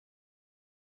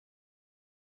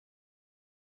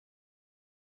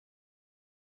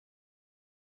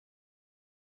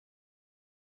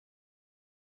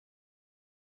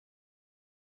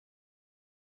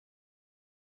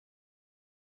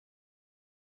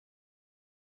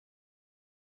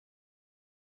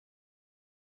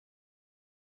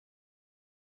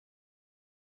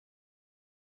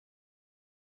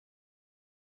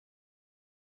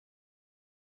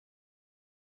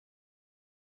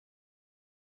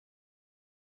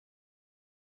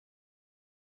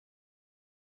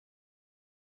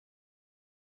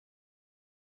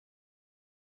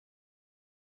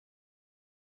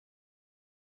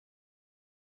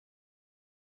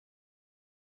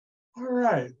 All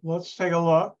right, let's take a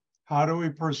look. How do we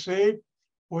proceed?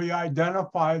 We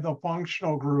identify the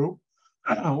functional group,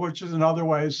 which is another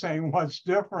way of saying what's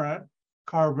different.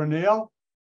 Carbonyl,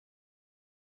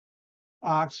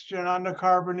 oxygen on the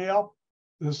carbonyl.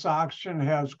 This oxygen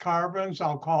has carbons,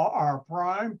 I'll call R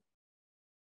prime.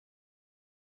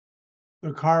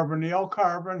 The carbonyl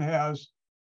carbon has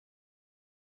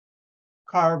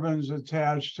carbons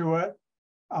attached to it,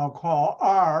 I'll call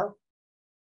R.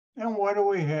 And what do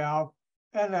we have?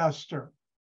 An ester.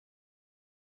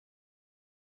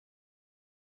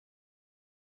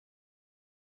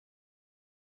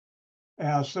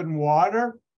 Acid and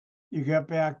water, you get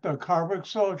back the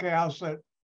carboxylic acid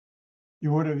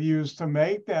you would have used to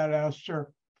make that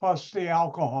ester plus the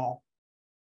alcohol.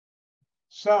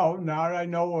 So now that I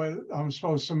know what I'm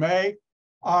supposed to make,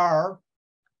 R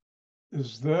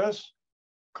is this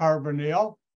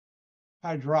carbonyl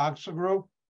hydroxyl group,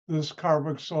 this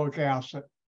carboxylic acid.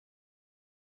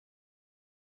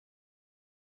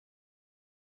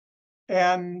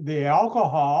 And the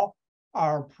alcohol,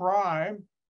 R prime,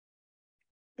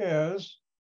 is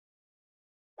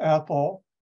ethyl,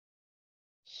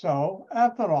 so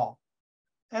ethanol.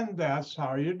 And that's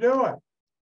how you do it.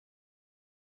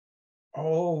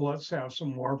 Oh, let's have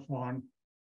some more fun.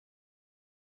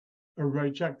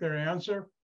 Everybody check their answer.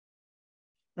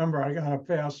 Remember, I got a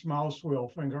fast mouse wheel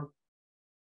finger.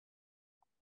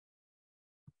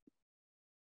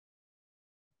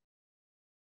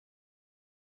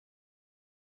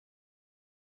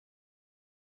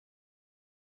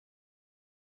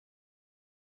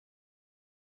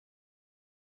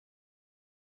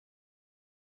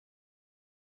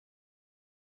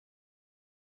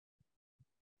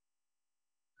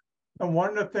 And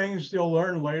one of the things you'll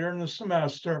learn later in the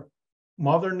semester,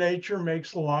 Mother Nature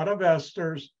makes a lot of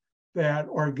esters that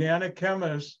organic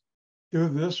chemists do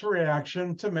this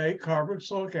reaction to make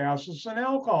carboxylic acids and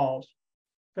alcohols.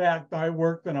 In fact, I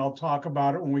worked, and I'll talk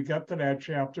about it when we get to that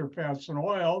chapter, fats and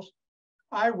oils.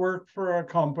 I worked for a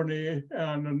company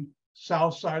on the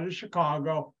south side of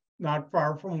Chicago, not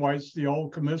far from White's, the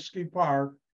old Comiskey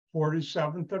Park,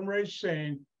 47th and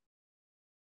Racine.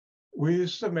 We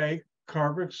used to make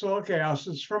carboxylic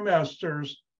acids from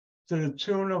esters to the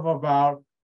tune of about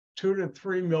 2 to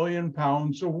 3 million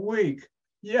pounds a week.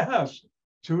 Yes,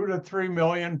 2 to 3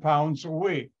 million pounds a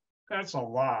week. That's a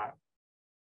lot.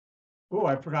 Oh,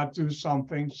 I forgot to do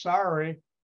something. Sorry.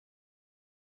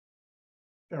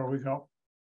 There we go.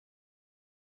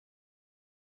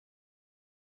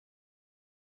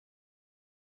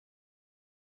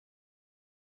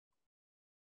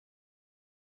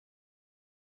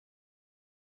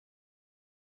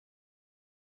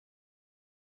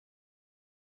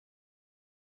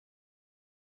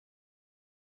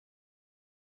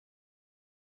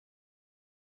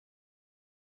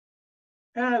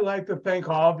 And I'd like to thank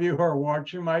all of you who are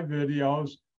watching my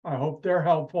videos. I hope they're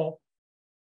helpful.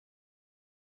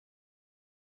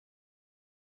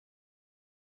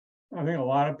 I think a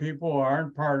lot of people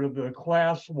aren't part of the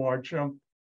class watch them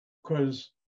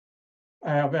because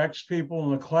I have X people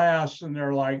in the class and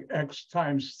they're like X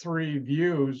times 3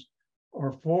 views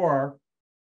or 4.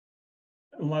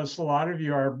 Unless a lot of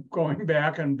you are going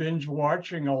back and binge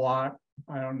watching a lot.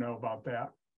 I don't know about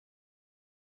that.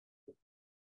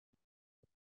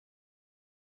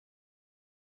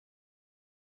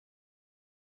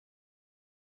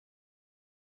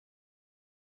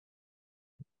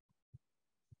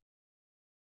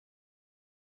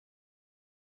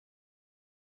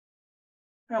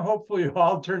 And hopefully you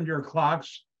all turned your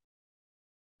clocks,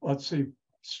 let's see,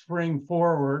 spring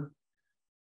forward.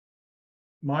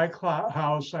 My clock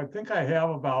house, I think I have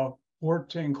about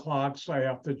 14 clocks I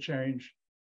have to change.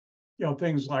 You know,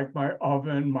 things like my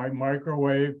oven, my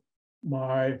microwave,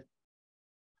 my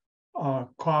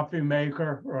coffee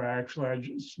maker, or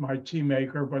actually it's my tea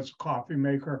maker, but it's a coffee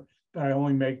maker that I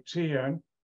only make tea in.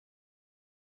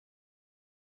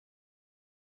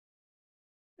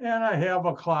 And I have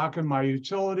a clock in my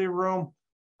utility room,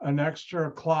 an extra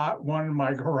clock, one in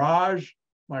my garage,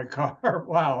 my car.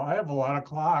 Wow, I have a lot of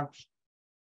clocks.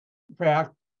 In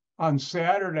fact, on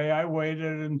Saturday, I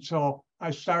waited until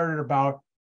I started about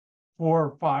 4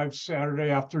 or 5 Saturday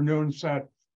afternoon, said,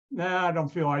 nah, I don't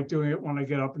feel like doing it when I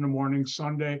get up in the morning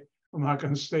Sunday. I'm not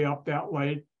going to stay up that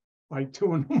late, like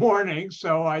 2 in the morning.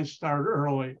 So I start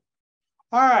early.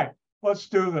 All right, let's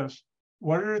do this.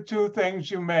 What are the 2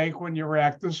 things you make when you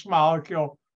react this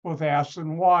molecule with acid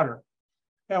and water?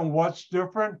 And what's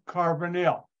different?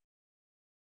 Carbonyl.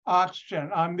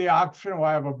 Oxygen. On the oxygen, well,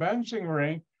 I have a benzene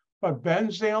ring, but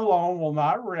benzene alone will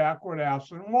not react with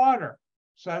acid and water.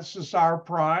 So that's this R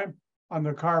prime. On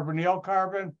the carbonyl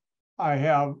carbon, I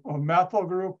have a methyl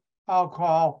group. I'll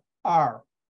call R.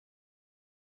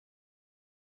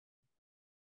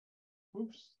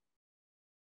 Oops.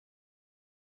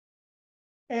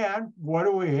 And what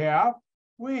do we have?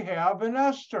 We have an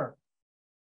ester.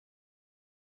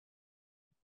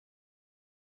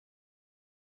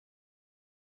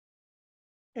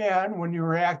 And when you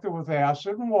react it with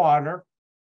acid and water,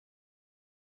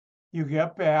 you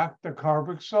get back the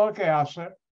carboxylic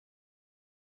acid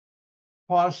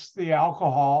plus the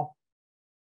alcohol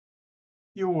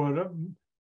you would have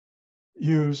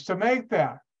used to make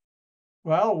that.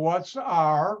 Well, what's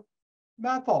our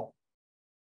methyl?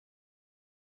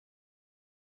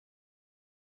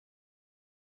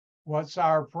 What's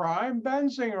our prime?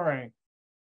 Benzene ring.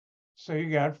 So you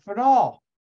got phenol.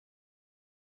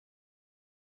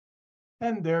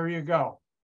 And there you go.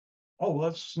 Oh,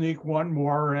 let's sneak one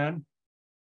more in.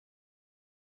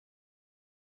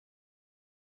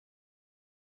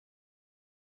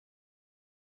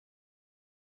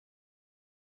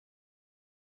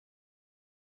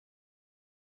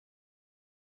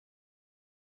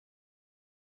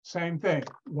 Same thing.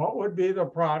 What would be the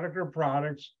product or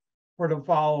products for the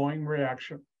following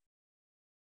reaction?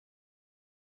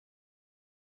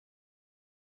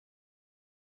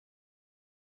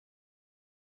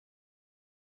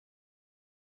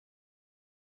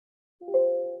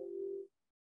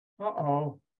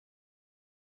 Uh-oh.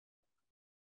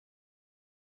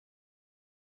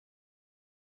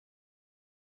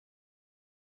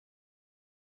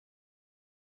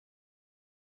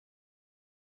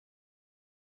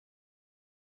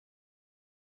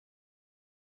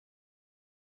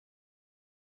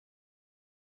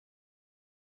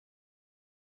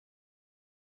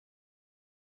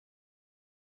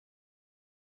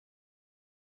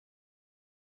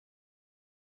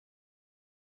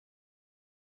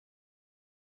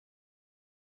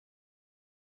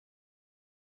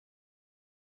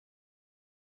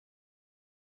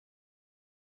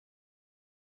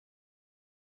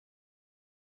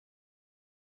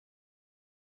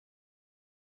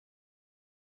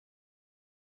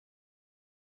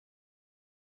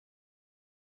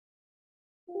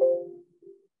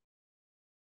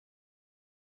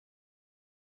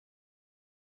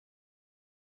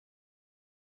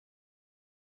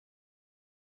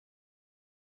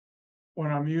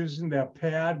 When I'm using that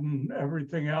pad and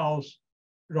everything else,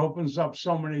 it opens up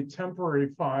so many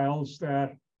temporary files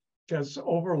that gets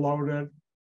overloaded.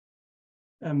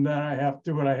 And then I have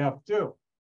to do what I have to do.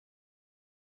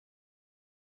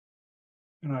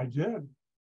 And I did.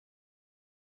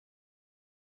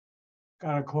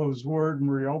 Got to close Word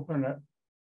and reopen it.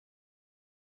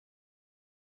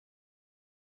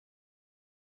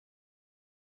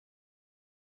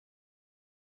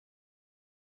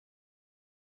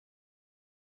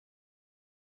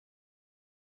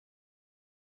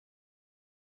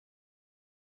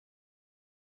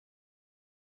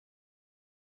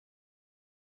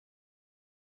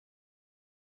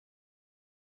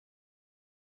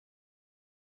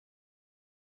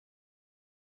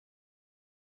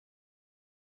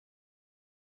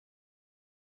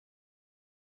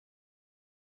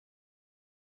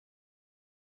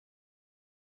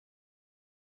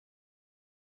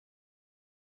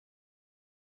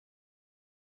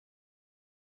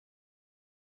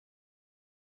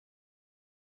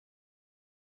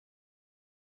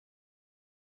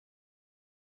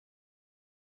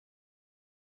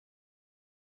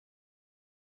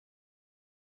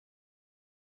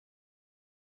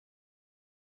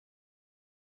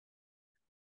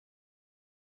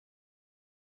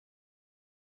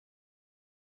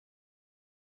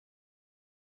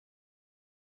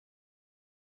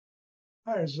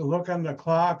 All right, so look on the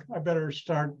clock. I better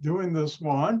start doing this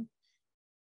one.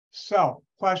 So,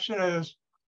 question is,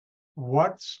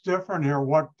 what's different here?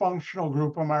 What functional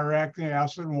group am I reacting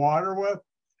acid and water with?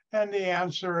 And the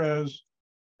answer is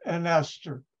an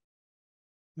ester.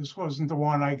 This wasn't the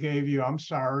one I gave you. I'm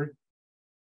sorry.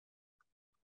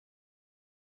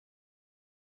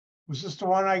 Was this the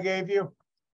one I gave you?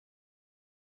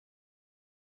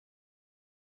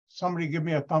 Somebody give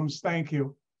me a thumbs thank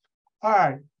you. All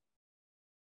right.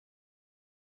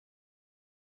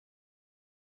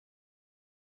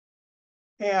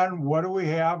 And what do we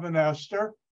have in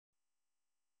ester?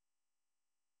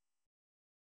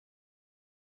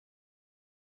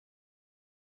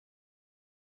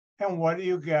 And what do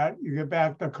you get? You get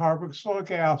back the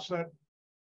carboxylic acid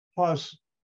plus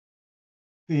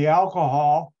the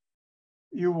alcohol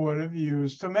you would have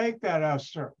used to make that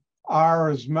ester.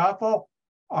 R is methyl,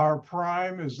 R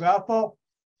prime is ethyl.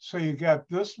 So you get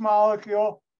this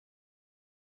molecule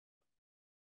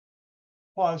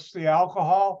plus the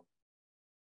alcohol,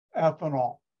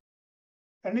 ethanol.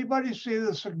 Anybody see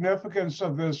the significance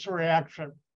of this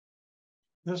reaction?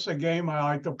 This is a game I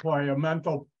like to play, a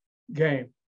mental game.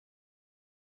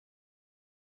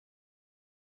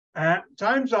 And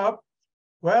time's up.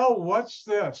 Well, what's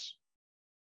this?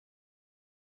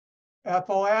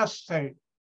 Ethyl acetate,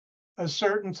 a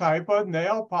certain type of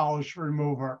nail polish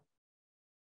remover.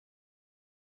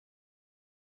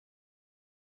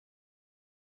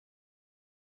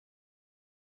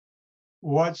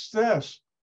 What's this?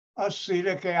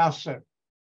 Acetic acid.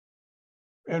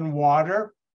 In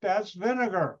water, that's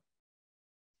vinegar.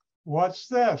 What's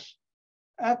this?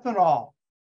 Ethanol,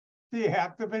 the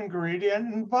active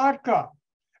ingredient in vodka.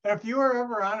 If you were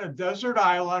ever on a desert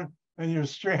island and you're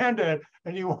stranded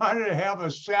and you wanted to have a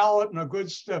salad and a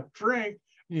good stiff drink,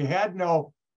 you had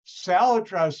no salad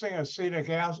dressing, acetic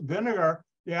acid, vinegar,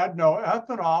 you had no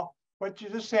ethanol, but you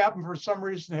just happened for some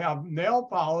reason to have nail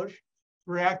polish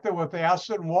reacted with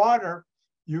acid and water,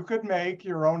 you could make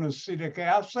your own acetic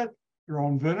acid, your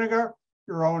own vinegar,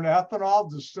 your own ethanol,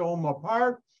 distill them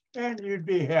apart, and you'd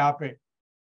be happy.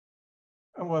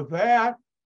 And with that,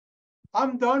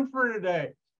 I'm done for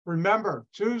today. Remember,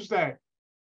 Tuesday,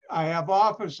 I have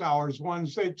office hours,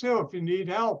 Wednesday too. If you need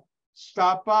help,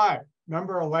 stop by.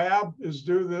 Remember, a lab is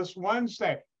due this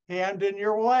Wednesday. Hand in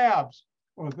your labs.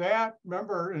 With that,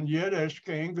 remember, in Yiddish,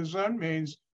 kein gesund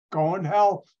means go in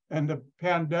health. And the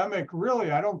pandemic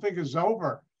really, I don't think is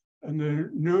over. And the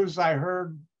news I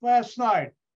heard last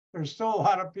night, there's still a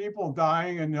lot of people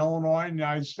dying in Illinois and the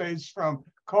United States from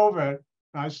COVID.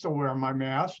 I still wear my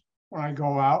mask when I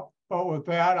go out. But with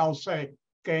that, I'll say,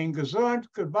 kein gesund,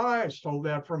 goodbye. I stole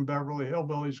that from Beverly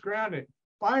Hillbillies Granny.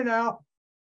 Bye now.